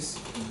activist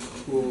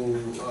who...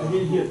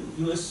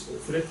 U.S.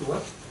 threat to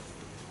what?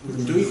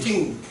 Do you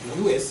think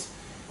U.S.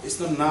 is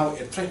not now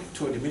a threat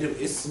to the Middle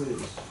East,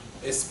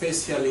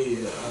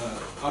 especially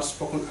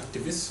outspoken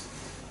activists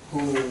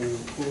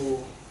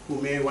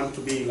who may want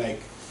to be like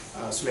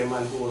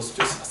Soleimani, who was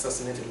just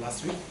assassinated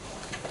last week,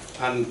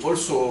 and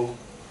also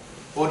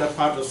other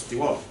parts of the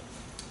world?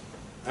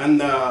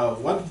 And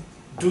what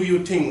do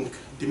you think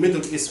the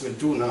Middle East will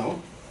do now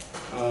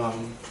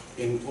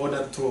in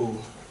order to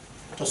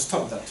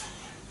stop that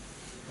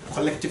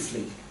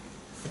collectively?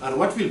 And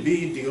what will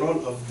be the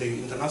role of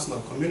the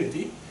international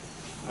community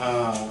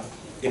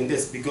in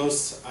this?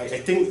 Because I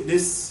think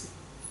this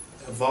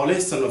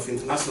violation of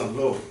international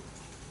law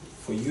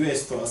for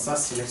U.S. to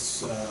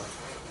assassinate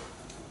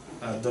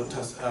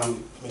Dr.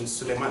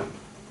 Soleimani.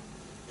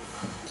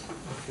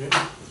 Okay.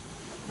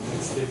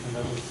 Let's take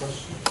another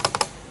question.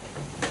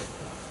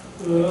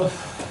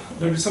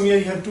 Dr. Sami, I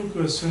have two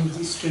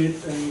questions,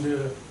 straight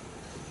and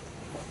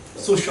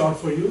so short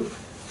for you.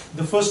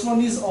 The first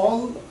one is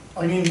all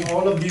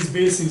of these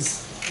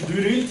bases, do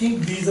you really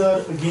think these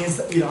are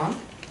against Iran?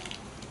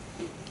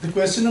 The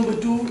question number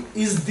two,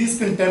 is this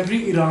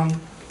contemporary Iran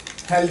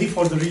healthy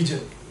for the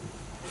region?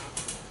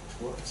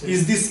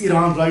 Is this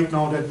Iran right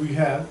now that we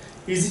have,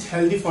 is it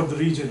healthy for the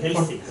region?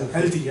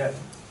 Healthy, yeah,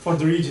 for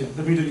the region,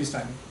 the Middle East,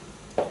 I mean.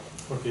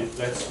 Okay,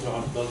 let's go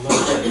Abdullah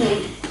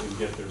and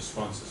get the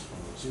responses from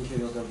us. Thank you,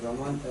 Dr.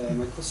 Brahman.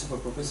 My question for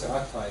Professor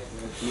Aktay,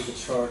 to make it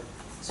short.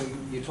 So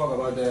you talk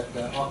about the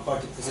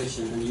party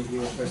position and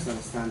your personal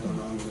stand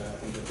on the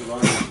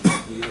Iranian,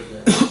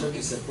 the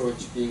Turkish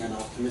approach being having an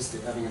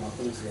optimistic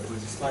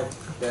approach, despite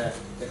the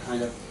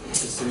kind of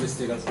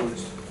pessimistic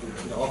approach,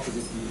 the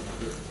opposite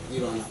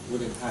Iran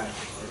wouldn't have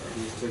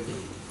against Turkey.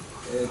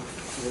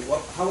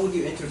 How would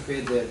you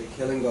interpret the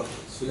killing of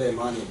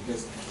Soleimani?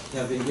 Because they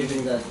have been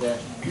given the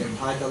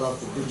title of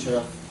the butcher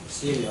of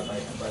Syria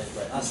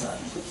by Assad.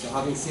 So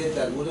having said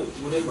that,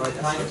 wouldn't by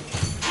time,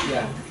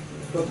 yeah.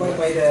 But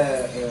by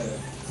the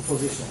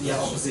opposition. Yeah,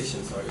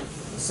 opposition, sorry.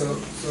 So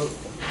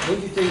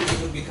don't you think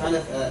it would be kind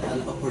of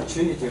an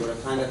opportunity or a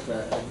kind of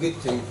a good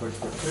thing for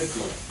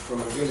Turkey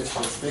from a realist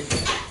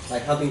perspective,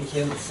 like having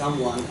killed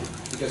someone,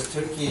 because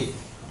Turkish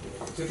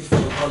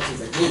foreign policy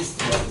is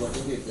against what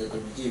it is, the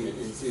regime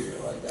in Syria,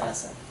 like the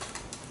Assad.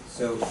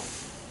 So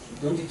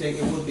don't you think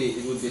it would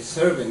be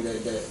serving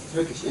the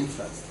Turkish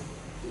interest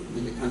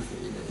in the country,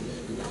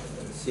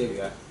 in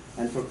Syria?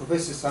 And for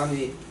Professor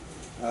Sami,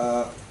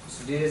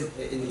 so there is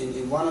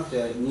in one of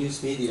the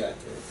news media,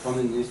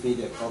 common news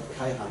media called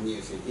Kayhan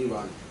News in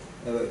Iran,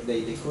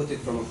 they quoted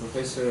from a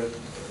professor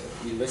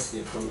in the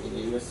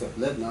University of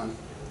Lebanon.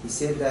 He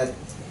said that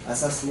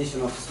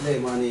assassination of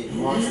Soleimani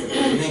marks the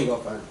beginning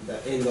of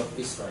the end of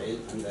Israel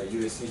and the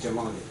U.S.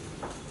 hegemony.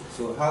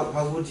 So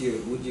how would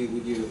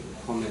you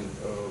comment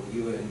or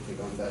your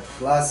intake on that?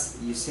 Plus,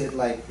 you said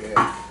like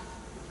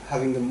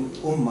having the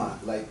ummah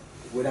like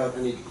without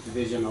any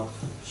division of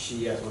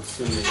Shia or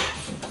Sunni.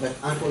 But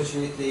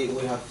unfortunately,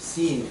 we have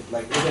seen,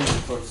 like even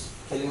for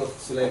killing of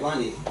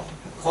Soleimani,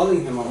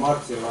 calling him a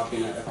martyr have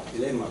been a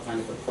dilemma, kind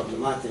of a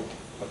problematic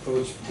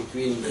approach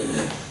between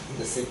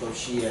the sect of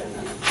Shia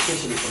and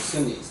especially for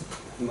Sunnis.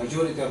 The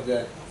majority of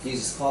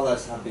these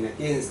scholars have been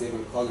against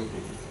even calling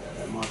him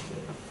a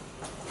martyr.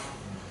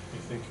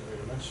 Thank you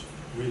very much.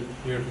 We'll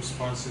hear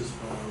responses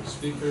from our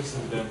speakers,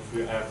 and then if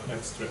you have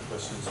extra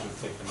questions, we'll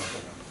take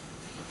another one.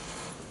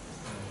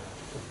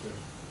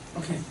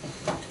 Okay.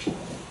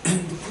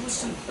 The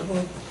question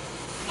about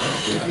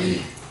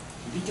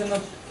we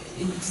cannot.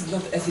 It's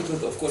not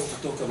ethical, of course,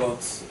 to talk about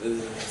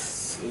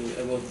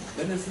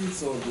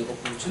benefits or the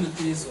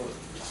opportunities or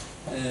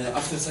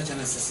after such an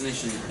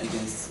assassination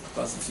against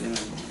Qassem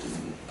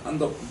Soleimani.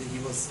 Undoubtedly, he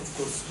was, of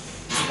course,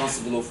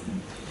 responsible of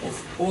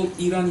all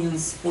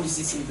Iranians'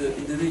 policies in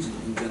the region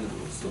in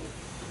general. So,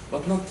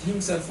 but not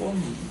himself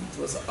only. It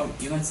was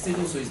United States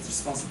also is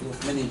responsible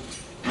of many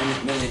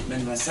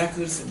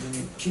massacres and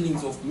many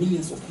killings of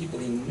millions of people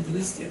in the Middle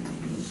East.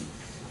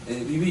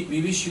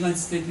 We wish United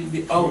States will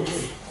be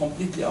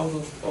completely out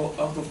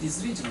of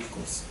this region, of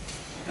course.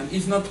 And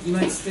if not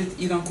United States,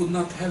 Iran could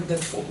not have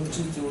that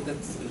opportunity or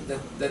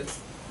that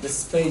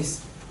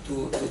space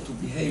to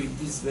behave in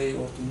this way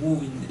or to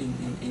move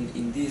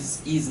in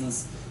this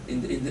easiness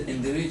in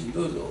the region.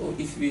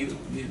 If we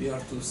are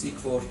to seek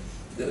for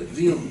the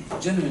real,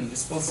 genuine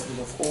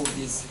responsible of all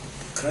these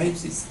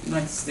crimes, is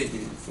United States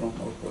from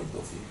our point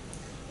of view.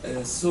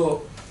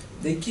 So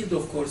they killed,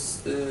 of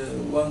course,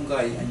 one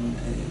guy, and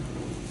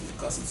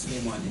Qassem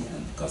Soleimani,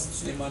 and Qassem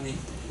Soleimani.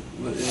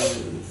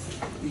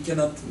 We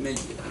cannot make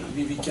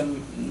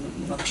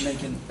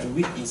a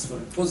witness for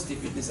a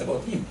positive witness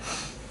about him.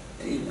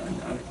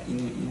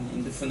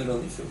 In the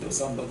funeral, if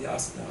somebody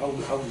asked how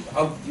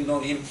did you know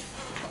him,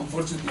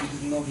 unfortunately we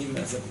didn't know him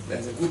as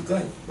a good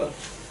guy. But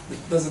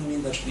it doesn't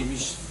mean that we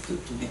wish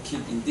to be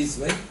killed in this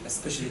way,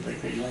 especially by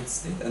the United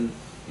States. And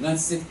the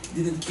United States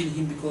didn't kill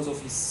him because of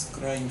his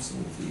crimes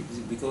or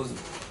because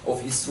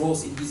of his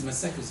roles in these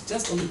massacres.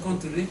 Just on the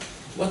contrary,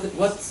 what the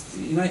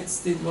United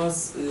States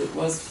was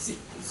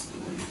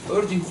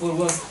urging for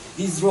was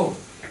his role.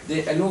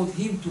 They allowed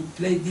him to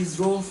play this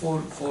role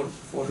for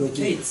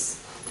decades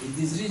in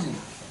this region.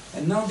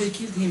 And now they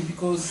killed him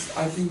because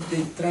I think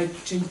they tried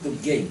to change the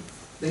game.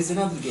 There is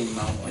another game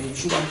now. You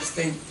should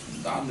understand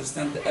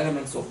the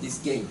elements of this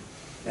game.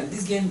 And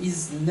this game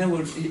is will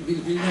never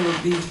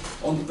be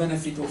on the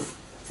benefit of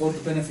the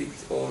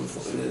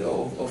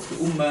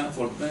Ummah,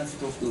 for the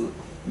benefit of the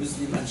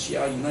Muslim and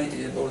Shia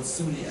united, or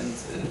Sunni and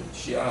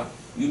Shia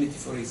unity,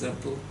 for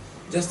example.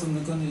 Just on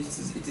the contrary,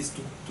 it is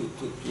to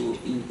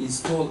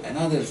install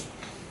another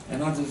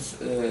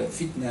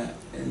fitna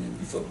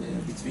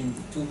between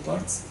the two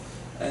parts.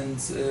 And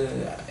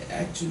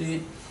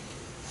actually,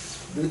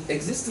 the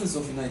existence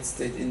of United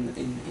States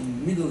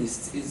in Middle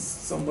East is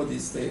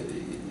somebody's.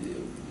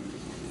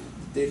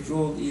 Their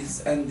role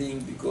is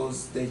ending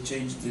because they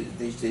changed,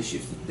 they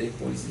shifted their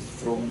policies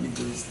from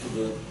Middle East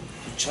to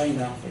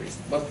China, for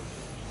example. But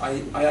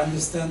I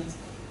understand,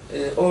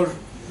 before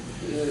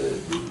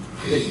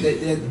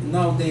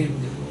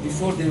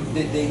they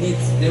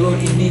were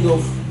in need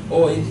of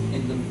oil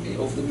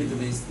of the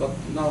Middle East, but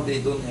now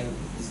they don't have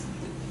this.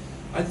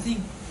 I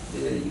think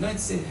the United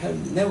States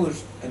have never,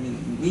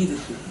 needed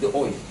the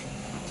oil.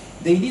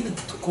 They needed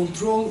to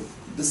control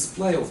the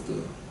supply of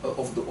the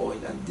oil,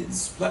 and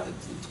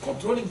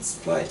controlling the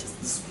supply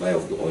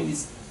of the oil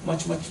is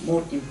much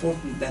more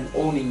important than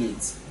owning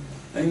it.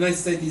 The United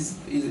States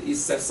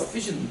is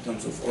self-sufficient in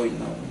terms of oil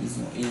now.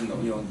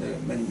 There are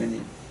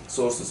many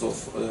sources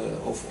of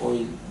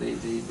oil they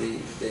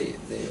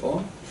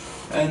own.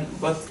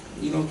 But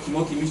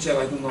Timothy Mitchell,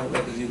 I don't know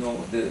whether you know,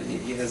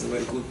 he has a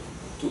very good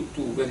two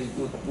very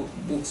good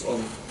books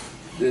on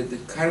the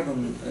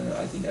carbon.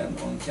 I think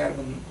on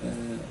carbon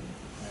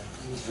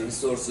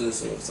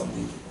resources or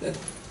something, that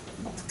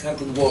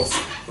carbon wars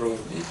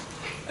probably,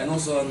 and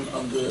also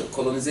on the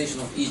colonization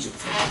of Egypt.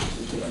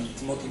 And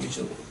Timothy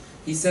Mitchell,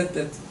 he said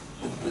that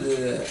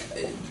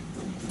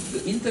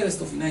the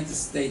interest of United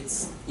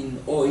States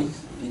in oil,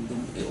 in the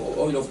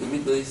oil of the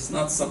Middle East, is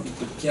not something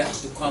to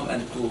come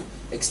and to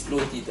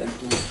exploit it and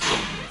to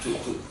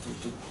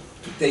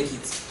take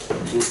it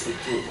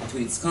to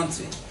its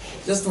country.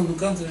 Just on the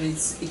contrary,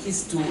 it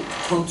is to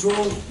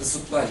control the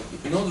supply.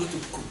 In order to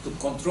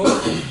control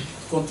the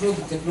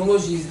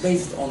technology is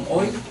based on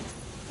oil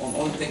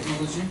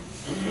technology,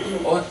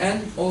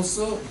 and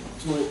also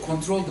to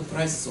control the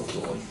prices of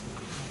the oil.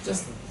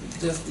 Just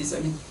this.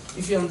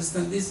 If you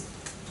understand this,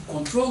 to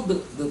control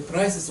the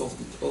prices of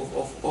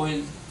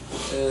oil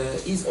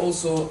is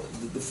also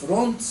the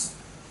front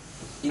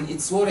in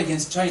its war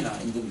against China,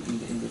 in the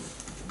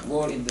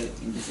war in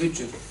the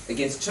future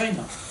against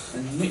China,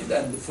 and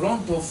the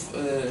front of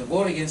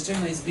war against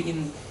China is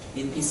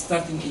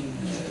starting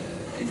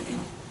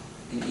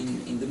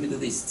in the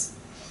Middle East.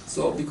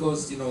 So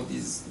because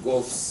these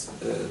Gulfs,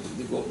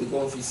 the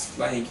Gulf is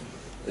supplying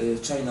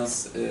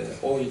China's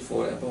oil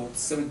for about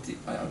 70,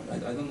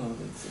 I don't know,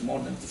 more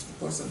than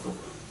 50%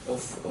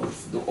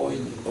 of the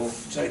oil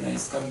of China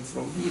is coming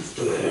from here.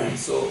 And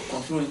so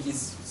controlling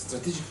this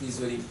strategically is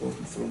very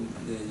important from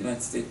the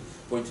United States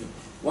point of view.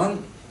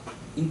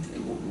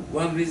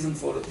 One reason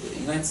for the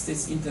United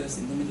States' interest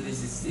in the Middle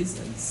East is this,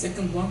 and the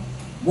second one,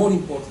 more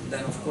important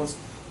than, of course,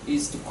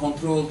 is to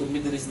control the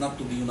Middle East not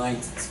to be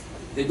united.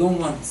 They don't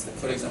want,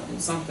 for example,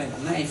 sometimes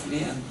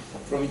naively and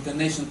from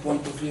international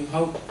point of view,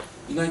 how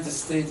United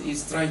States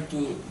is trying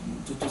to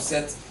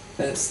set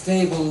a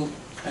stable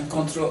and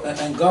control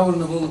and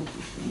governable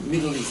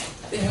Middle East.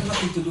 They have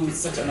nothing to do with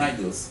such an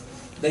ideals.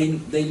 They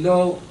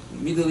allow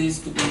Middle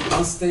East to be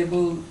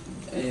unstable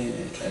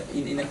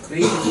in a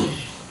creative,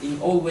 in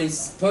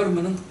always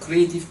permanent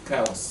creative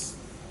chaos,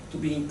 to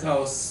be in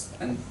chaos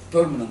and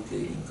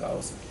permanently in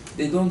chaos.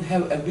 They don't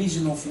have a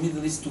vision of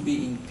Middle East to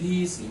be in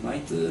peace,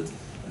 united,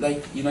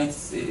 like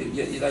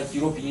like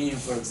European Union,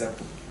 for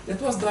example. That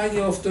was the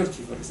idea of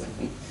Turkey, for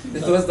example.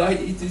 That was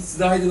it's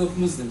the idea of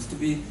Muslims to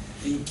be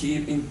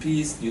in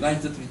peace,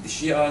 united with the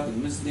Shia, the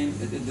Muslim,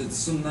 the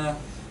Sunnah,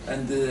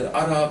 and the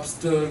Arabs,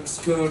 Turks,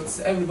 Kurds.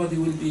 Everybody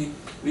will be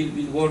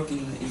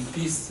working in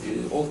peace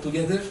all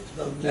together.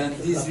 And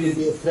this will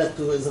be a threat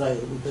to Israel.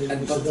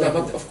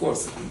 but of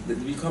course,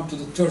 we come to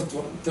the third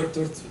one. Third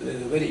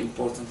very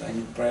important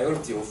and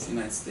priority of the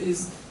United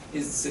States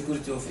is the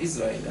security of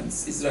Israel, and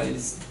Israel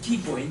is the key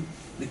point,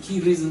 the key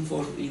reason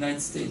for the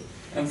United States.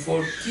 And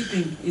for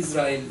keeping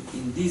Israel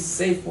in this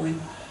safe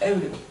point,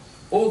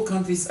 all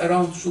countries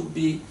around should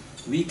be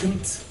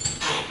weakened,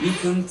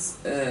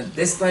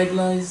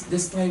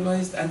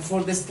 destabilized, and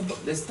for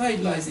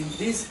destabilizing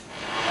this,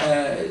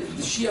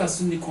 the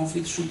Shia-Sunni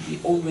conflict should be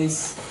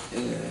always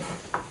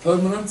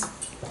permanent.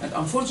 And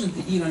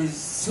unfortunately, Iran is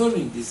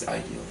serving this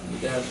idea.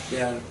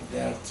 They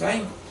are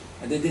trying,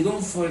 and they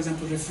don't, for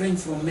example, refrain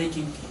from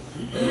making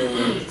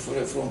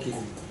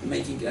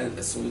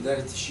a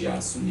solidarity,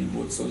 Shia-Sunni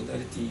world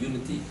solidarity,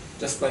 unity,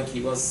 just like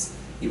it was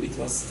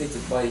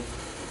stated by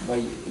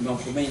Imam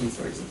Khomeini,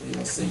 for example. He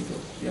was saying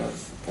that we are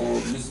all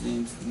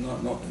Muslims,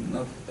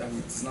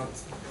 it's not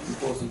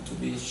important to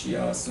be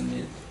Shia,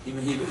 Sunni. He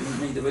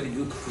made a very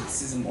good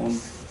criticism on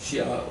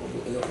Shia,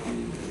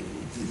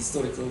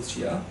 historical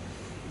Shia.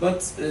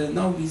 But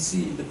now we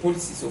see in the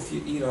policies of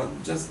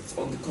Iran, just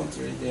on the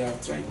contrary, they are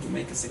trying to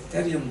make a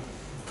sectarian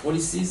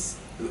policies,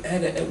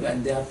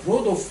 and they are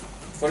proud of,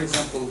 for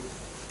example,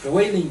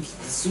 prevailing the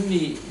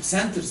Sunni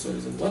centers, for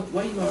example.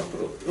 Why you are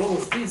proud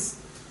of this?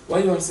 Why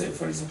you are saying,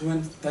 for example,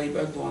 when Tayyip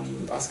Erdogan,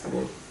 you ask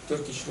about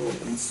Turkish role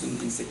in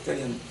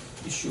sectarian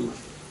issue,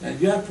 and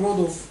we are proud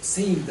of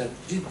saying that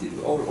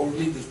our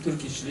leader,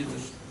 Turkish leader,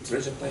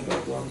 Recep Tayyip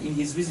Erdogan, in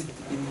his visit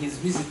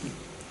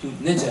to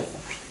Najaf,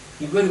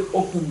 he very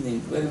openly,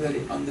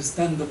 very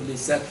understandably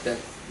said that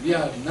we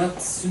are not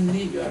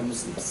Sunni, we are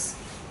Muslims.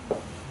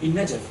 In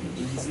Najaf,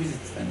 in his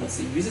visit, and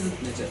he visited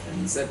Najaf,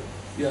 and he said,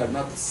 we are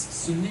not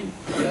Sunni,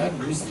 we are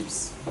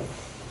Muslims.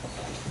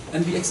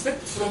 And we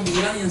expect from the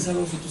Iranians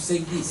also to say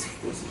this,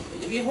 of course.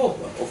 We hope,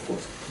 of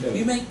course. Yeah.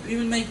 We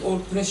will make all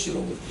pressure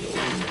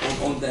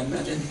on them,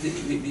 and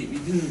we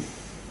didn't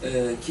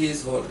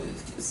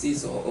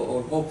cease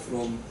or hope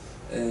from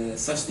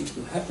such things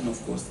to happen,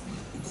 of course.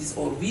 It is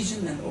our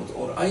vision and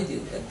our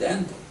ideal at the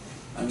end.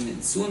 I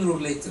mean, sooner or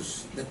later,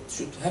 that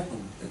should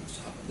happen.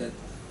 That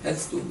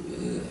has to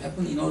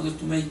happen in order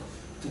to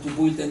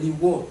build a new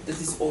world.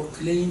 That is our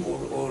claim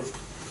or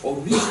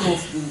vision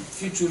of the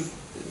future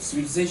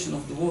civilization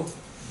of the world.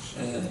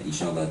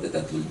 Inshallah,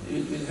 that will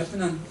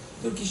happen. And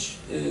Turkish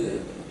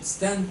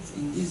stand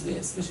in this way,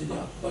 especially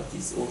our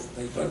parties of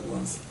Tayyip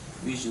Erdogan's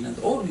vision, and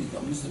all the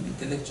Muslim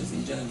intellectuals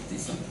in general,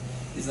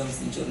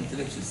 Islamist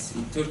intellectuals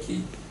in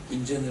Turkey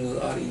in general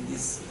are in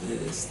this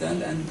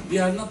stand. And we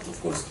are not,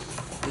 of course,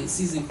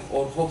 seizing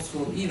our hopes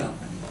from Iran.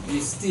 And we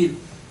still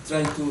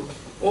try to.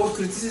 All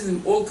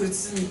criticism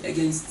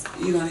against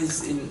Iran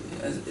is in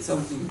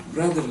something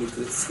brotherly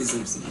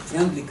criticism,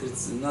 friendly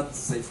criticism, not,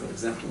 say, for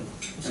example,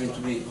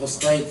 to be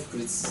hostile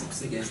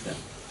criticisms against them.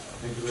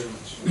 Thank you very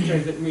much.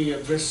 Okay, let me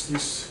address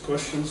these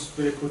questions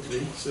very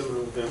quickly,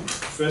 several of them.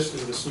 First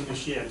is the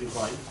Sunni-Shia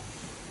divide.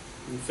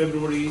 In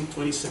February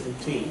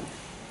 2017,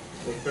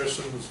 a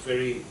person who's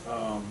very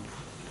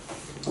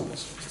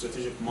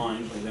strategic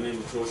mind by the name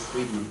of George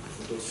Friedman,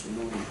 for those who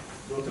know him,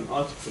 wrote an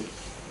article.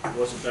 It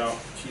was about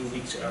a few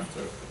weeks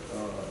after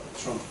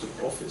Trump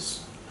took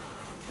office.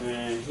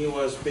 And he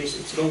was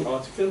basically, it's a long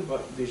article,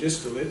 but the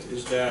gist of it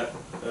is that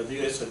the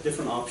US had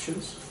different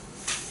options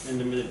in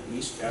the Middle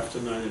East after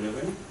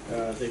 9/11.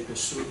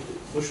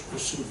 Bush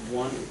pursued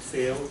one, it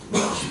failed,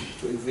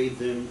 to invade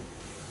them,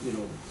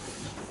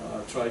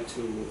 try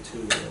to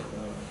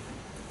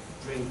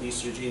bring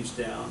these regimes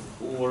down,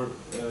 or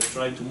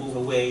try to move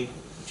away,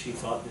 which he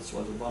thought this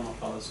was Obama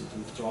policy to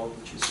withdraw,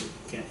 which is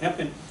can't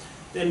happen.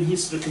 Then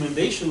his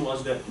recommendation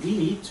was that we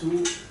need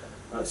to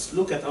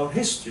look at our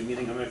history,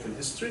 meaning American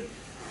history,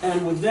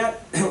 and with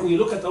that we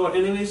look at our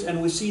enemies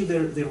and we see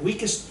their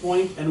weakest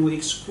point and we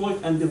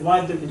exploit and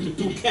divide them into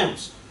two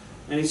camps.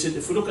 And he said,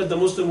 if we look at the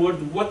Muslim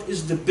world, what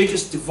is the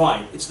biggest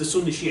divide? It's the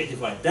Sunni-Shia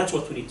divide. That's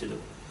what we need to do.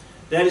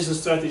 That is the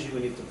strategy we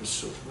need to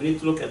pursue. We need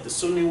to look at the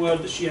Sunni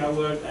world, the Shia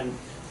world,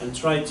 and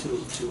try to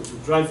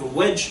drive a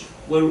wedge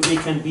where they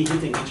can be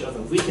hitting each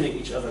other, weakening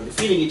each other,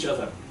 defeating each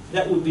other.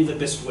 That would be the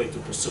best way to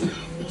pursue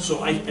it.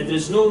 So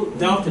there's no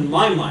doubt in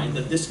my mind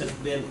that this has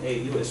been a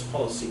US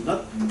policy,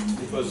 not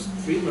because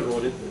Friedman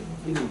wrote it,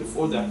 even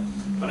before that,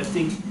 but I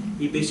think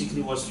he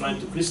basically was trying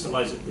to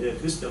crystallize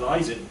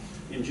it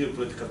in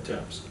geopolitical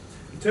terms.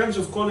 In terms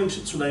of calling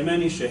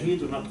Soleimani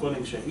Shaheed or not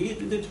calling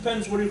Shaheed, it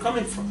depends where you're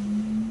coming from.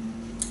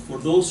 For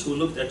those who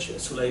looked at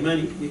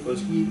Soleimani,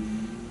 because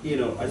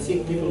I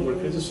think people were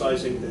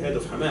criticizing the head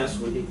of Hamas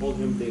when he called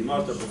him the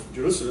martyr of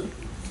Jerusalem.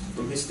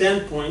 From his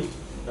standpoint,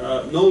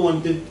 no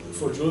one did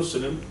for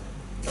Jerusalem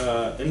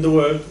in the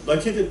world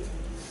like he did.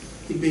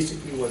 He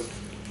basically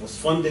was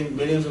funding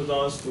millions of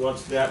dollars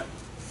towards that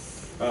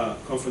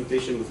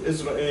confrontation with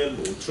Israel,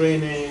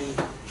 training,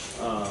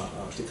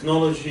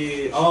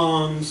 technology,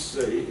 arms,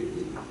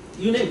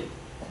 you name it.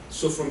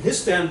 So from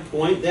his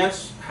standpoint,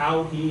 that's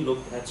how he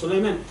looked at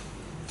Soleimani.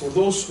 For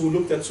those who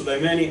looked at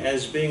Soleimani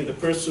as being the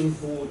person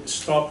who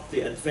stopped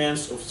the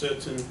advance of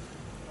certain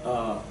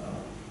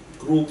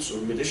groups or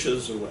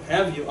militias or what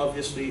have you,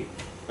 obviously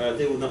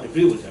they would not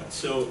agree with that.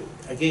 So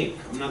again,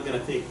 I'm not going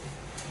to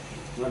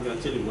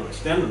tell you where I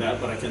stand on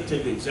that, but I can tell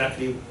you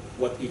exactly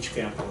what each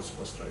camp was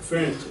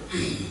referring to.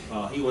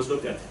 He was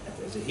looked at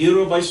as a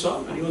hero by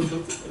some, and he was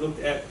looked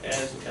at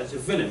as a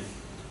villain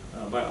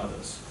by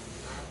others.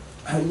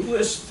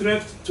 U.S.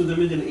 threat to the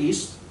Middle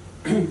East,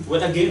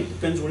 well, again,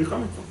 depends where you're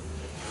coming from.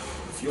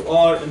 If you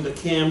are in the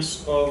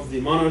camps of the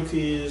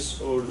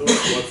monarchies or those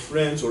who are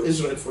friends, or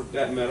Israel for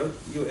that matter,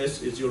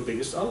 U.S. is your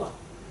biggest ally.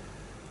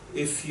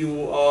 If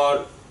you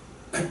are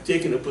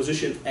taking a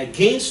position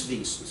against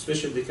these,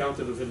 especially the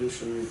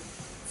counter-revolutionary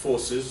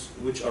forces,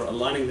 which are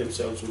aligning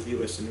themselves with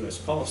U.S. and U.S.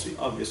 policy,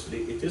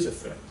 obviously it is a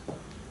threat.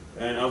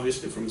 And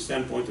obviously from the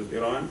standpoint of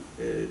Iran,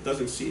 it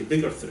doesn't see a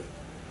bigger threat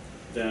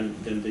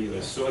than the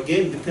U.S. So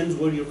again, it depends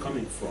where you're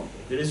coming from.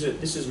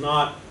 It's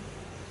not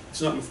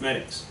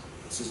mathematics.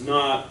 This is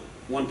not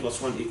 1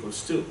 + 1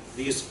 = 2.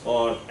 These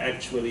are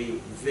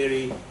actually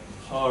very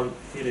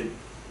hard-headed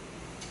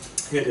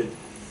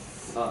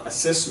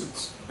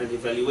assessments and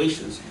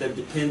evaluations that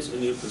depends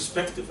on your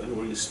perspective and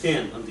where you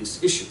stand on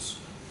these issues.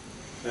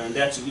 And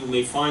that's, you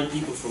may find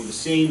people from the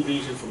same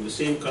region, from the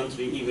same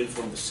country, even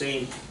from the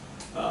same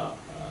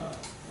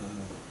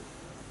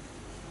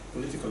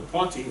political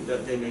party,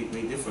 that they may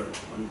differ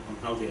on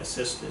how they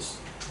assess this.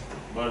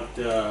 But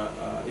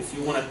if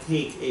you want to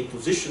take a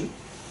position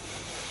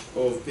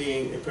of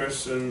being a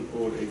person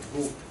or a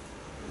group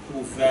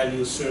who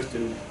values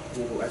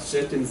who has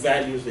certain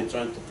values they're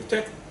trying to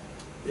protect,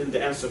 then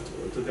the answer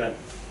to that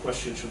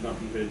question should not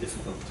be very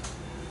difficult.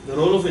 The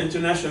role of the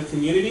international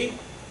community,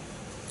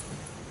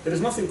 there is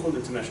nothing called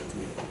international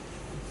community.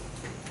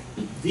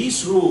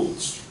 These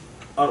rules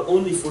are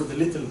only for the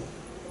little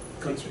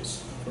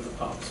countries, for the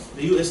powers.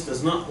 The U.S.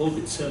 does not hold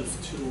itself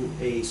to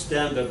a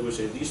standard which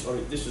says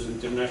this is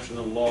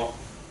international law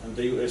and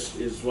the U.S.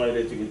 is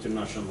violating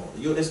international law.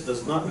 The U.S.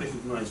 does not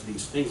recognize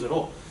these things at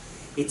all.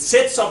 It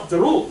sets up the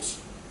rules,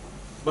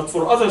 but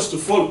for others to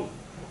follow.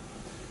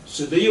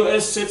 So the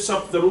U.S. sets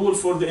up the rule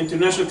for the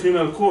International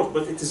Criminal Court,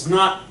 but it is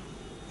not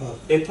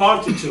a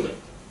party to it,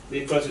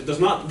 because it does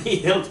not be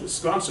held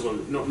responsible.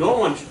 No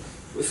one.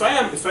 If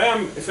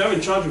I'm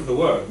in charge of the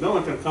world, no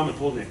one can come and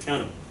hold me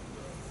accountable.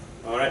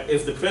 All right.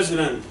 If the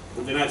president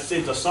of the United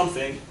States does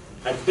something,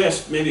 at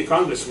best maybe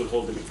Congress will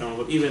hold him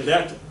accountable. Even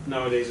that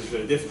nowadays is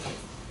very difficult.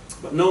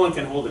 But no one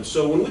can hold him.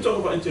 So when we talk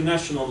about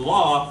international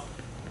law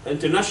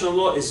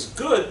is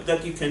good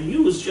that you can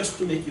use just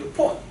to make your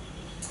point.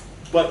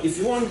 But if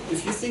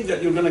you think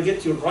that you're going to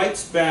get your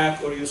rights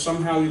back, or you're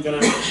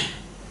going to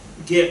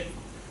get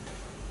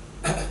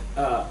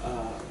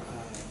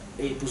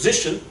a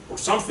position or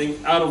something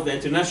out of the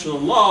international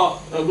law,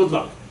 good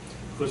luck.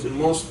 Because in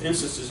most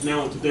instances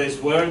now in today's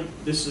world,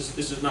 this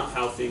is not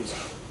how things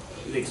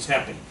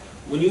happen.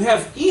 When you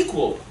have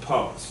equal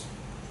powers,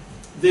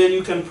 then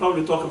you can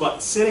probably talk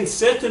about setting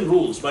certain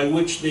rules by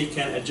which they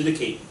can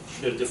adjudicate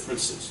their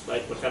differences,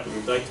 like what happened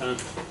with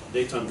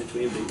Dayton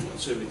between the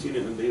Soviet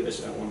Union and the U.S.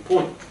 at one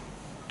point.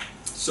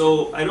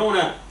 So I don't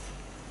want to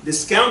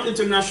discount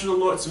international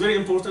law. It's very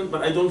important,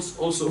 but I don't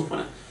also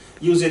want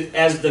to use it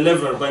as the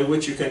lever by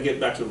which you can get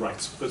back your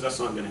rights, because that's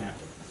not going to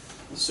happen.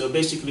 So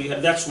basically,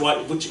 that's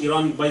which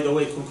Iran, by the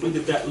way,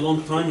 concluded that a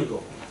long time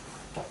ago.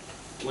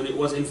 When it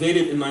was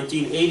invaded in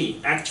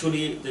 1980,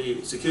 actually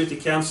the Security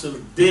Council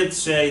did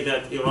say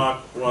that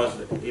Iraq was,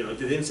 they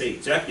didn't say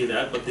exactly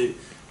that,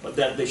 but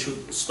that they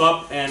should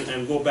stop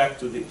and go back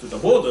to the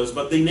borders,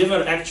 but they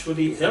never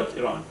actually helped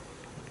Iran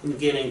in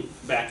getting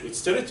back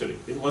its territory.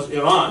 It was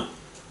Iran,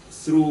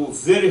 through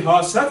very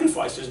hard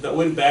sacrifices, that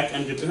went back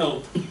and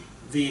repelled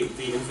the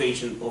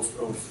invasion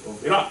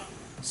of Iraq.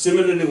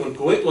 Similarly, when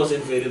Kuwait was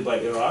invaded by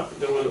Iraq,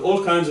 there were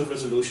all kinds of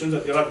resolutions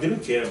that Iraq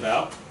didn't care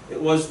about. It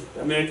was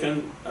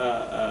American,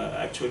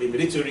 actually,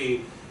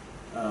 military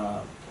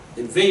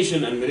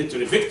invasion and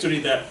military victory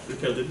that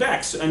repelled it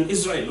back. So, and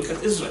Israel, look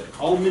at Israel.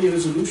 How many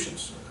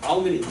resolutions? How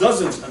many?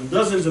 Dozens and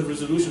dozens of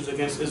resolutions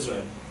against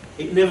Israel.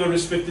 It never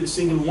respected a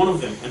single one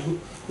of them. And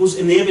who's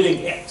enabling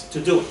it to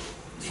do it?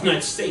 The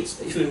United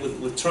States, even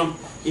with Trump,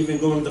 even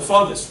going the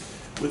farthest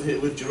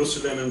with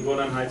Jerusalem and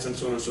Golan Heights and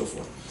so on and so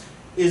forth.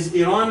 Is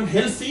Iran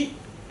healthy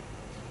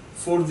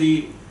for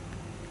the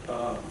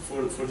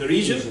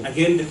region?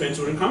 Again, depends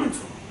where you're coming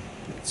from.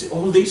 See,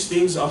 all these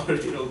things are,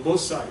 both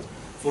sides.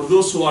 For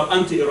those who are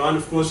anti-Iran,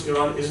 of course,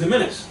 Iran is the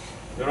menace.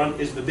 Iran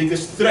is the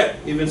biggest threat.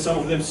 Even some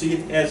of them see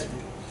it as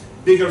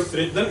bigger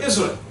threat than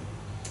Israel.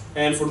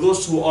 And for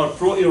those who are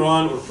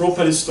pro-Iran or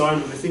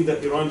pro-Palestine, and they think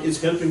that Iran is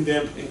helping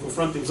them in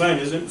confronting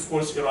Zionism, of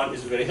course, Iran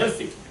is very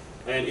healthy.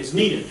 and it's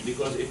needed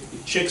because it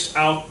checks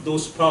out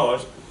those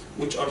powers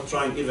which are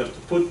trying either to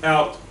put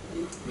out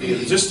the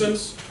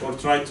resistance or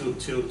try to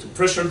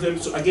pressure them.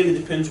 So again, it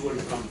depends where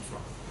you're coming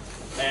from.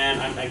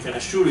 And I can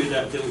assure you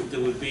that there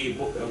will be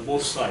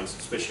both sides,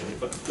 especially,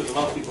 but because a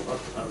lot of people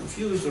are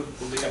confused or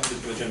they have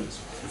different agendas.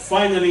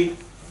 Finally,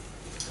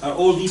 are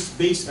all these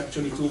bases,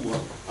 actually two more,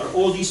 are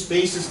all these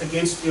bases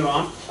against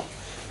Iran?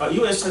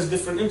 U.S. has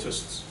different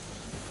interests.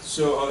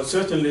 So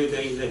certainly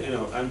they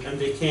and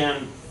they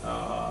can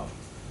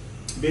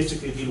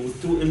basically deal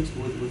with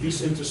with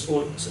these interests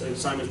all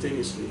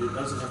simultaneously. It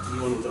doesn't have to be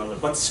one or the other.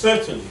 But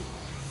certainly,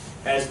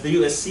 as the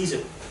U.S. sees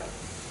it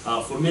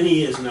for many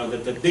years now,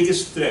 that the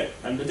biggest threat,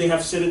 and they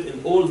have said it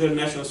in all their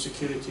national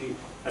security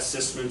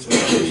assessments and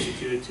national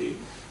security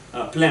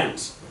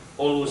plans,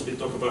 always they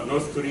talk about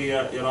North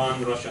Korea,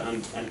 Iran, Russia,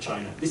 and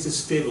China. This is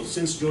stable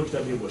since George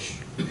W. Bush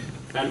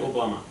and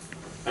Obama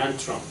and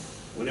Trump.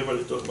 Whenever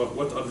they talk about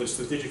what are the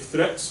strategic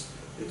threats,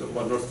 they talk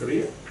about North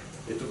Korea,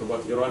 they talk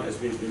about Iran as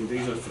being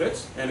regional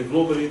threats, and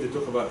globally they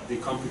talk about the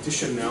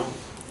competition now,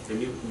 the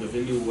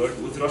new word,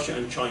 with Russia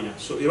and China.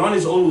 So Iran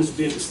has always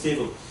been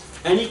stable.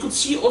 And you could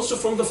see also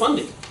from the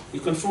funding, you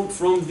can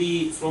from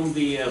the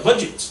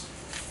budgets,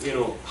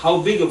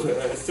 how big of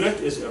a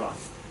threat is Iran.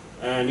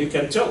 And you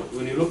can tell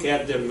when you look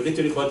at their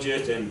military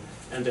budget and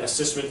the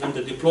assessment and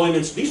the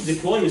deployments. These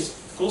deployments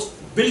cost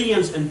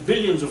billions and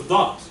billions of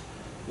dollars.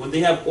 When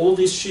they have all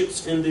these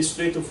ships in the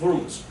Strait of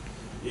Hormuz,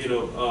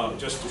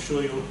 just to show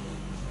you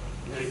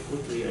very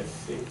quickly, I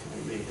think I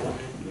may have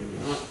it, maybe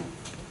not.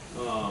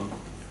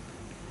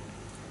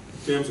 In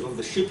terms of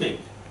the shipping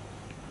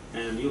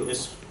and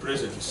U.S.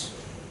 presence.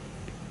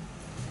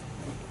 I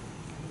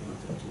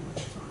don't have too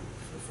much time.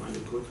 If I find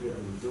it quickly, I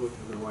will do it.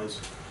 Otherwise,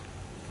 I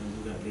can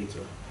do that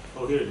later.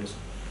 Oh, here it is.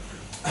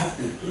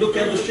 Look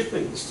at the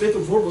shipping. The Strait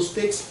of Hormuz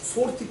takes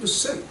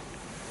 40%.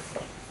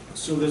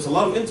 So there's a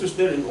lot of interest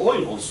there in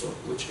oil also,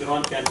 which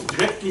Iran can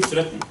directly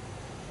threaten.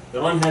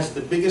 Iran has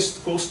the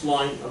biggest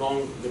coastline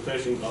along the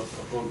Persian Gulf,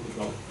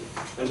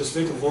 and the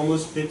Strait of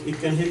Hormuz, it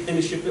can hit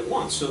any ship it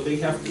wants. So they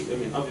have to,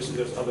 obviously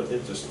there's other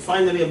interest.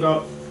 Finally,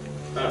 about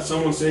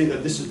someone saying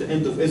that this is the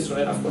end of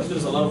Israel, of course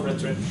there's a lot of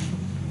rhetoric,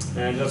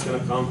 and that's going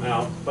to come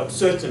out. But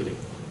certainly,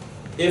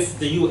 if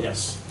the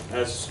U.S.,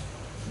 as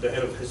the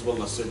head of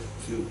Hezbollah said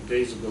a few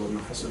days ago in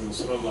Hassan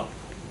Nasrallah,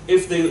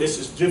 if the U.S.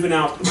 is driven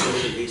out of the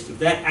Middle East, if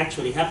that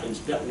actually happens,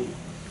 that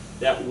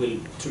will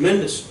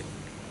tremendously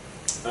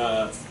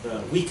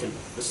weaken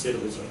the state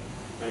of Israel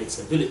and its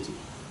ability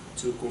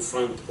to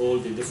confront all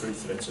the different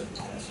threats that it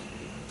has.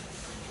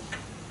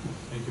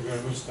 Thank you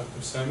very much,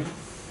 Dr. Sami.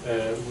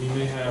 We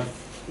may have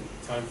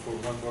time for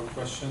one more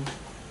question.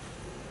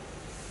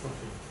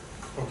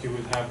 Okay,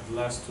 we'll have the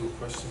last two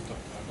questions,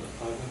 Dr.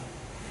 Al-Qadir,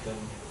 then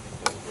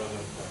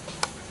Brother.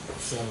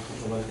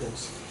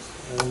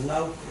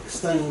 Now,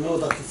 Pakistan, we know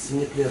that it's a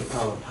nuclear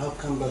power. How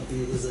come that the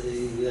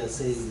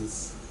USA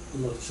is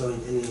not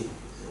showing any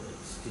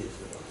steers?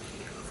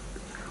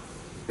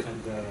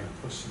 And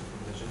question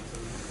from the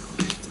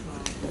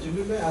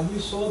gentleman. As we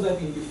saw that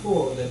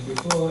before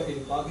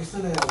in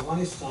Pakistan and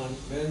Afghanistan,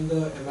 when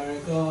the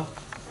America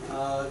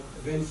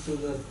went to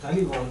the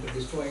Taliban to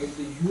destroy it,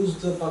 they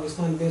used the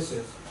Pakistan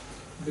bases.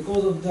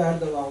 Because of that,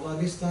 the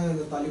Afghanistan and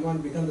the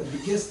Taliban became the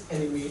biggest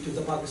enemy to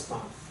the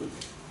Pakistan.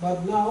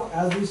 But now,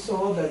 as we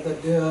saw that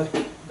the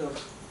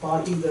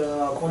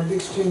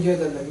politics changes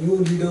and the new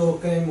leader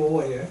came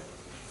over here,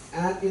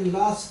 and in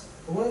last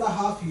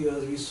 1.5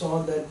 years, we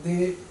saw that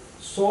they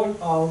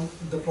solved out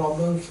the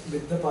problems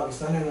with the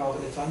Pakistan and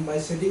Afghanistan by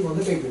sitting on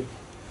the table.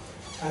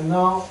 And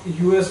now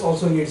US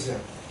also needs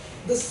them.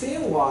 The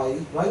same why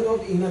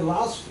not in the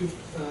last,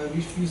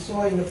 which we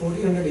saw in the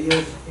 1400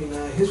 years in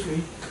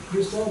history,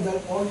 we saw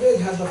that always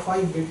has a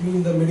fight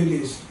between the Middle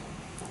East.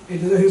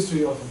 It is a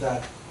history of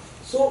that.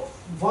 So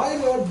why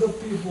not the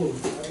people,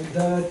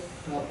 the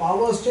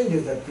powers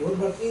changes that pure,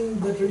 but in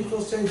the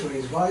 21st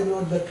century, why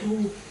not the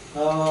two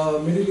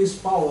Middle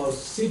East powers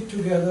sit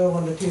together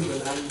on the table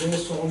and they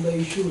solve the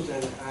issues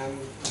and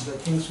the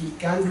things we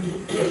can be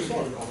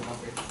solved out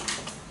of it.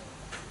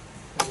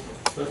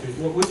 Okay.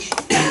 Which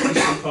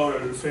Eastern power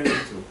are you referring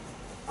to?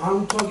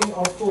 I'm talking,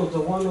 of course,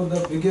 the one of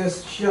the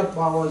biggest Shia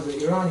powers, the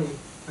Iranian,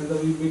 and the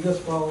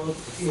biggest power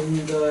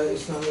in the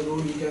Islamic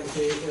world, you can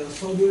say,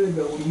 Saudi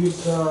Arabia, who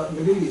leads the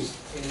Middle East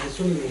in the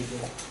Sunni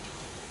region.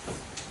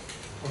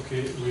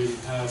 Okay, we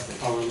have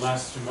our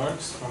last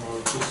remarks from our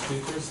two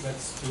speakers.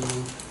 Let's do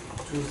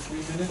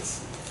 2-3 minutes.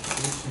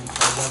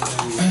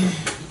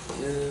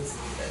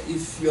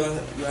 If you are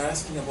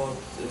asking about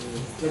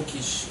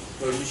Turkish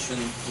permission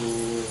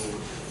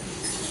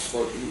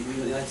for the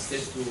United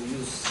States to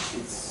use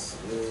its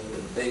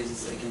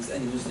bases against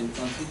any Muslim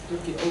country,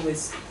 Turkey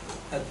always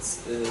had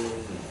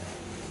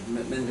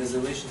many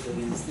reservations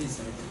against this.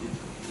 And the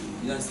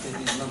United States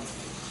is not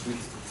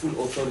with full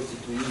authority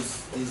to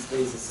use these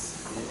bases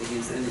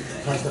against any.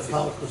 Has the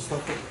power to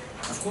stop it?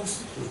 Of course,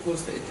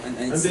 and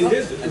they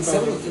did. And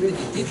several,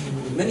 it did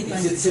many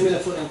times. Is it similar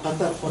for in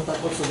Qatar?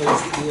 Qatar also there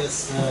is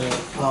US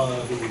power.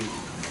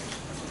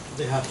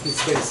 They have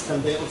this base.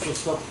 Can they also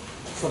stop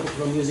stop it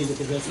from using it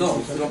against No,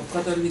 Muslim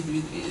from countries?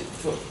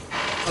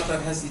 Qatar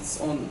has its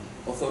own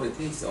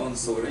authority, its own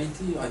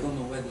sovereignty. I don't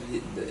know whether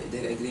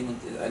their agreement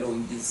is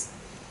allowing this.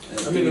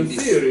 I mean, in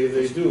this. theory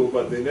they do,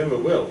 but they never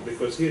will,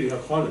 because here you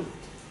have parliament.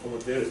 Over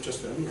there it's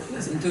just a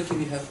Yes, in Turkey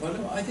we have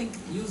parliament. I think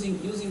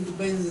using the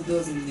bases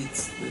doesn't need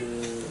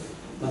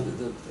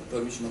the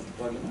permission of the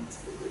parliament.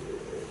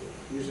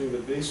 using the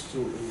base to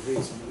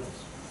invade someone else.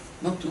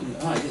 Not to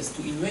yes,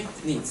 to invade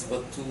needs,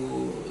 but to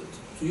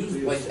use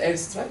it by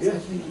airstrikes. Yeah. I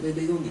think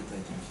they don't need.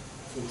 I think.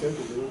 In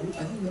Turkey, they don't.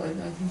 I think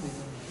they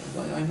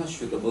don't. I'm not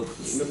sure about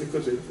this. No,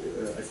 because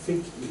I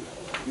think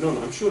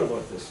I'm sure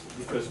about this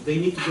because they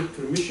need to get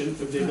permission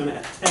if they're going to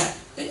attack.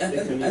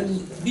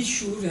 And be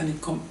sure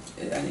and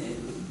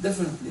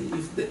definitely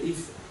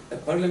if a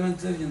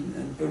parliamentarian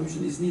and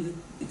permission is needed,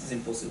 it is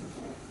impossible.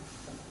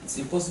 It's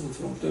impossible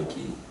from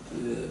Turkey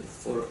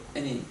for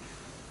any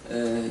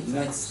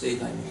United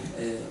States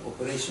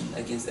operation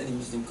against any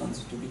Muslim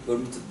country to be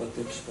permitted by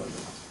Turkish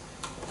parliament.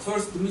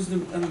 First, the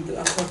Muslim the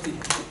Party,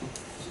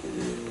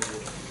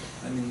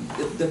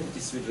 the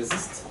deputies will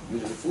resist, will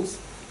refuse.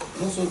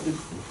 And also,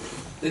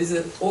 there is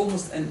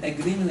almost an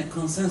agreement, a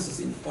consensus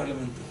in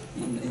parliament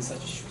in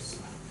such issues.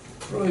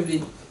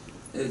 Probably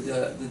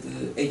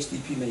the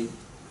HDP may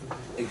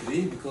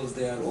agree because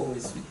they are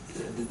always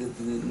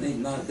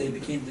with they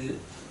became the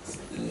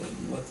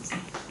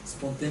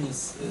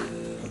spontaneous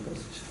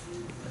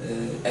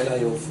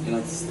ally of the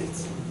United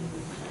States.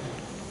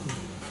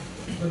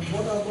 But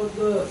what about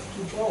the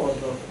two powers?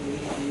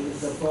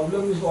 The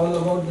problem is all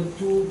about the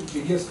two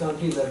biggest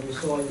countries that we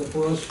saw in the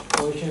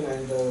Persian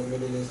and the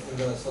Middle East and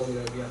the Saudi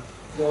Arabia.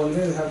 They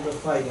always have the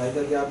fight.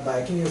 Either they are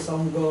backing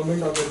some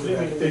government or they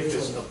are Let me backing take the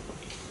this up.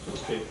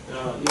 Okay,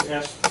 you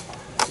asked,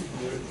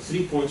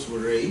 3 points were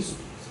raised.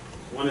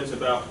 One is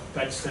about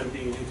Pakistan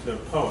being a nuclear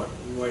power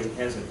and why it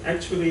hasn't.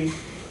 Actually,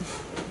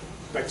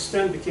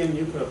 Pakistan became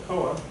nuclear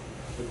power,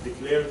 was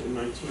declared in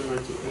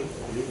 1998,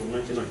 I believe, or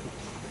 99.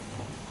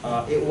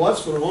 It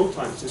was for a long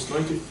time, since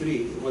 93,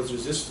 it was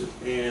resisted,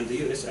 and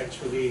the US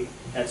actually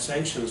had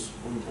sanctions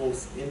on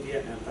both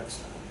India and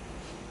Pakistan.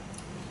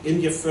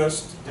 India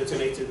first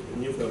detonated a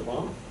nuclear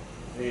bomb,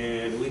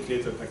 and a week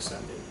later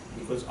Pakistan did.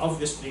 Because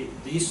obviously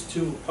these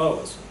two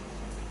powers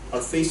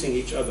are facing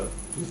each other.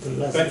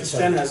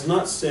 Pakistan has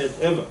not said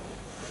ever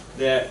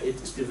that it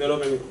is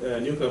developing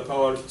nuclear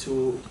power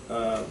to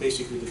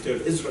basically deter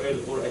Israel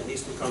or at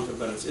least to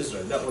counterbalance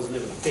Israel. That was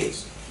never the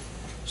case.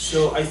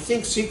 So I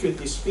think,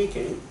 secretly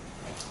speaking,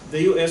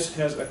 the US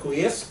has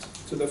acquiesced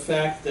to the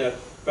fact that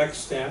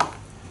Pakistan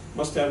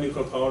must have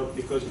nuclear power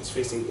because it's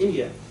facing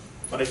India.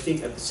 But I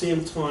think at the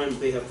same time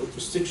they have put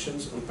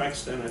restrictions on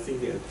Pakistan. I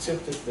think they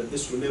accepted that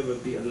this will never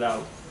be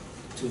allowed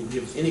to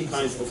give any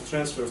kind of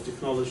transfer of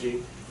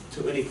technology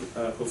to any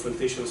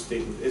confrontational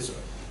state with Israel,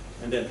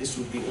 and that this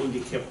would be only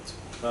kept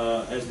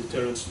as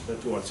deterrence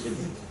towards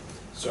India.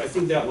 So I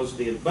think that was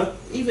the, but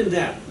even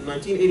that, in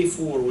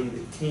 1984, when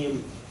it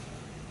came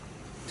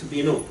to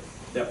be known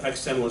that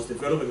Pakistan was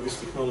developing this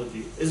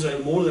technology,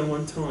 Israel more than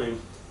one time,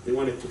 they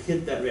wanted to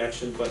hit that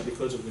reaction, but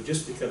because of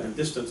logistical and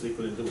distance, they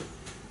couldn't do it.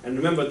 And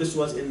remember, this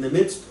was in the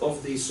midst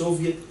of the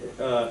Soviet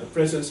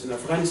presence in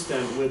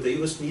Afghanistan, where the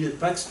US needed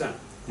Pakistan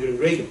during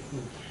Reagan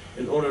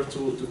in order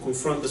to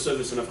confront the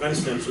Soviets in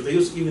Afghanistan. So the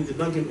US even did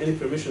not give any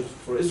permission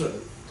for Israel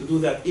to do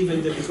that,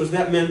 even because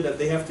that meant that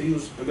they have to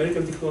use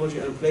American technology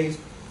and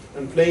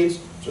planes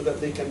so that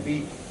they can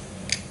be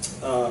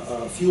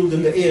fueled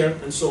in the air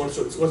and so on.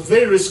 So it was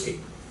very risky,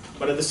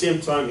 but at the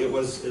same time, it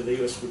was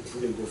the US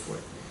couldn't go for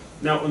it.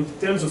 Now, in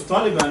terms of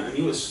Taliban and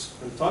US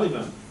and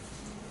Taliban,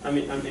 I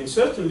mean,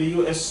 certainly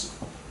US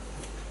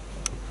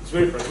is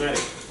very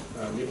pragmatic,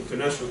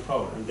 international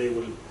power, and they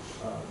will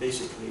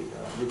basically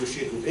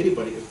negotiate with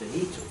anybody if they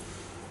need to.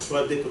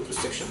 But they put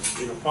restrictions.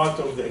 Part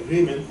of the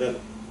agreement that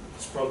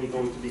is probably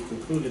going to be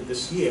concluded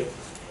this year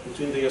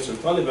between the US and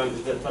Taliban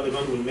is that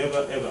Taliban will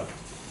never ever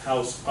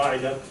house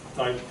Qaeda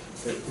type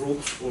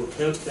groups or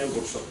help them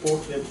or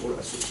support them or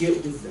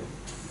associate with them.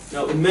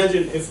 Now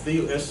imagine if the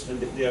US,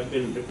 and they have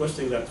been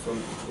requesting that from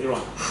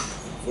Iran,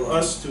 for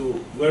us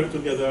to work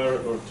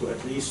together or to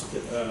at least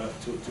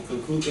to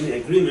conclude any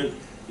agreement,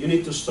 you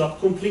need to stop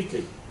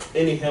completely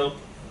any help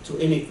to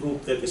any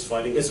group that is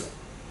fighting Israel.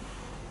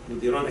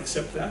 Would Iran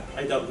accept that?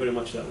 I doubt very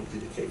much that would be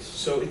the case.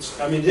 So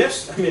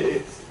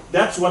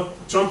that's what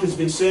Trump has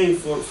been saying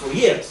for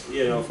years,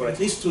 for at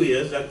least 2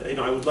 years, that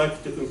I would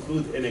like to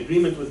conclude an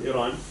agreement with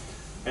Iran,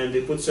 and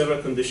they put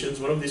several conditions.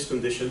 One of these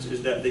conditions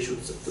is that they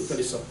should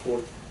totally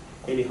support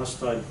any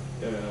hostile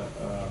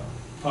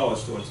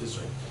powers towards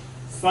Israel.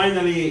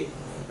 Finally,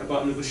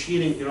 about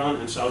negotiating Iran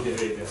and Saudi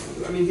Arabia.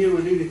 Here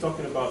we're really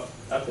talking about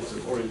apples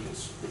and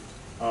oranges.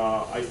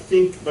 I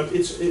think, but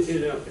it's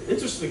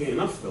interestingly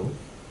enough though,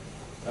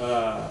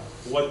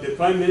 what the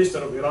Prime Minister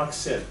of Iraq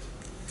said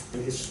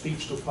in his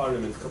speech to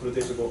Parliament a couple of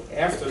days ago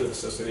after the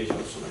assassination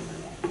of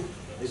Soleimani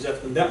is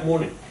that in that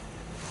morning,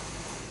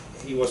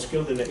 he was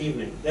killed in the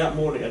evening, that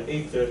morning at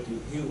 8:30,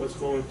 he was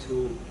going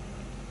to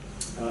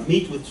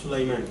meet with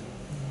Soleimani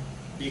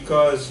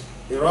because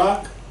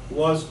Iraq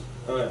was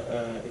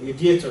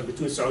mediator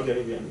between Saudi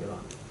Arabia and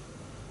Iran.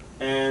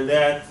 And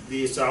that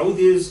the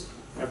Saudis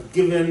have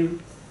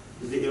given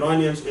the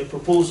Iranians a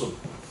proposal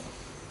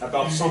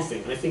about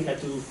something. And I think had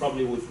to do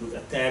probably with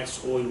attacks,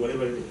 oil,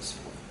 whatever it is.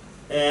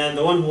 And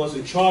the one who was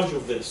in charge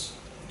of this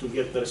to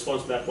get the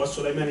response back was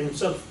Soleimani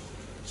himself.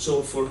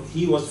 So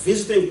he was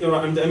visiting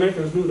Iran, and the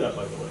Americans knew that,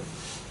 by the way.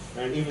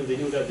 And even they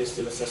knew that, they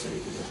still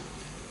assassinated him.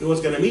 He was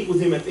going to meet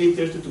with him at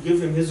 8:30 to give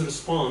him his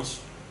response,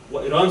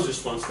 what Iran's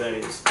response that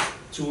is,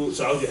 to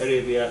Saudi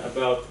Arabia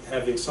about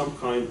having some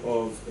kind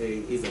of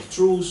either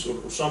truce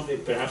or something,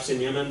 perhaps in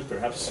Yemen,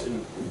 perhaps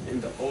in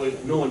the oil.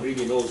 No one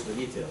really knows the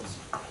details.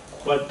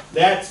 But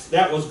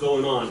that was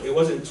going on.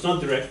 It's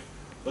not direct,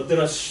 but there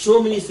are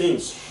so many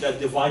things that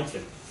divide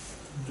them.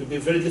 It would be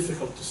very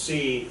difficult to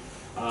see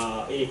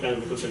any kind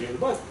of reconciliation.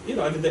 But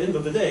at the end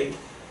of the day,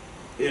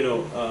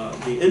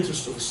 the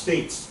interest of the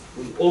states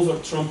will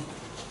over-trump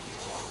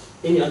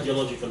any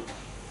ideological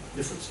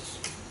differences.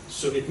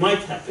 So it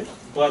might happen,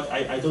 but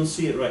I don't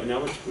see it right now,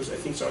 because I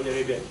think Saudi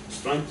Arabia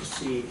is trying to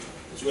see,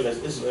 as well as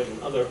Israel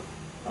and other,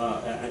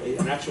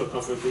 an actual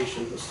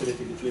confrontation,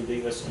 hostility between the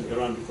US and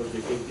Iran, because they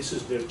think this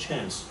is their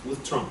chance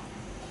with Trump.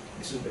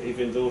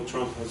 Even though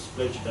Trump has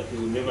pledged that he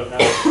will never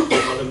have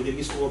another Middle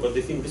East war, but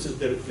they think this is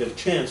their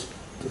chance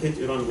to hit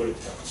Iran where it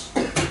hurts.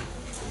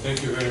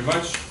 Thank you very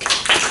much.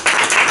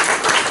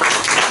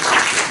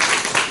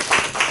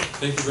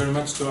 Thank you very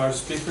much to our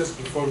speakers.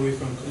 Before we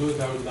conclude,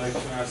 I would like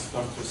to ask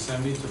Dr.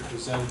 Sami to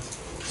present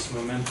this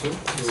memento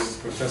to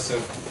Professor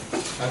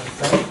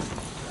Aktay.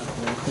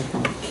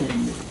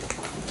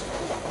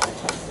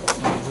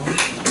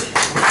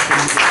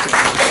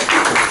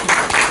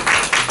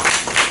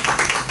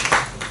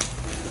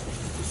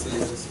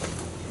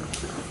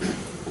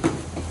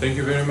 Thank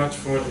you very much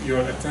for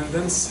your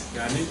attendance.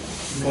 Yani,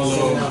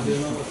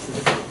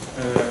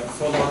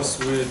 follow us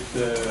with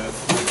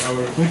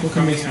our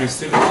upcoming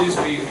activities.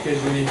 We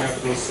occasionally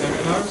have those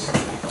seminars.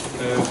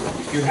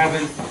 If you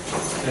haven't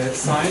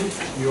signed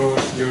your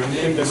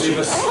name,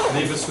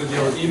 leave us with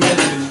your email,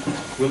 and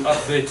we'll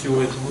update you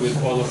with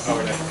all of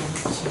our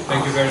activities.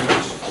 Thank you very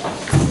much.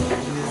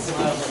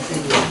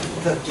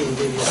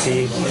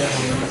 See,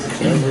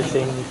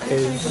 everything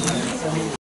is